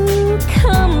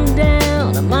come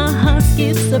down. My heart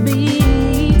skips a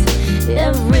beat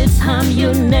every time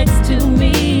you're next to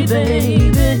me,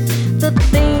 baby. The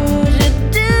things you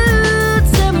do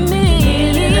to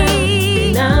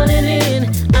me, out and in,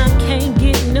 I can't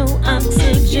get no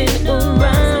oxygen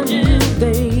around you,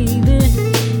 baby.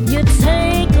 You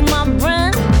take my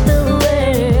breath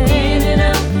away. In and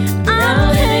out, I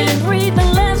can't breathe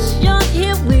unless you're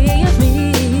here with me,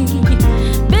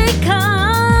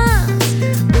 because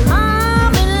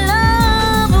I'm in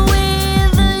love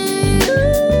with you.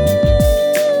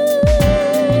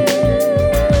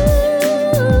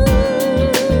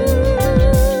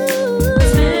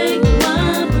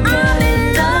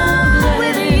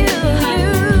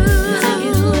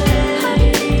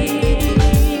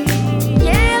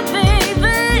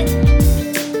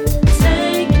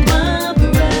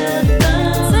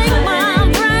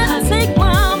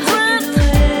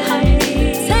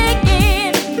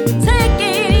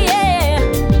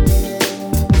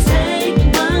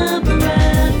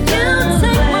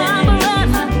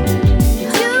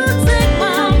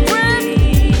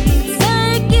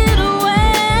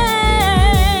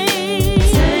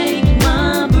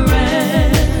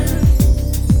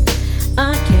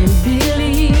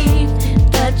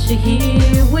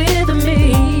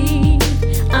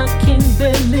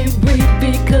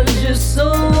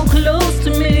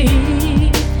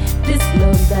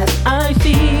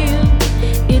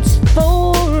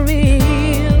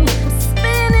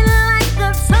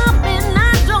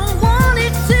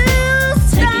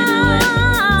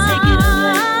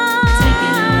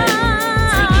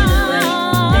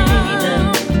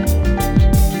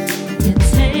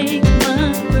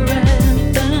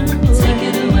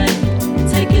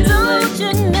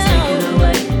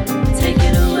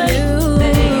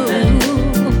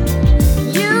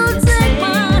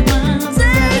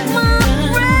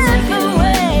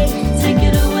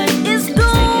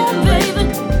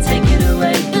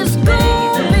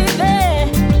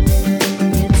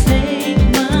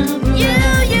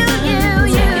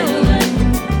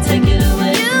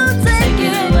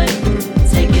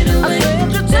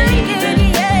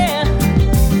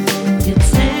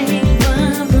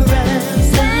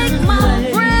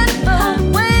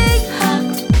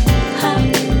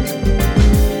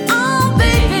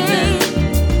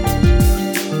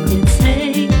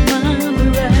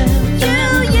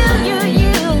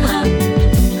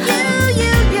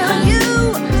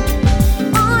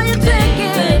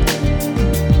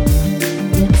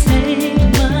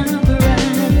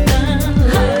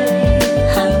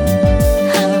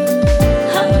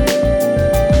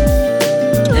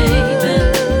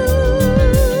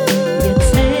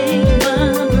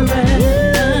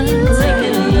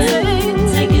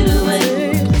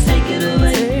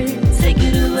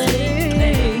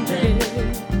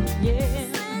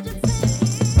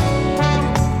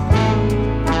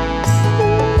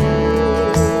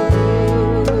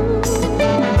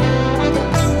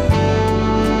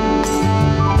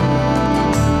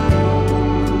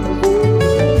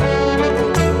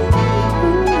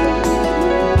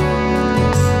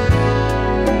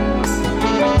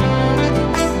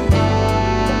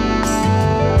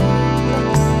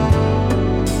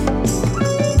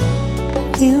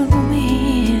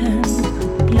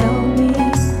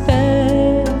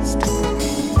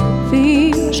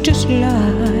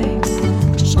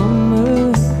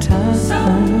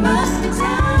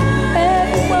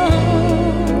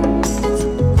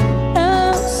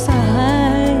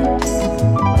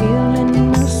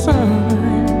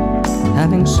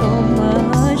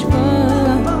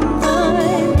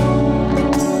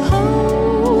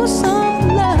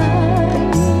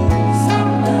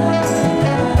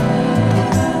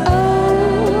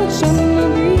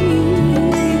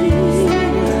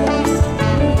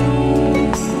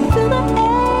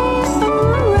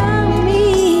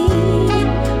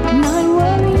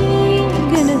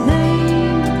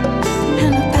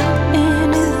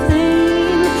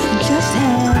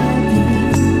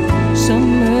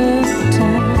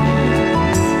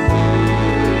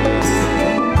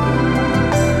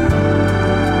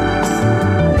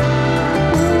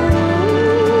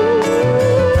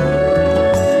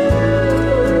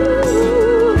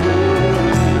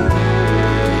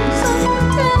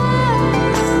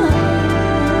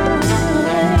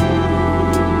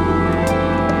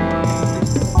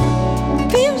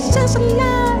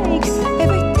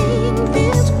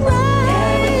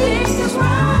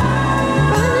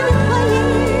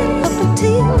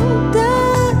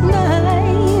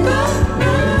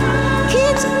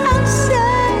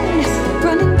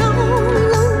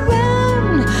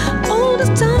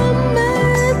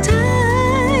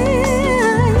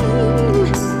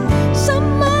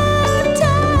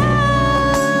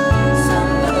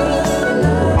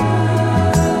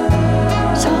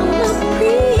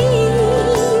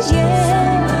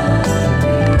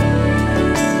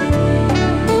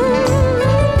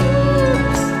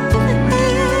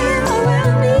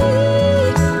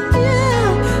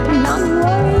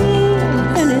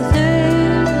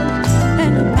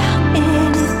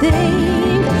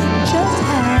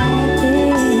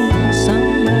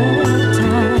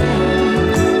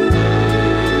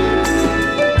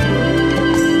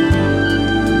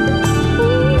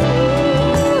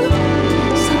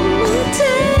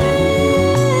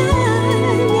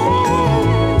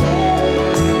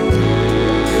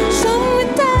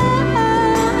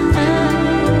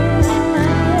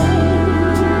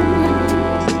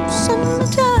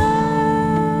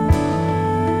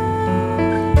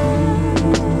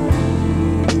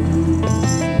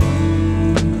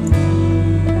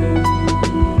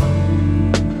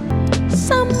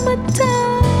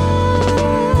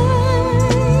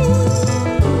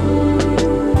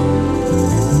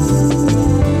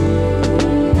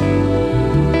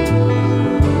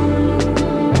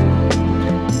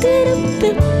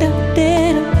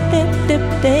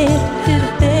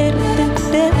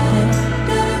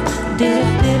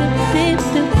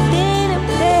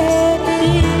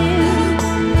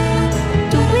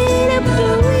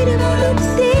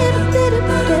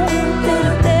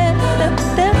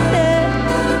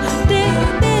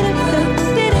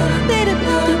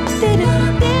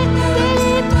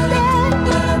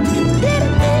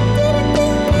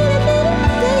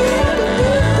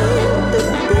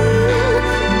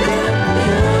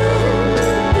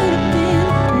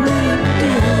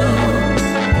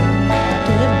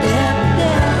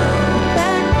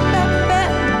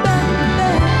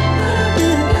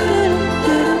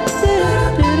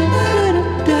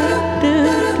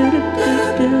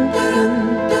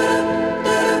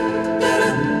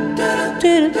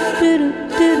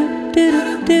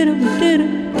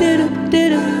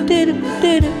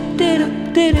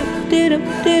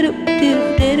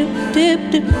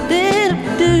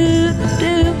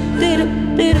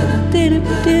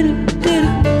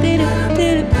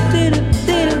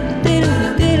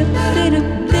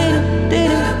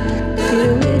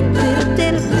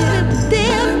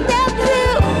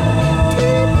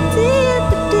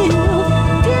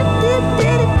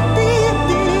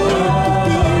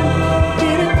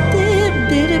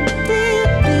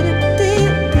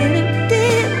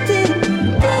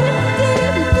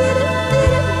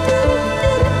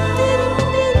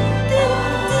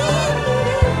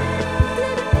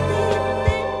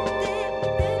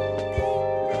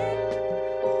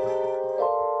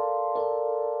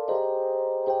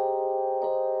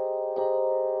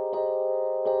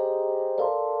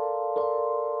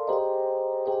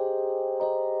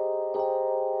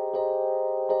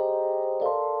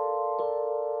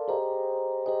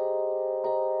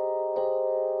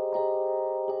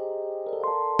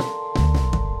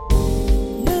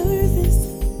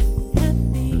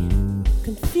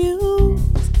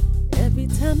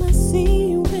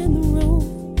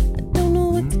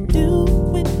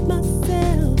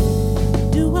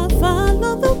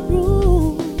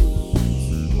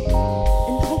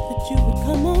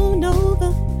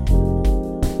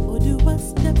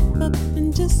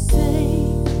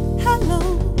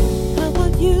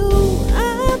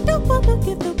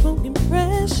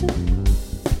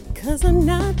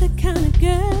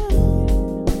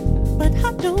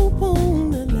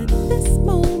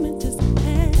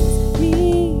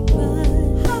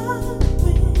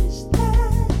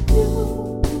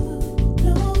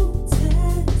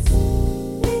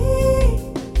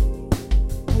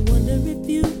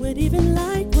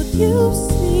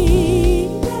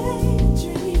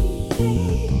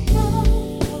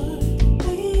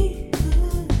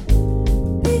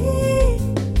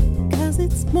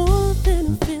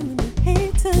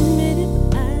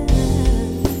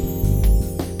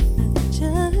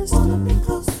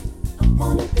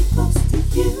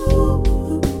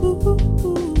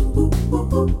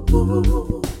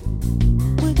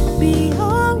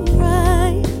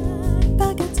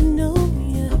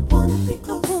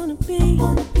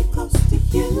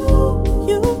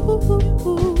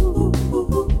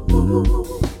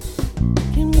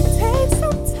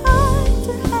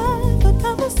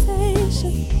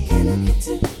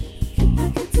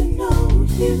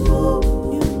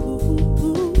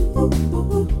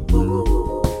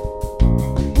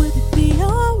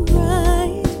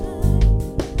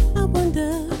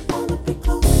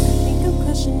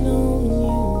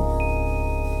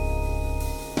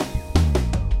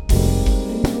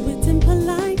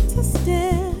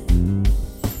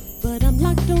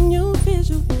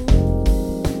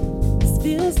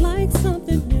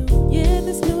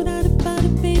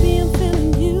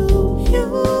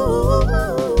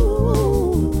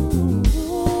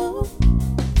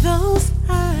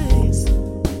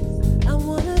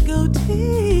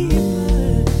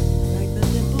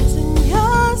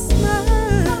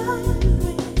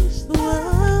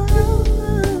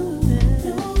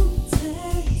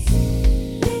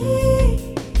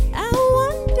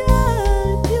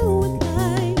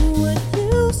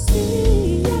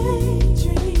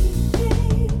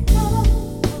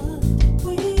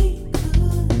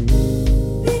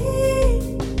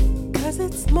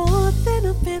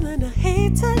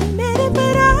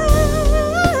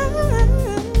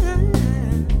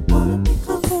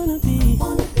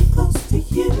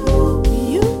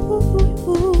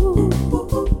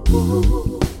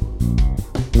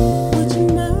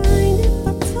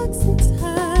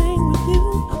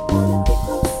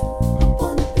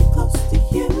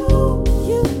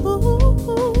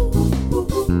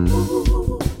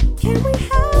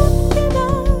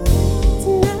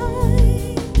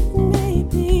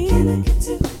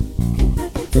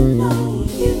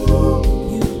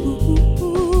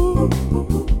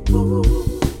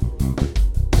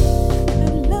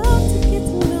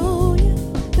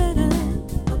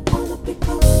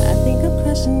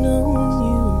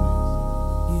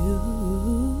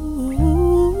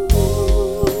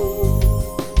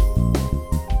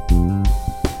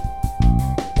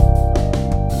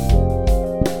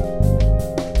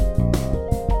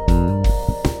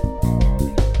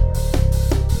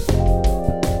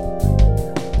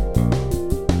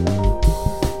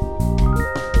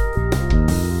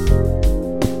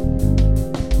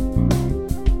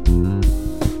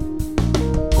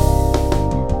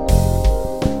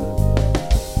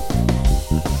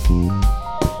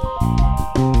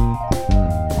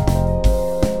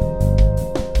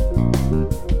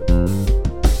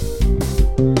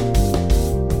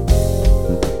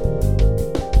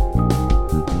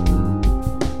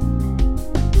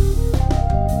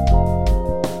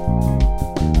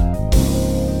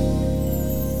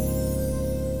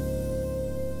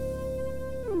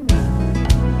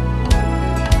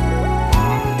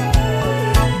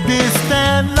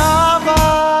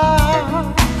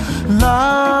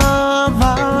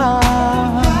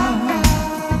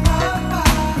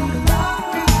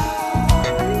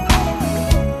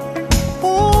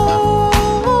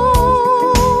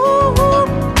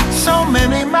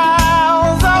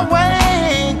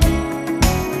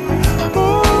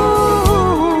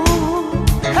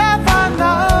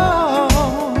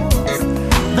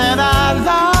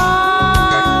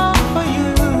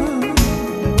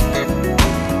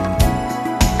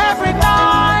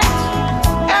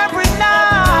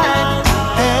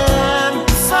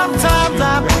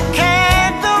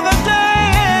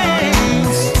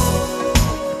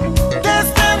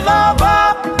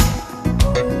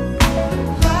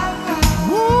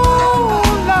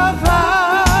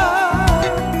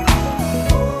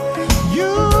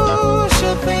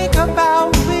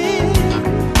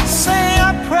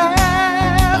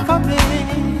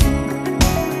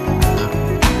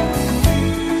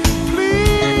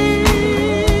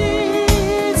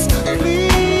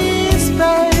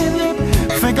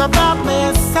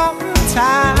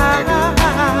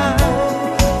 time.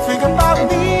 Think about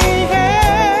me.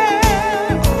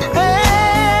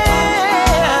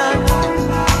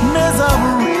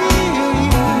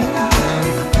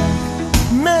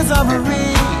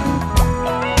 Misery.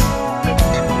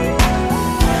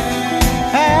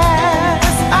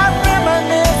 As I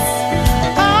reminisce,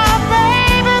 oh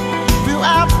baby, through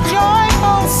our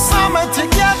joyful summer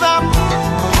together,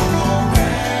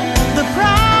 the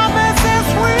promises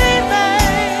we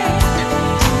made,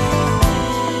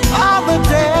 all the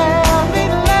daily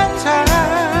letters,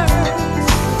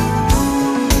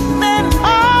 then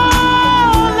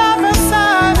all of a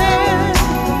sudden,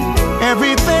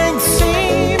 everything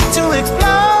seemed to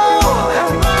explode.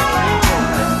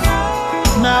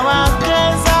 Now I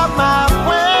gaze out my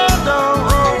window,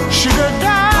 sugar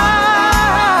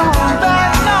down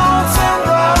that lonesome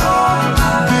road,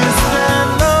 distant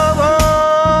lover.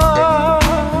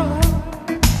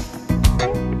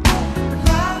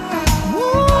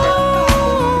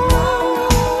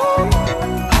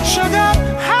 Sugar,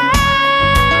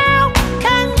 how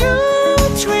can you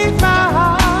treat my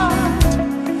heart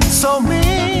so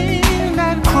mean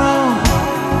and cruel?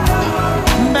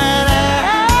 That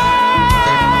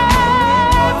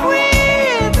every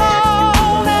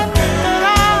moment that I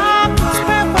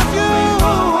spent with you,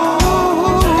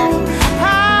 I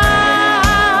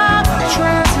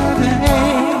treasured it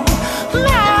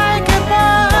like it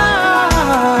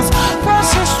was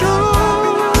precious true.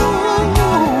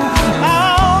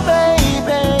 Oh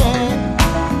baby,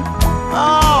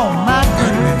 oh my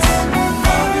goodness.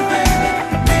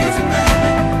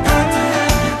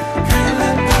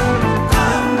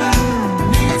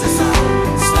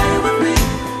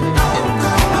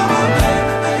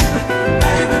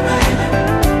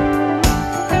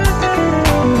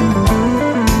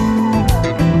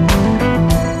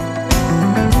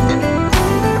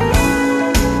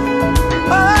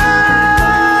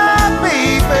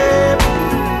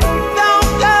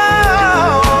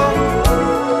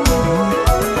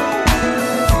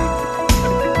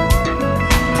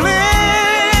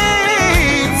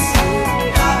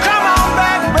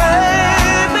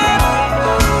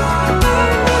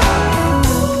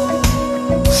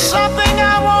 Something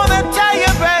I wanna tell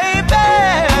you, baby.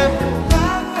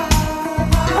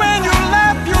 When you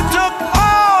left, you took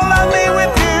all of me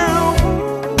with you.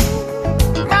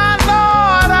 My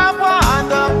Lord, I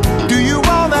wonder, do you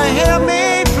wanna hear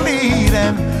me plead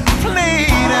and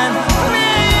plead and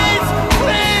please,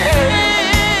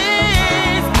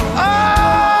 please?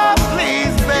 Oh,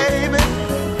 please, baby,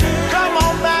 come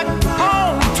on back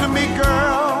home to me,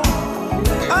 girl.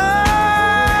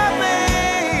 Oh,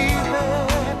 baby.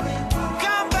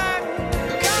 Come back,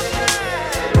 come back.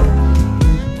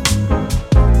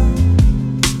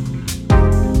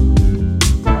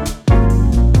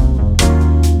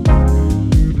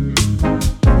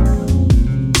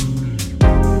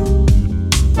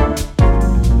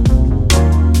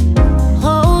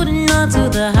 Holding on to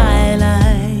the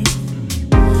highlight.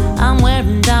 I'm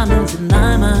wearing diamonds in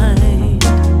my mind.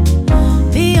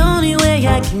 The only way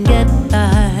I can get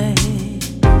by.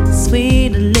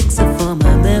 Sweet elixir for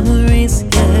my memories,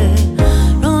 yeah.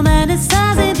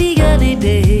 Romanticizing the early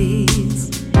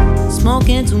days.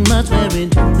 Smoking too much, wearing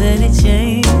too many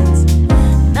chains.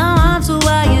 Now I'm too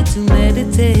wired to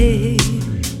meditate.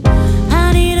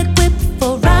 I need a grip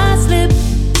before I slip.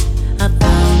 I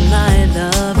found my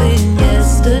love in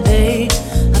yesterday. I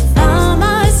found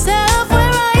myself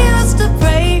where I used to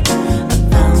pray. I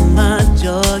found my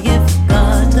joy in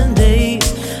forgotten days.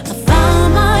 I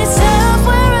found myself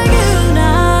where are you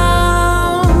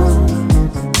now?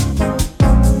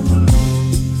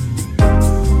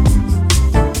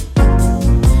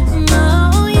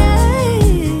 Oh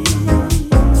yeah.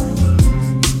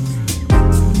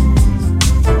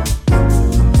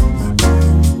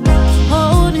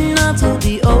 Holding on to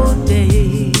the old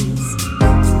days.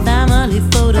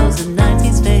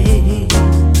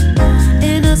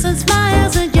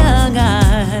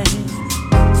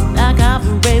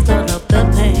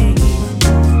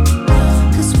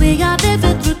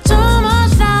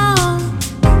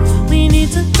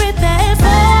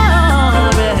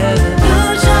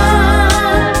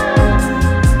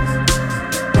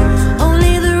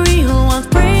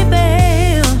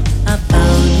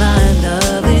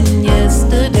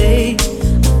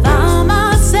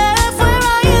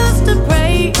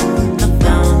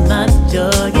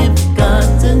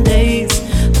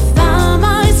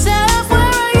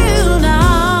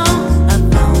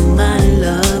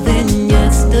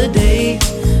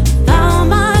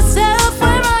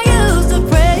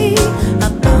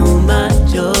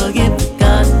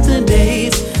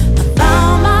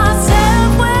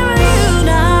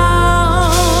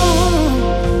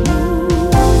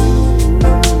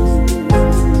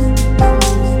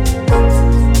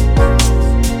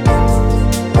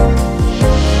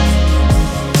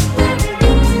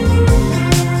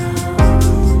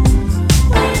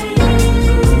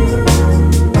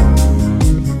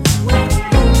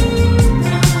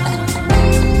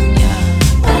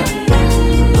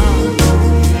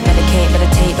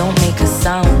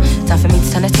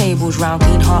 round.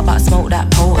 Clean heart, but I smoke that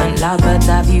potent. Loud bird's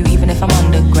eye view, even if I'm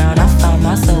underground. I found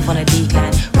myself on a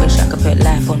decline. Wish I could put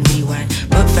life on rewind.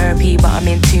 Book therapy, but I'm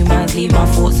in two minds. Leave my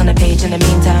thoughts on the page in the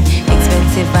meantime.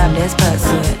 Expensive vibe, there's perks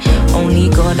to it. Only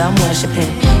God I'm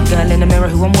worshipping. Girl in the mirror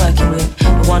who I'm working with.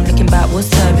 The one looking back was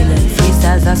turbulent.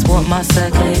 Freestyles, that's what my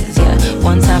circle is. Yeah,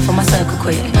 one time for my circle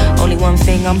quit. Only one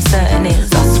thing I'm certain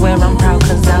is I swear I'm proud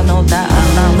cause I know that I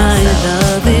found my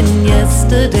myself. loving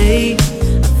yesterday.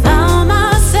 I found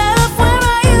myself where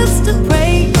I used to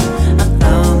pray. I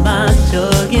found my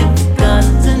joy in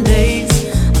forgotten days.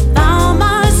 I found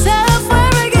myself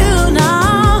where you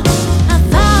now. I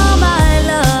found my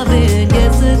loving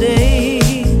yesterday.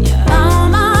 I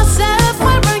found myself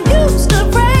where I used to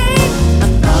pray. I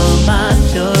found my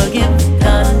joy in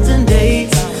forgotten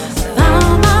days. I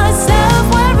found myself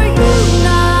where you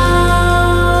now.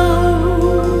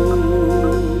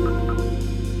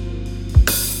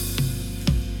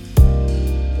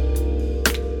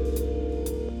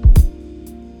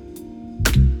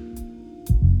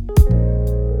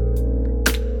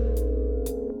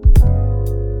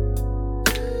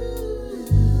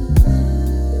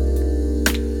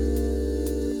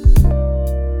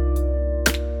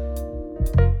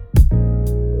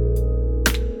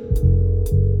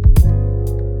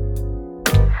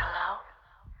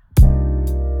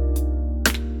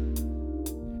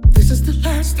 This is the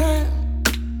last time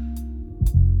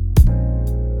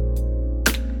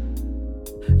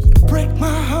you break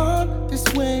my heart this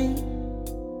way.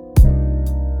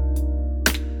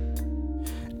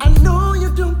 I know you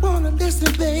don't wanna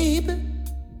listen, baby,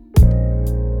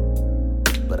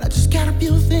 but I just got a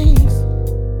few things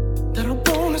that I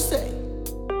wanna say.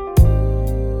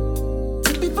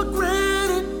 Took me for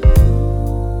granted,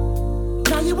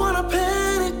 now you wanna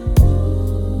panic.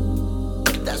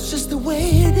 That's just the way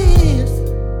it is.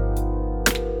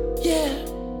 Yeah.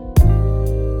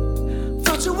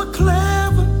 Thought you were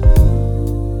clever.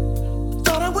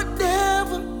 Thought I would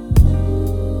never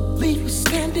leave you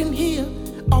standing here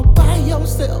all by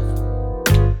yourself.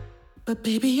 But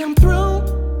baby, I'm through.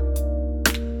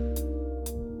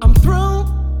 I'm through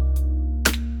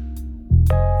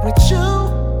with you.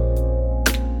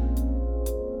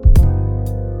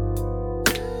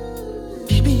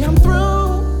 Baby, I'm through.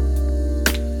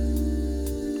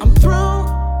 I'm through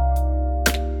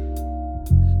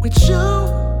with you.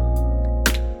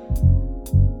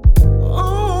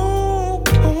 Oh,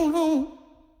 oh, oh.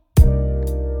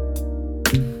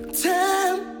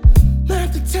 Time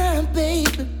after time,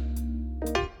 baby.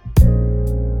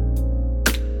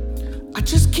 I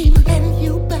just keep letting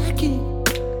you back in.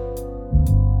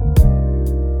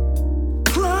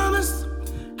 Promise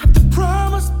after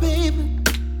promise, baby.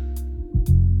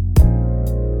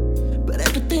 But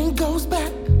everything goes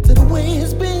back to the way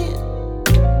it's been.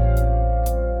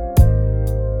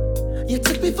 You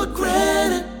took me for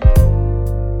granted.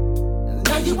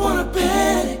 Now you wanna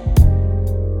bet it.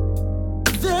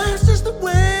 That's just the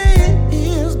way it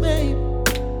is, babe.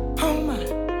 Oh my.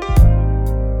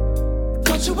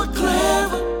 Thought you were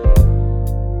clever.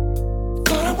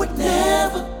 Thought I would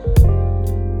never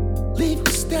leave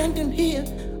you standing here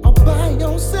all by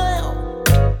yourself.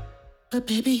 But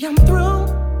baby, I'm through.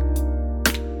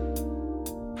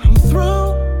 I'm through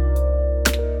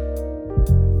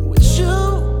with you.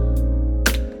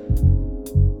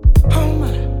 Oh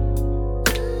my.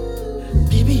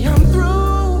 Baby, I'm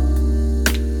through.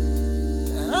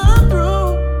 I'm through.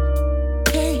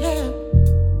 Yeah, yeah.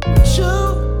 With you.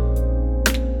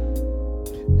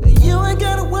 You ain't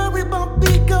gotta worry about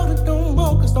me going no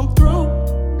more, cause I'm through.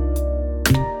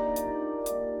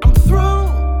 I'm through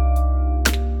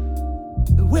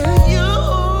with you.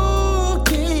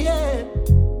 Yeah, yeah.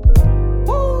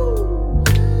 Woo.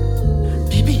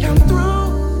 Baby, I'm through.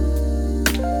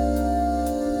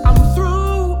 I'm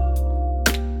through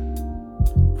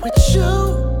with you.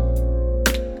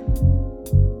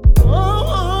 Oh,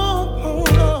 oh, oh,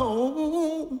 no.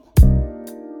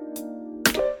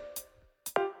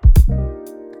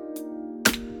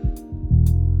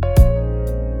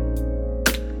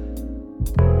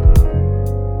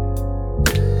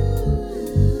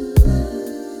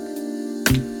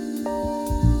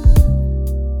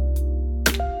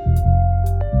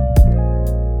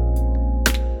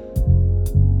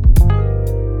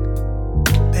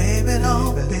 Baby,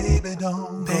 don't, baby,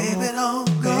 don't, baby,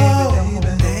 don't go.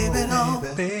 Baby, don't,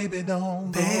 baby,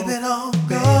 don't, baby, don't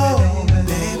go.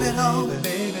 Baby, don't,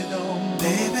 baby, don't,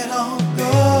 baby, don't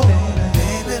go.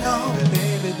 Baby, don't,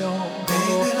 baby, don't,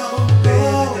 baby, don't go.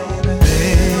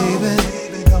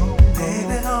 Baby, don't,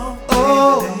 baby, don't,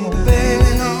 oh,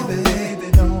 baby, don't, baby,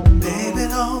 don't, baby,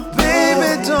 don't,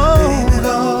 baby, don't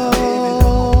go.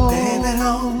 Baby,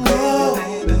 don't go.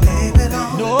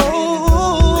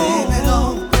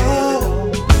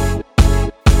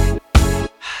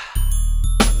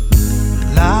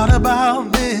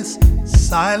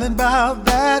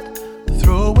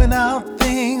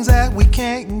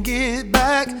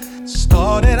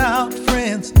 Started out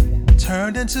friends,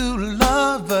 turned into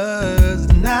lovers.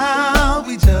 Now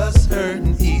we just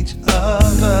hurting each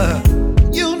other.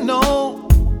 You know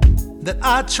that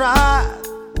I tried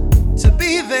to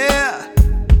be there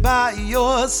by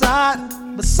your side,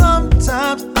 but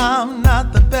sometimes I'm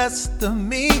not the best of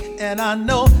me, and I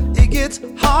know it gets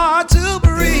hard to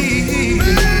breathe.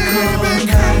 Baby,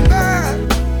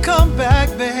 come back,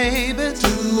 baby, to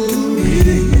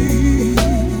me,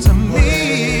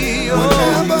 oh.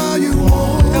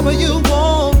 Whatever you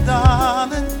want,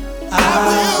 darling, I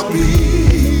will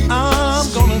be. I'm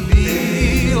gonna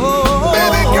be, oh.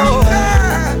 Baby,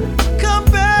 come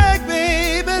back,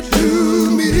 baby, to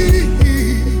me.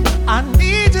 I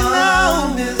need you now.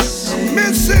 I'm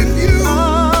missing you.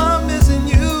 I'm missing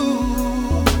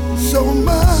you so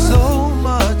much, so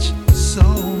much, so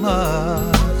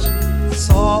much. I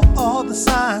saw all the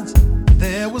signs,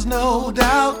 there was no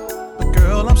doubt. But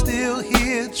girl, I'm still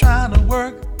here trying to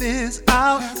work this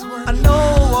out. I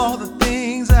know all the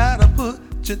things that I put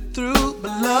you through,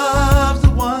 but love's the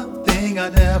one thing I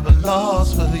never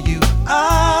lost for you.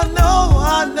 I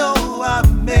know I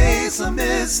made some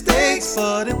mistakes,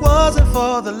 but it wasn't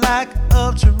for the lack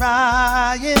of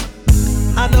trying.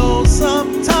 I know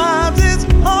sometimes it's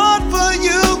hard for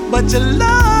you, but your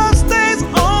love stays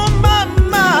on my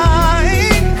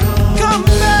mind. Come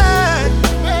back,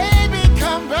 baby,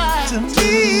 come back to me.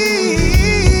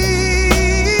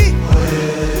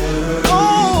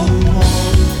 Oh,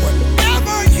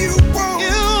 whatever you want, you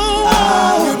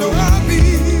know I'll be.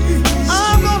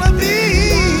 I'm gonna be.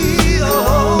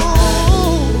 Oh,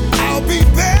 I'll be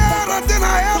better than I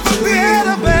ever been.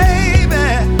 Better, baby.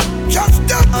 Just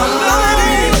the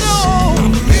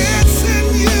I'm missing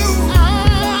you.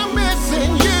 I'm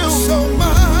missing you so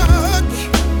much.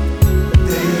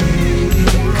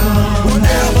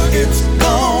 Whatever it's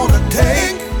gonna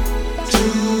take to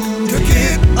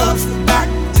get us back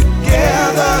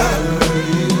together,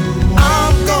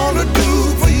 I'm gonna do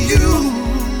for you.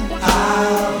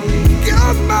 I'll get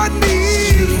on my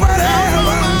knees,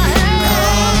 whatever.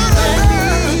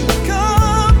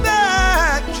 Come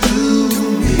back to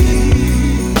me.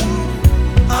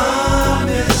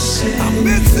 I'm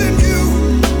missing you,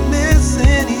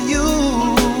 missing you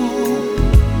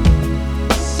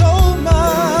so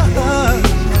much.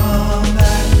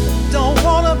 Don't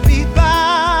wanna be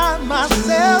by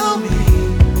myself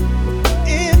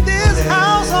in this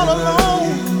house all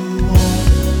alone,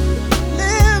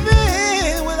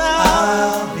 living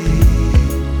without.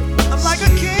 I'm like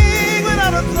a king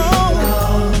without a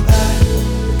throne.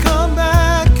 Come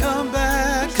back, come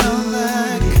back, come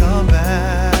back, come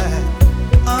back.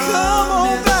 Come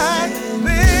on back,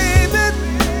 baby.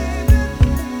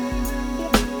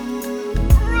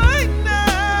 Right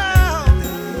now.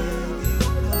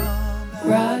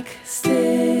 Rock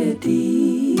steady.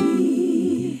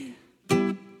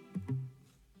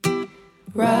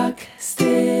 Rock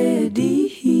steady.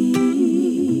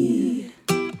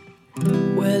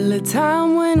 Well, the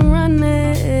time went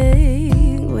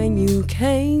running when you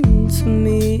came to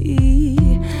me.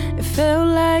 It felt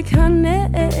like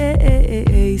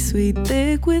honey, sweet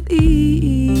thick with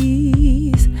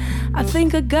ease. I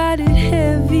think I got it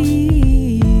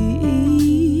heavy,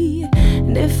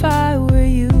 and if I were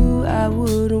you, I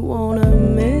wouldn't wanna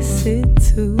miss it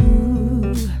too.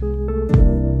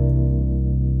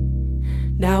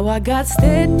 Now I got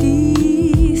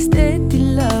steady, steady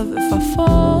love. If I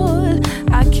fall,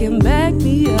 I can back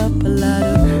me up. A lot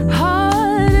of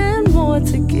heart and more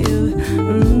to give.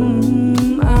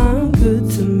 I'm good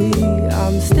to me.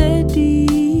 I'm steady,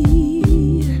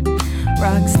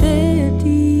 rock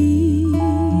steady,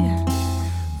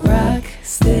 rock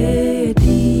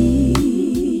steady,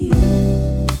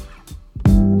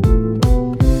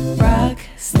 rock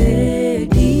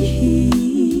steady.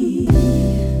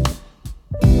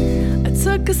 I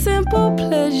took a simple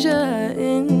pleasure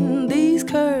in these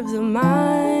curves of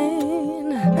mine.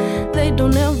 They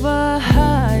don't ever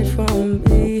hide from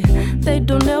me. They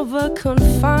don't ever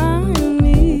confine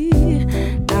me.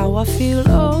 Now I feel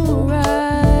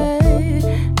alright.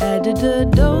 Added a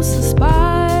dose of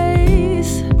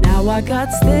spice. Now I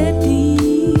got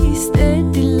steady,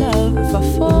 steady love. If I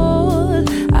fall,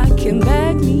 I can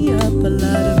back me up. A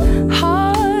lot of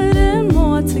heart and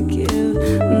more to give.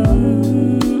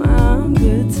 I'm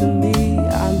good to me.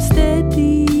 I'm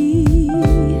steady,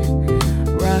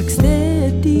 rock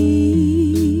steady,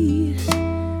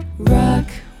 rock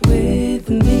with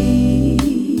me.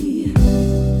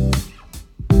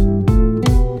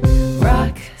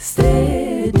 Rock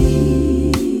steady.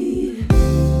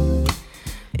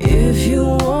 If you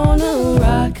wanna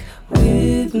rock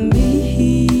with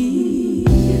me,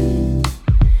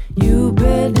 you better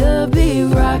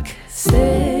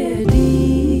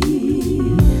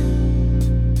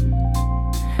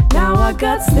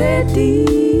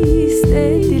steady,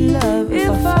 steady love. If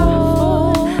I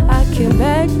fall, I can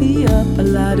back me up. A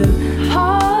lot of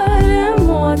heart and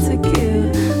more to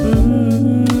give.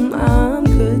 I'm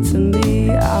good to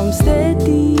me. I'm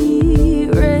steady,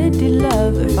 ready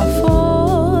love. If I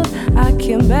fall, I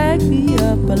can back me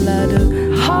up. A lot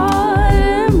of heart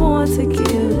and more to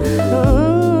give.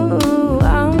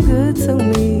 I'm good to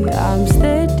me. I'm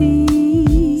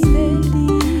steady,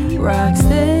 steady, rock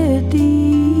steady,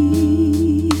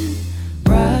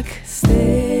 rock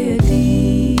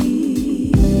steady,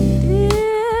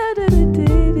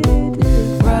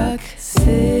 rock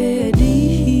steady,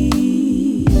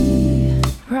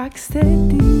 rock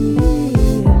steady.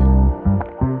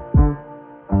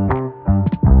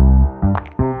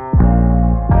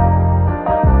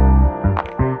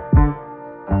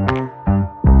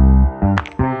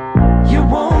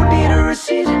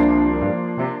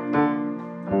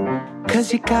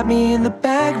 You got me in the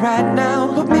bag right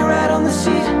now. Put me right on the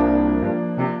seat.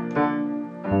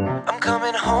 I'm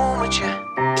coming home with you.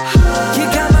 You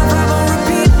got my vibe on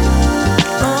repeat.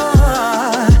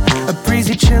 A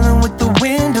breezy chillin' with the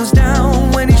windows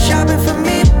down. When he's shopping for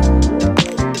me,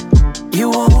 you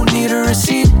won't need a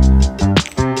receipt.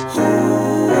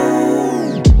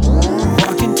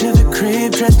 Walk into the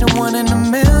crib dressed in 1 in a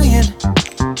million.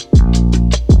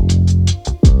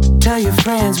 Tell your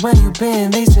friends where you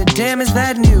been. They said, damn, is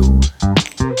that new?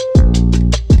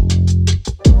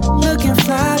 Looking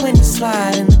fly when you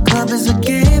slide and the club is a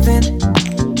given.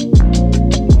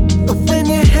 But when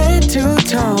you're head to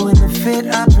toe in the fit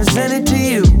I presented to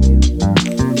you,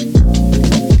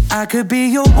 I could be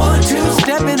your 1-2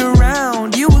 stepping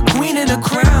around. You a queen in a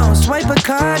crown. Swipe a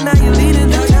card, now you're leading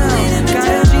the town. Got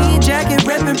a jean jacket,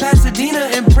 reppin'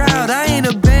 Pasadena and proud. I ain't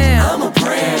a band, I'm a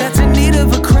brand that's in need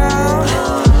of a crowd.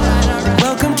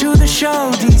 Welcome to the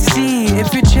show, DC.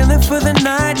 If you're chillin' for the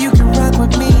night, you can rock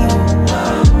with me.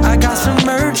 I got some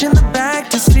merch in the back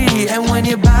to see. And when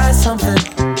you buy something,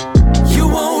 you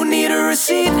won't need a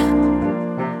receipt.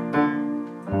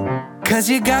 Cause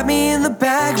you got me in the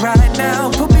bag right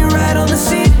now. Put me right on the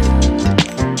seat.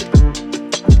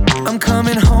 I'm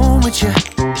coming home with you.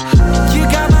 You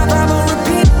got my vibe on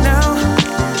repeat now.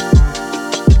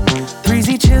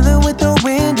 Breezy chillin' with the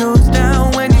windows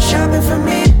down. When you're shopping for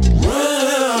me,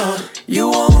 you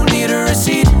won't need a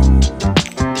receipt.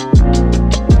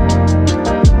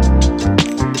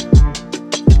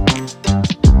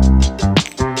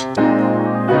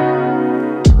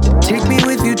 Take me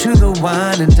with you to the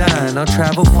wine and dine. I'll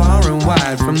travel far and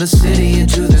wide, from the city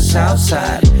into the south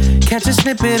side. Catch a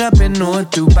snippet up in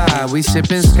North Dubai. We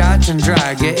sippin' scotch and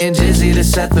dry, getting dizzy to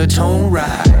set the tone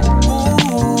right.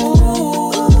 Ooh,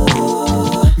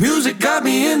 music got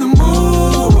me in the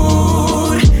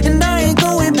mood, and I ain't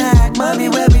going back. Mommy,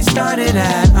 where we started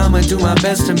at, I'ma do my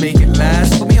best to make it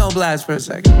last. Put me on blast for a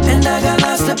second. And I got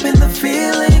lost up in the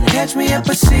feeling. Catch me up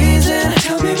a season.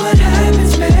 Tell me what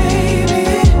happens, baby.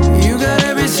 You got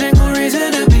every single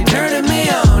reason to be turning me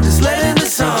on. Just letting the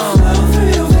song flow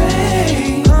through your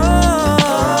veins.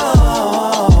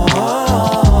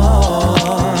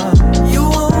 You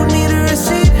won't need a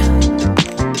receipt.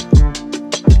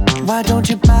 Why don't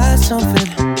you buy something?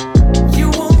 You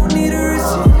won't need a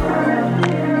receipt.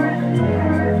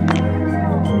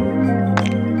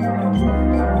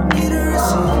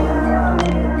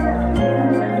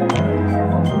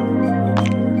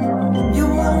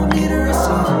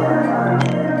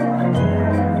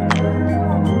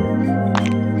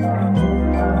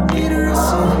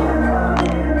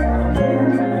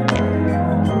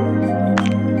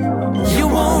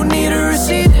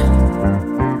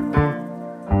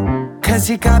 Cause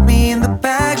you got me in the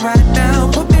bag right now.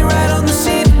 Put me right on the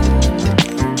seat.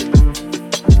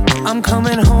 I'm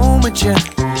coming home with you.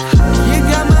 You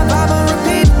got my vibe on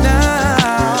repeat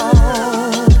now.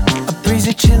 A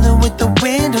breezy chillin' with the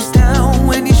windows down.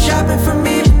 When you're shopping for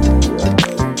me,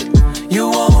 you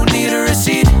won't need a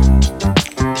receipt.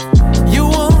 You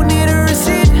won't need a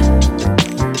receipt.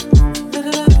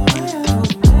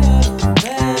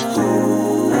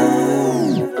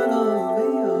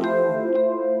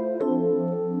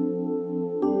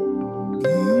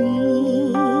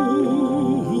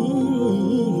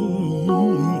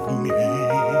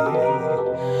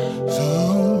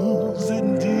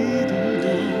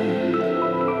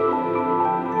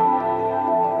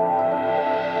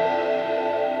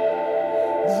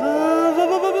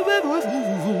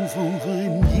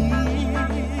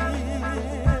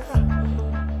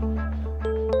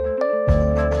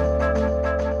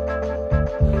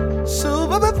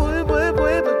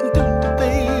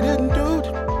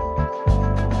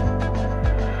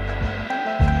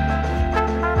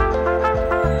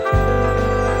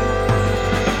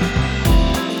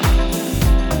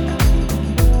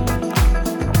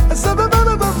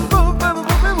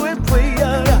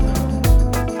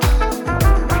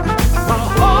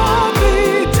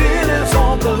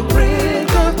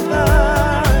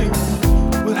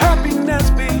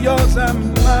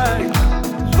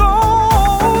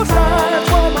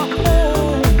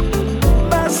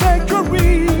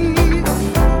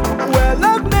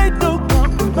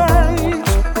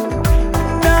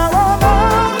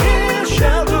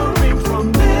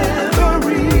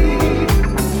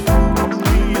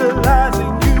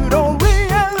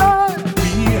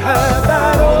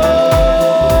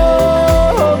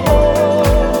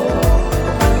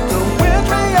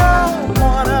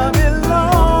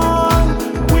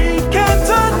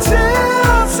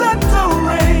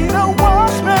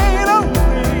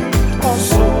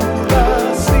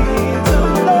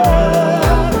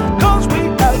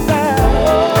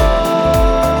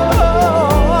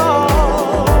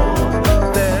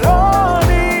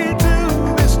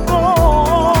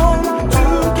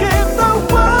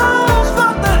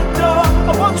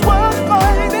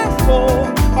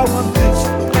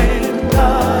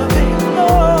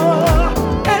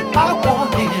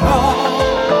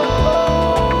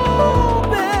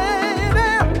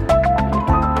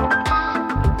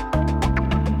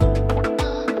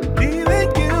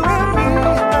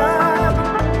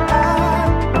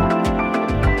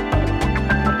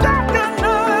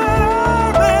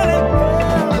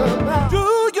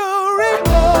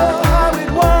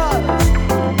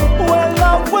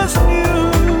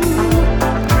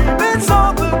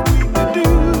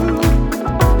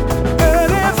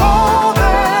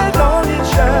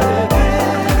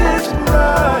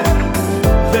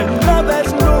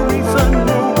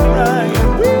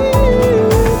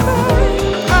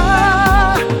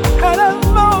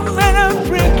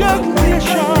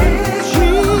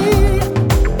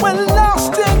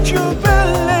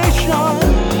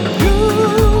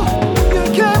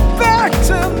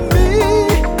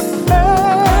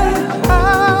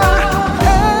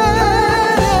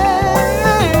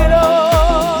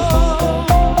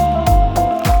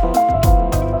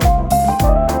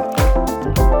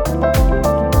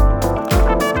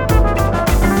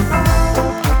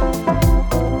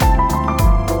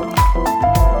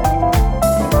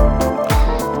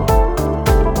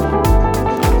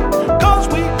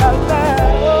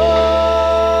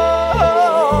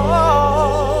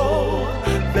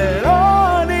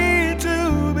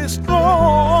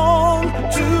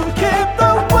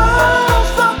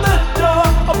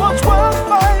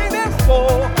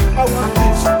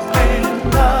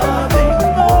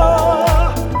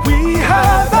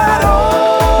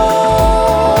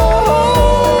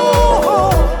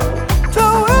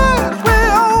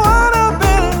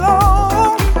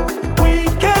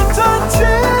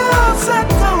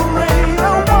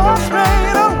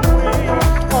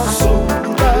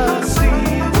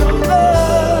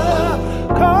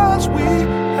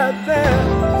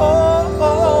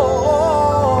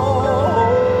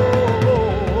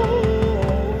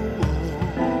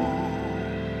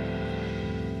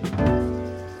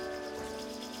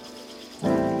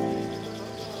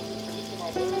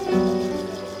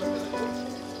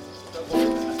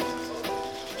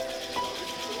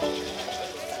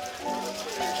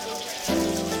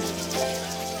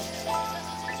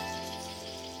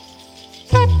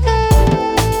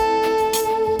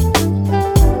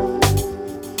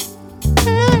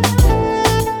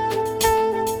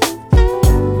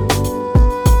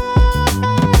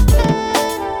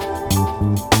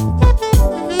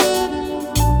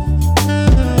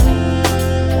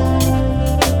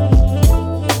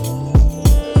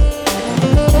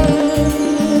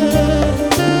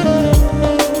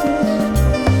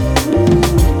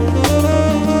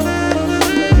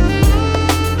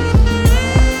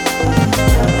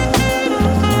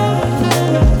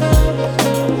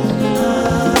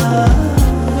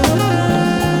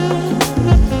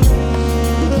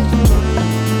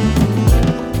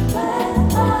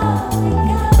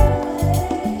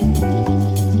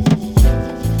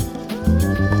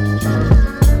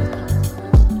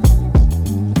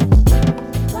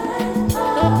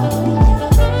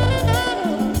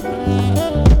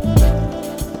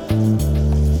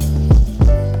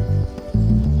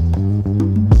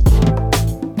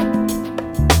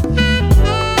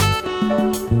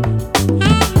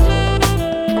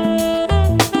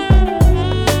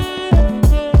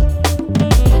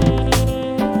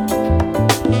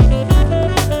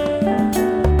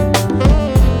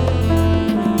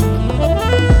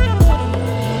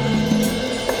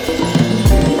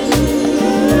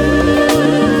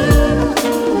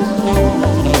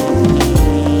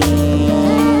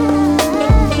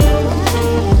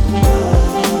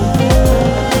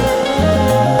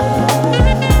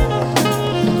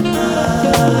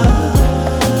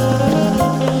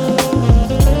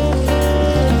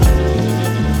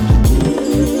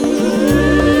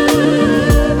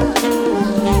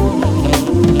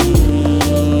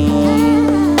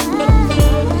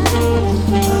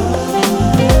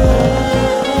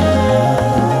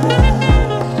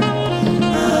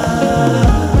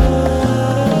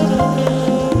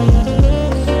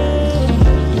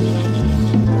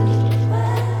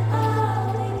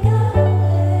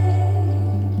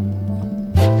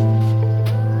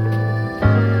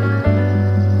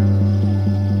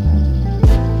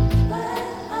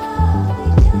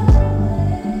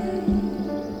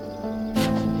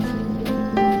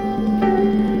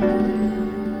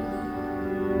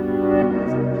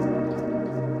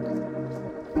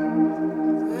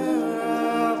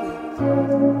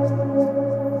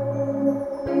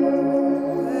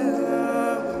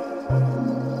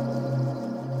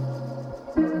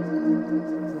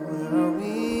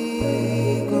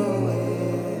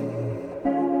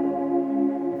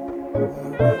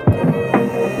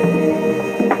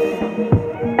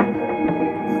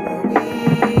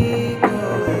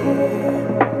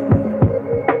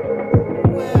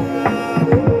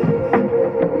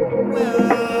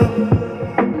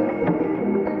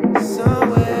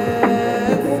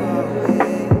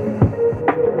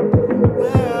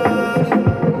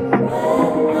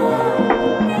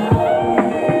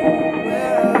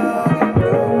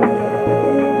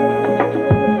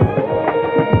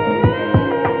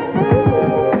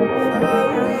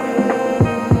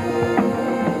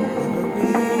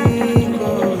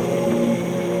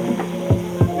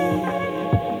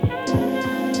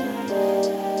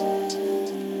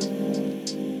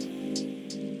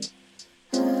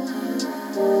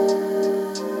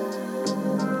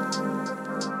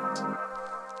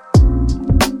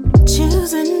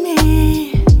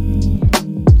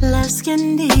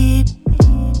 skin deep,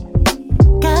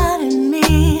 guiding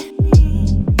me,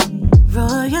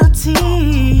 royalty,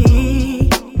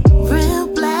 real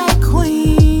black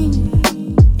queen,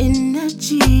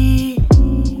 energy,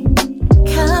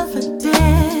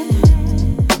 confident,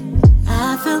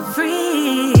 I feel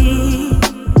free,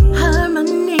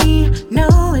 harmony,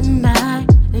 knowing I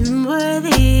am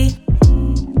worthy,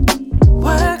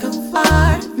 work of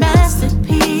art,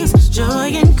 masterpiece, joy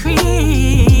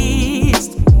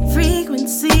increased,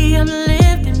 frequency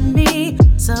uplifting me,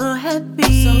 so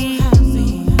happy,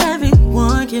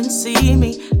 everyone can see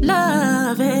me,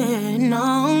 loving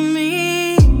on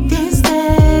me. These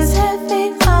days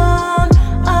heavy on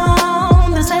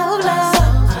the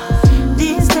self-love.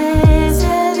 These days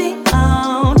heavy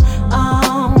on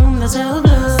the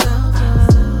self-love.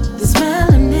 This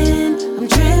melanin I'm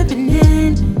dripping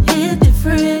in, hit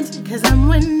different, 'cause I'm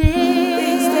winning.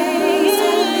 These days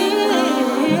heavy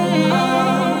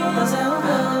on the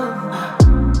self-love.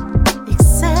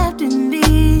 Accepting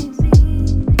these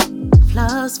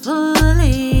flaws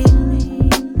fully,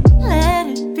 let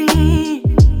it be,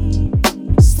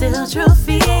 still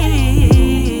trophy,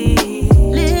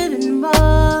 living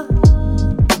more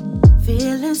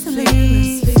fearlessly.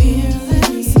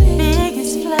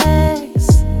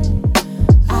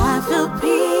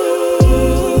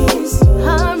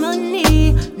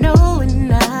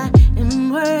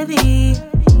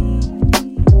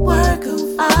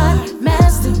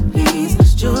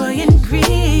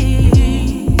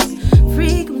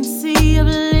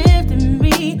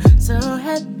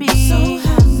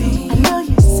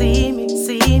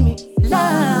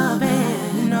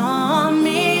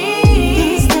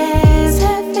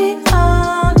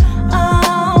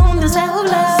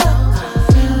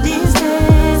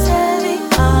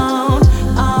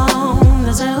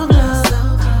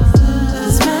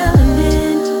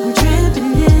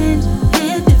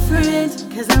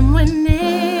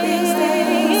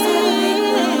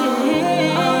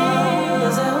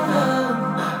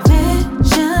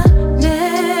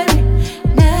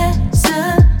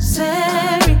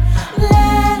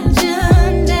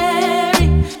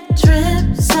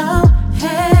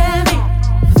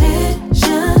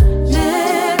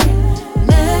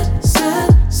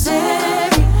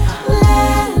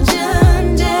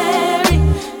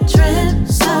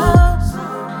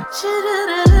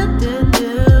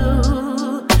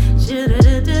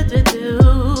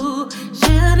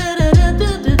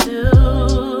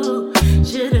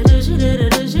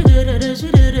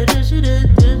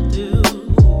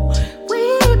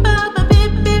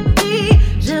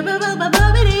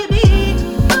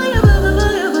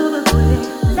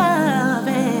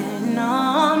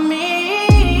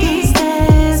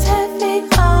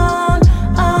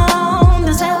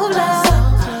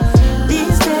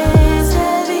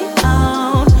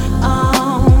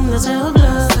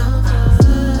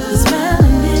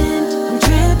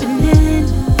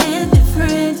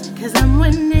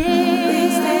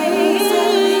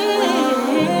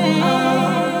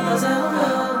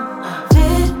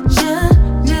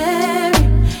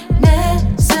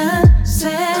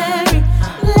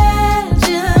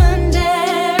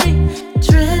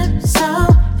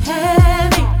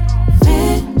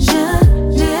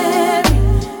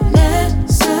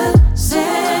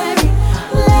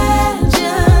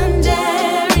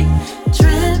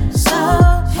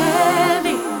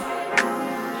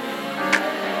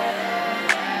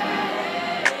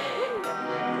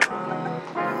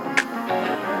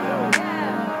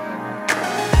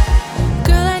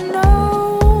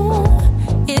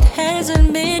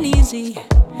 feeling easy.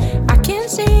 I can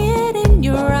see it in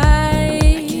your eyes.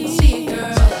 I can see it,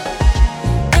 girl.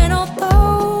 And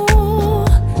although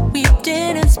we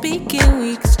didn't speak in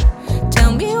weeks,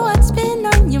 tell me what's been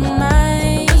on your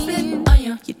mind.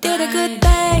 You did a good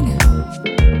thing,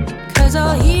 'cause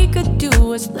all he could do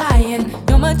was lying.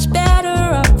 You're much better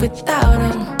off without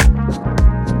him.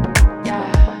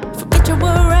 Forget your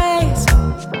worries,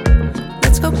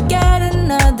 let's go get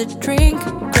another drink.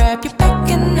 Grab your back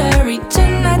and hurry,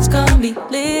 tonight's gonna be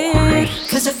lit.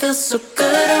 'Cause it feels so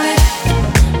good on it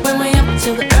when we're up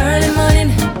till the early morning.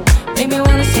 Make me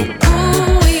wanna say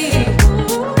ooh-wee.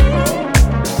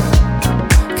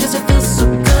 'Cause it feels so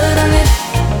good on it,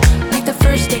 like the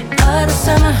first day of the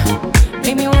summer.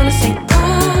 Make me wanna say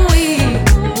ooh-wee.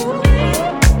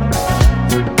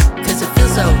 'Cause it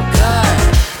feels so good,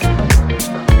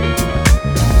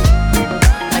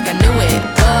 like I knew it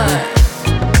would.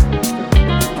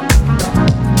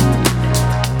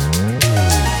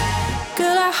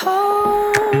 Girl, I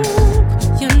hope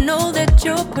you know that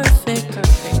you're perfect.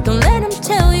 Don't let him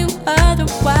tell you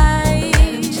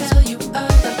otherwise.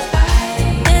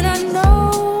 And I know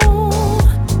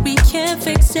we can't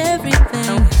fix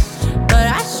everything, but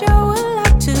I sure would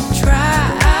like to try.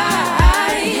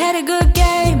 Had a good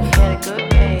game,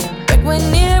 back when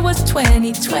it was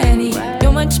 2020.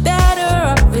 You're much better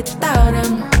off without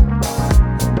him.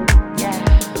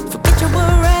 Forget your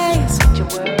worries,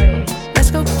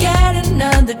 let's go get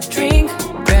another drink.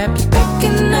 Grab your back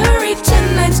and hurry,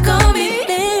 tonight's gonna be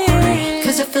lit.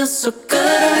 'Cause it feels so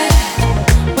good on it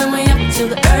when we're up till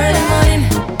the early morning.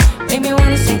 Make me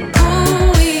wanna say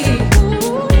ooh-wee.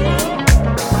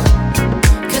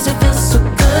 'Cause it feels so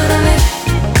good on it,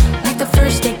 like the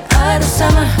first day of the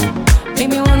summer. Make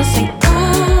me wanna say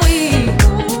ooh-wee.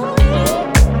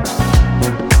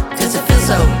 'Cause it feels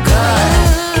so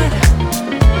good,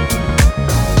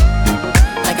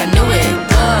 like I knew it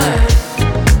would.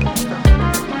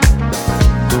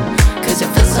 'Cause it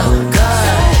feels so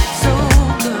good, so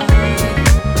good.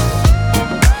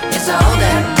 It's all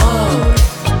that mood.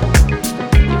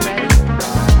 You ready?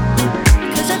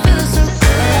 'Cause it feels so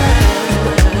good,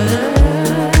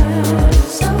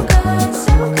 so good,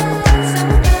 so good, so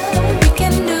good. We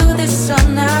can do this all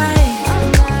night,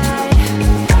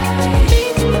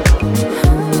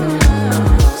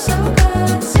 so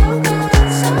good, so good,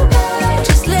 so good.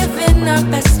 Just living our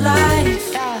best life.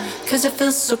 'Cause it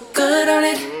feels so good on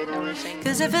it.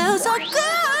 'Cause it feels so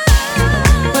good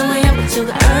when we're up till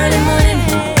the early morning.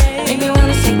 Make me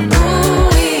wanna say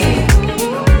ooh-wee.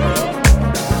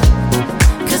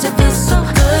 'Cause it feels so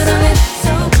good on it,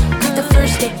 so like the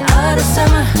first day of the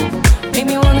summer. Make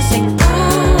me wanna say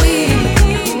ooh-wee.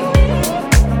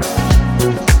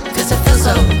 'Cause it feels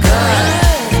so good,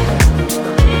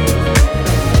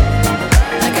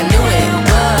 like I knew it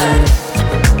would.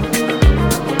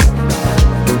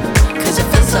 'Cause it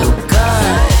feels so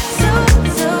good, so,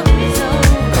 so, so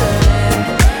good.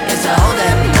 It's all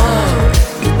that mood.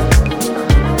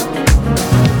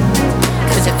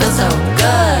 'Cause it feels so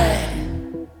good.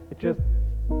 It just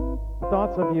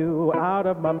thoughts of you out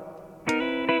of my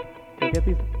to get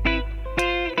these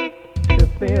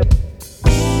just feel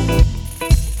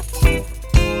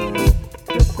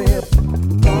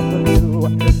thoughts of you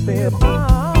just feel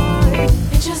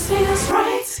It just feels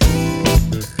right.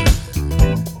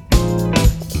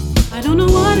 I don't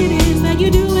know what it is that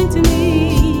you're doing to me.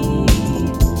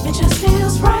 It just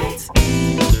feels right.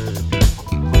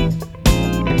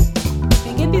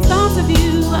 Can't get these thoughts of you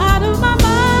out of my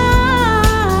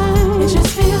mind. It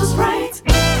just feels right.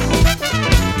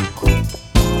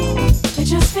 It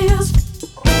just feels.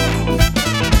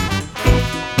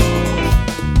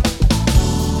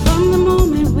 From the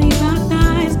moment we locked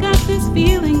eyes, got this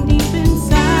feeling deep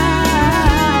inside.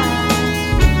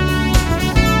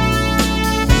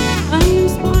 A new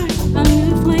spark, a new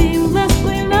flame, let's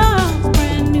play love's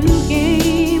brand new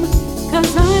game.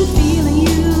 'Cause I'm feeling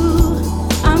you,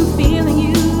 I'm feeling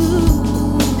you.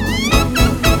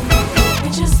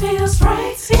 It just feels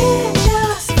right. It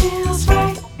just feels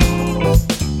right.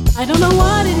 I don't know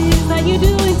what it is that you're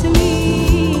doing to me.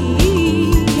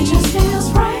 It just feels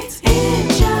right. It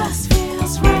just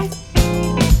feels right.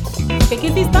 Can't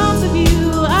get these thoughts of you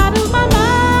out of my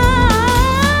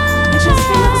mind. It just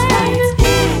feels right.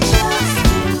 It just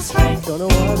feels right. don't know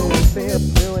what it feels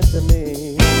doing to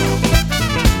me.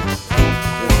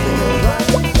 Just feel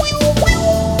right.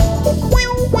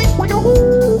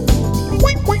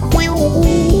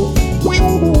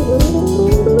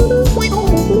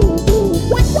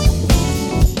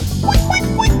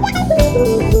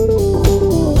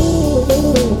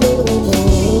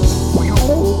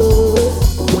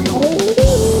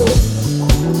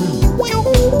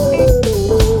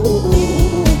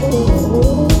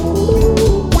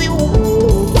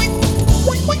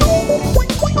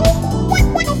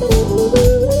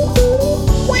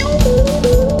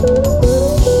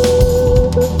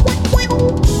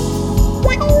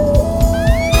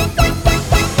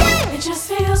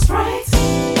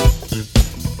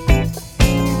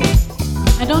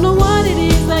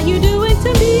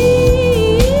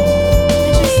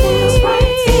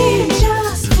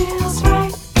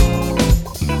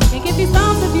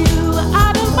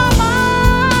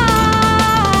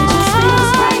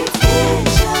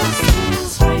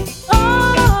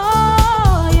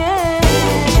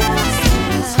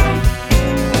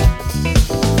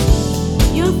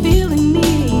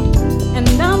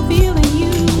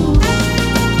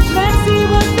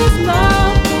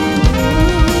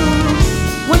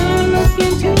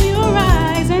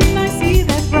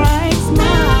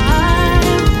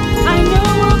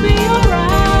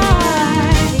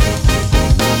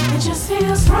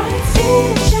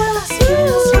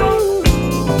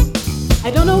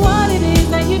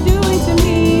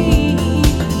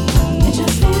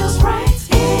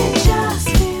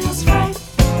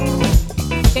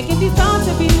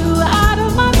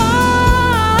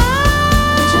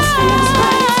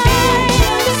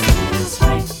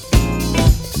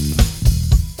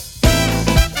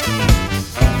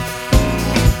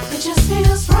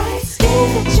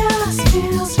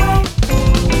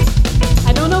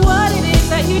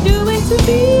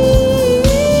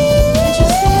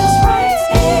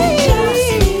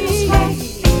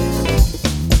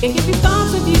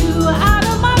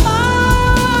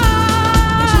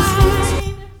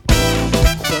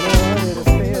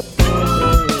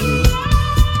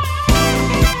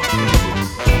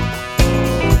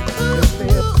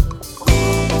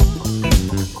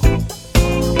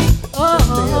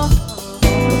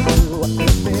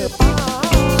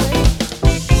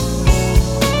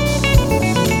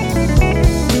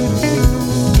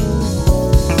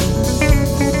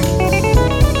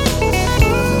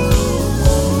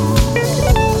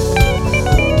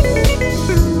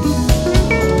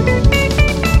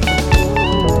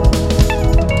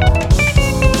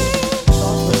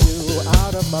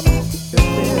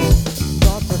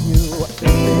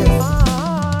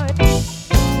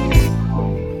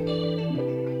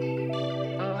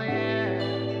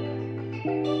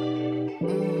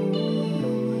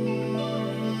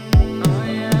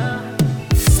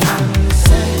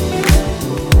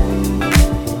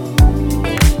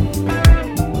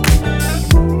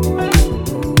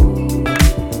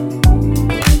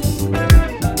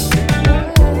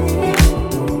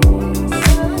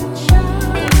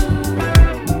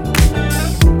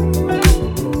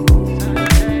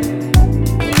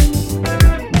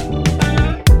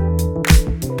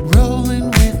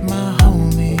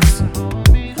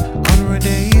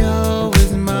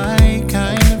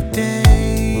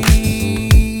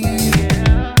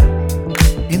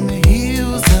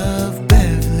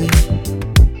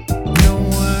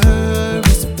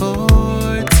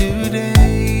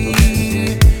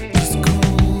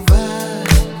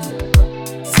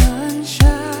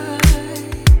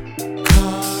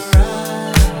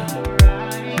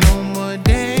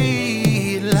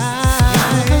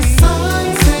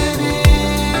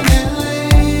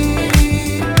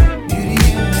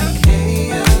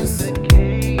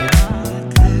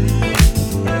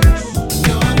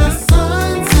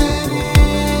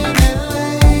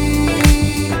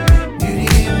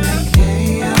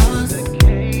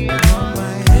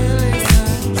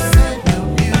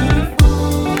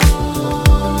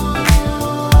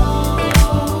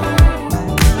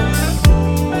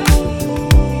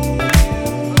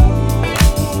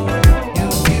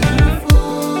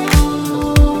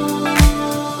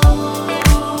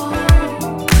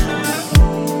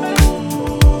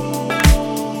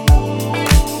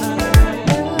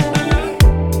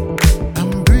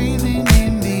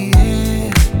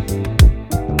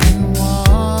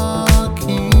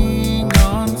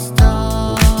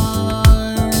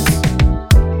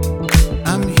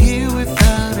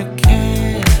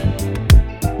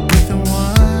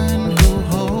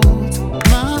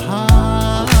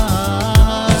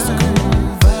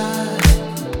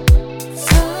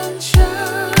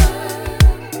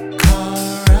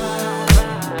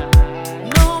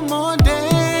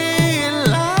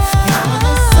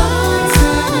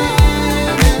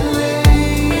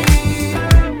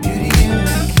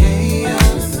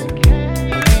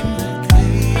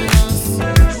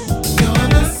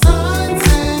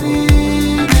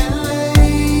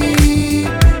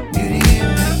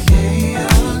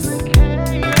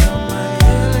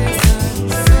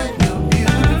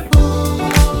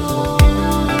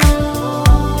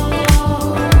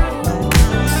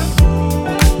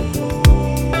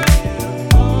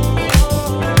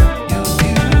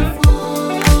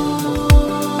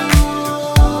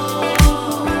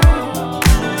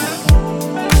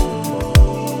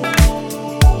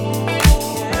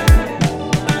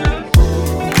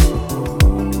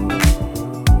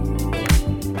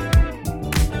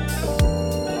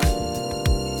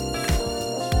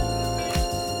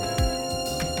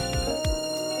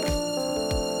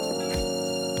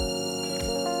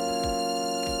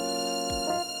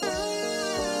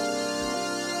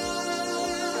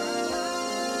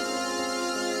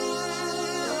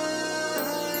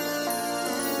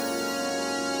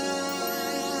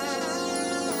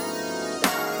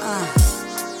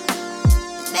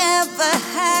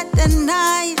 a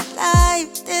night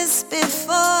like this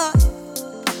before.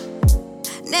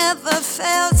 Never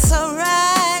felt so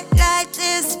right like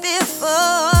this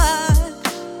before.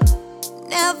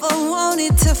 Never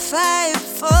wanted to fight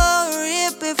for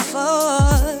it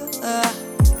before.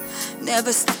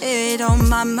 Never stayed on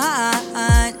my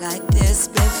mind like this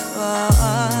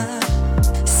before.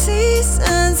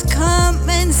 Seasons come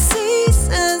and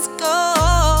seasons go.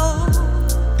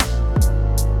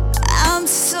 I'm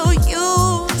so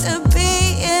used to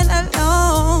being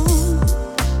alone.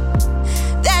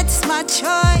 That's my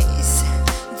choice.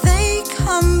 They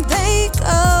come, they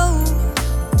go.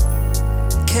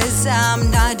 'Cause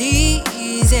I'm not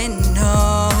easy,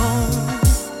 no.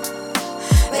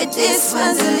 But this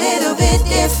one's a little bit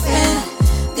different.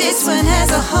 This one has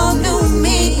a whole new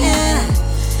meaning.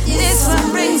 This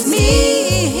one brings me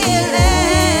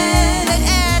healing. But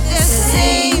at the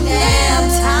same damn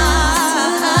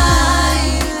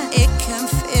time, it can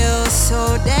feel so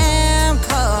damn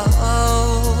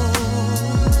cold.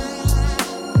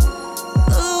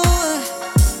 Ooh,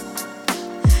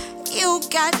 you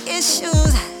got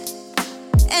issues,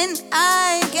 and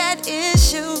I got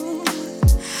issues.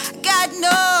 God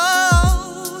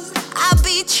knows I'll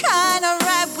be trying to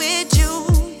ride with you.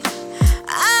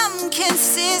 I'm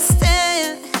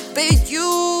consistent, but you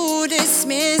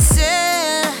dismiss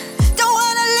it. Don't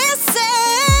wanna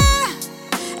listen.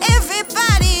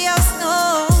 Everybody else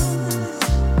knows.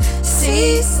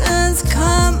 Seasons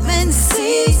come and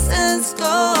seasons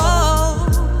go.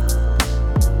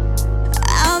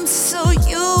 I'm so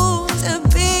used to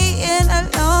being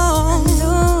alone.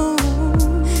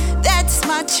 That's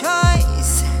my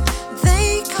choice. They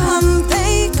come,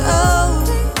 they go.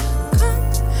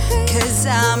 'Cause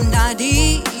I'm not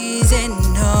easy,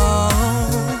 no.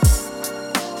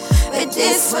 But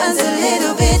this one's a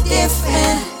little bit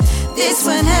different. This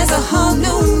one has a whole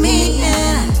new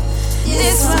meaning.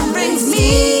 This one brings me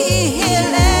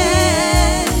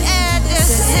healing. At the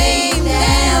same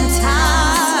damn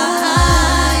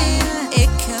time, it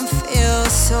can feel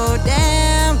so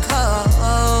damn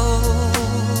cold.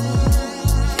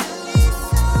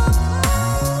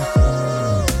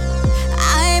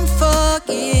 I'm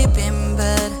forgiving,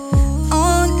 but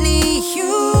only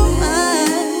human.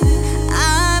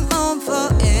 I'm on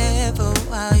forever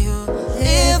while you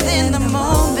live in the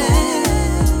moment,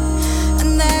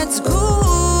 and that's good.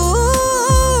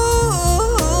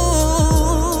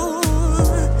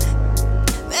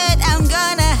 But I'm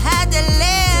gonna have to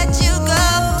let you go.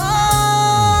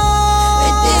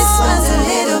 But this one's a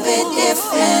little bit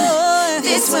different.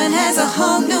 This one has a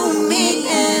whole new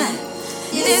meaning.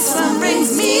 This one brings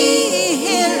me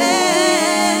healing.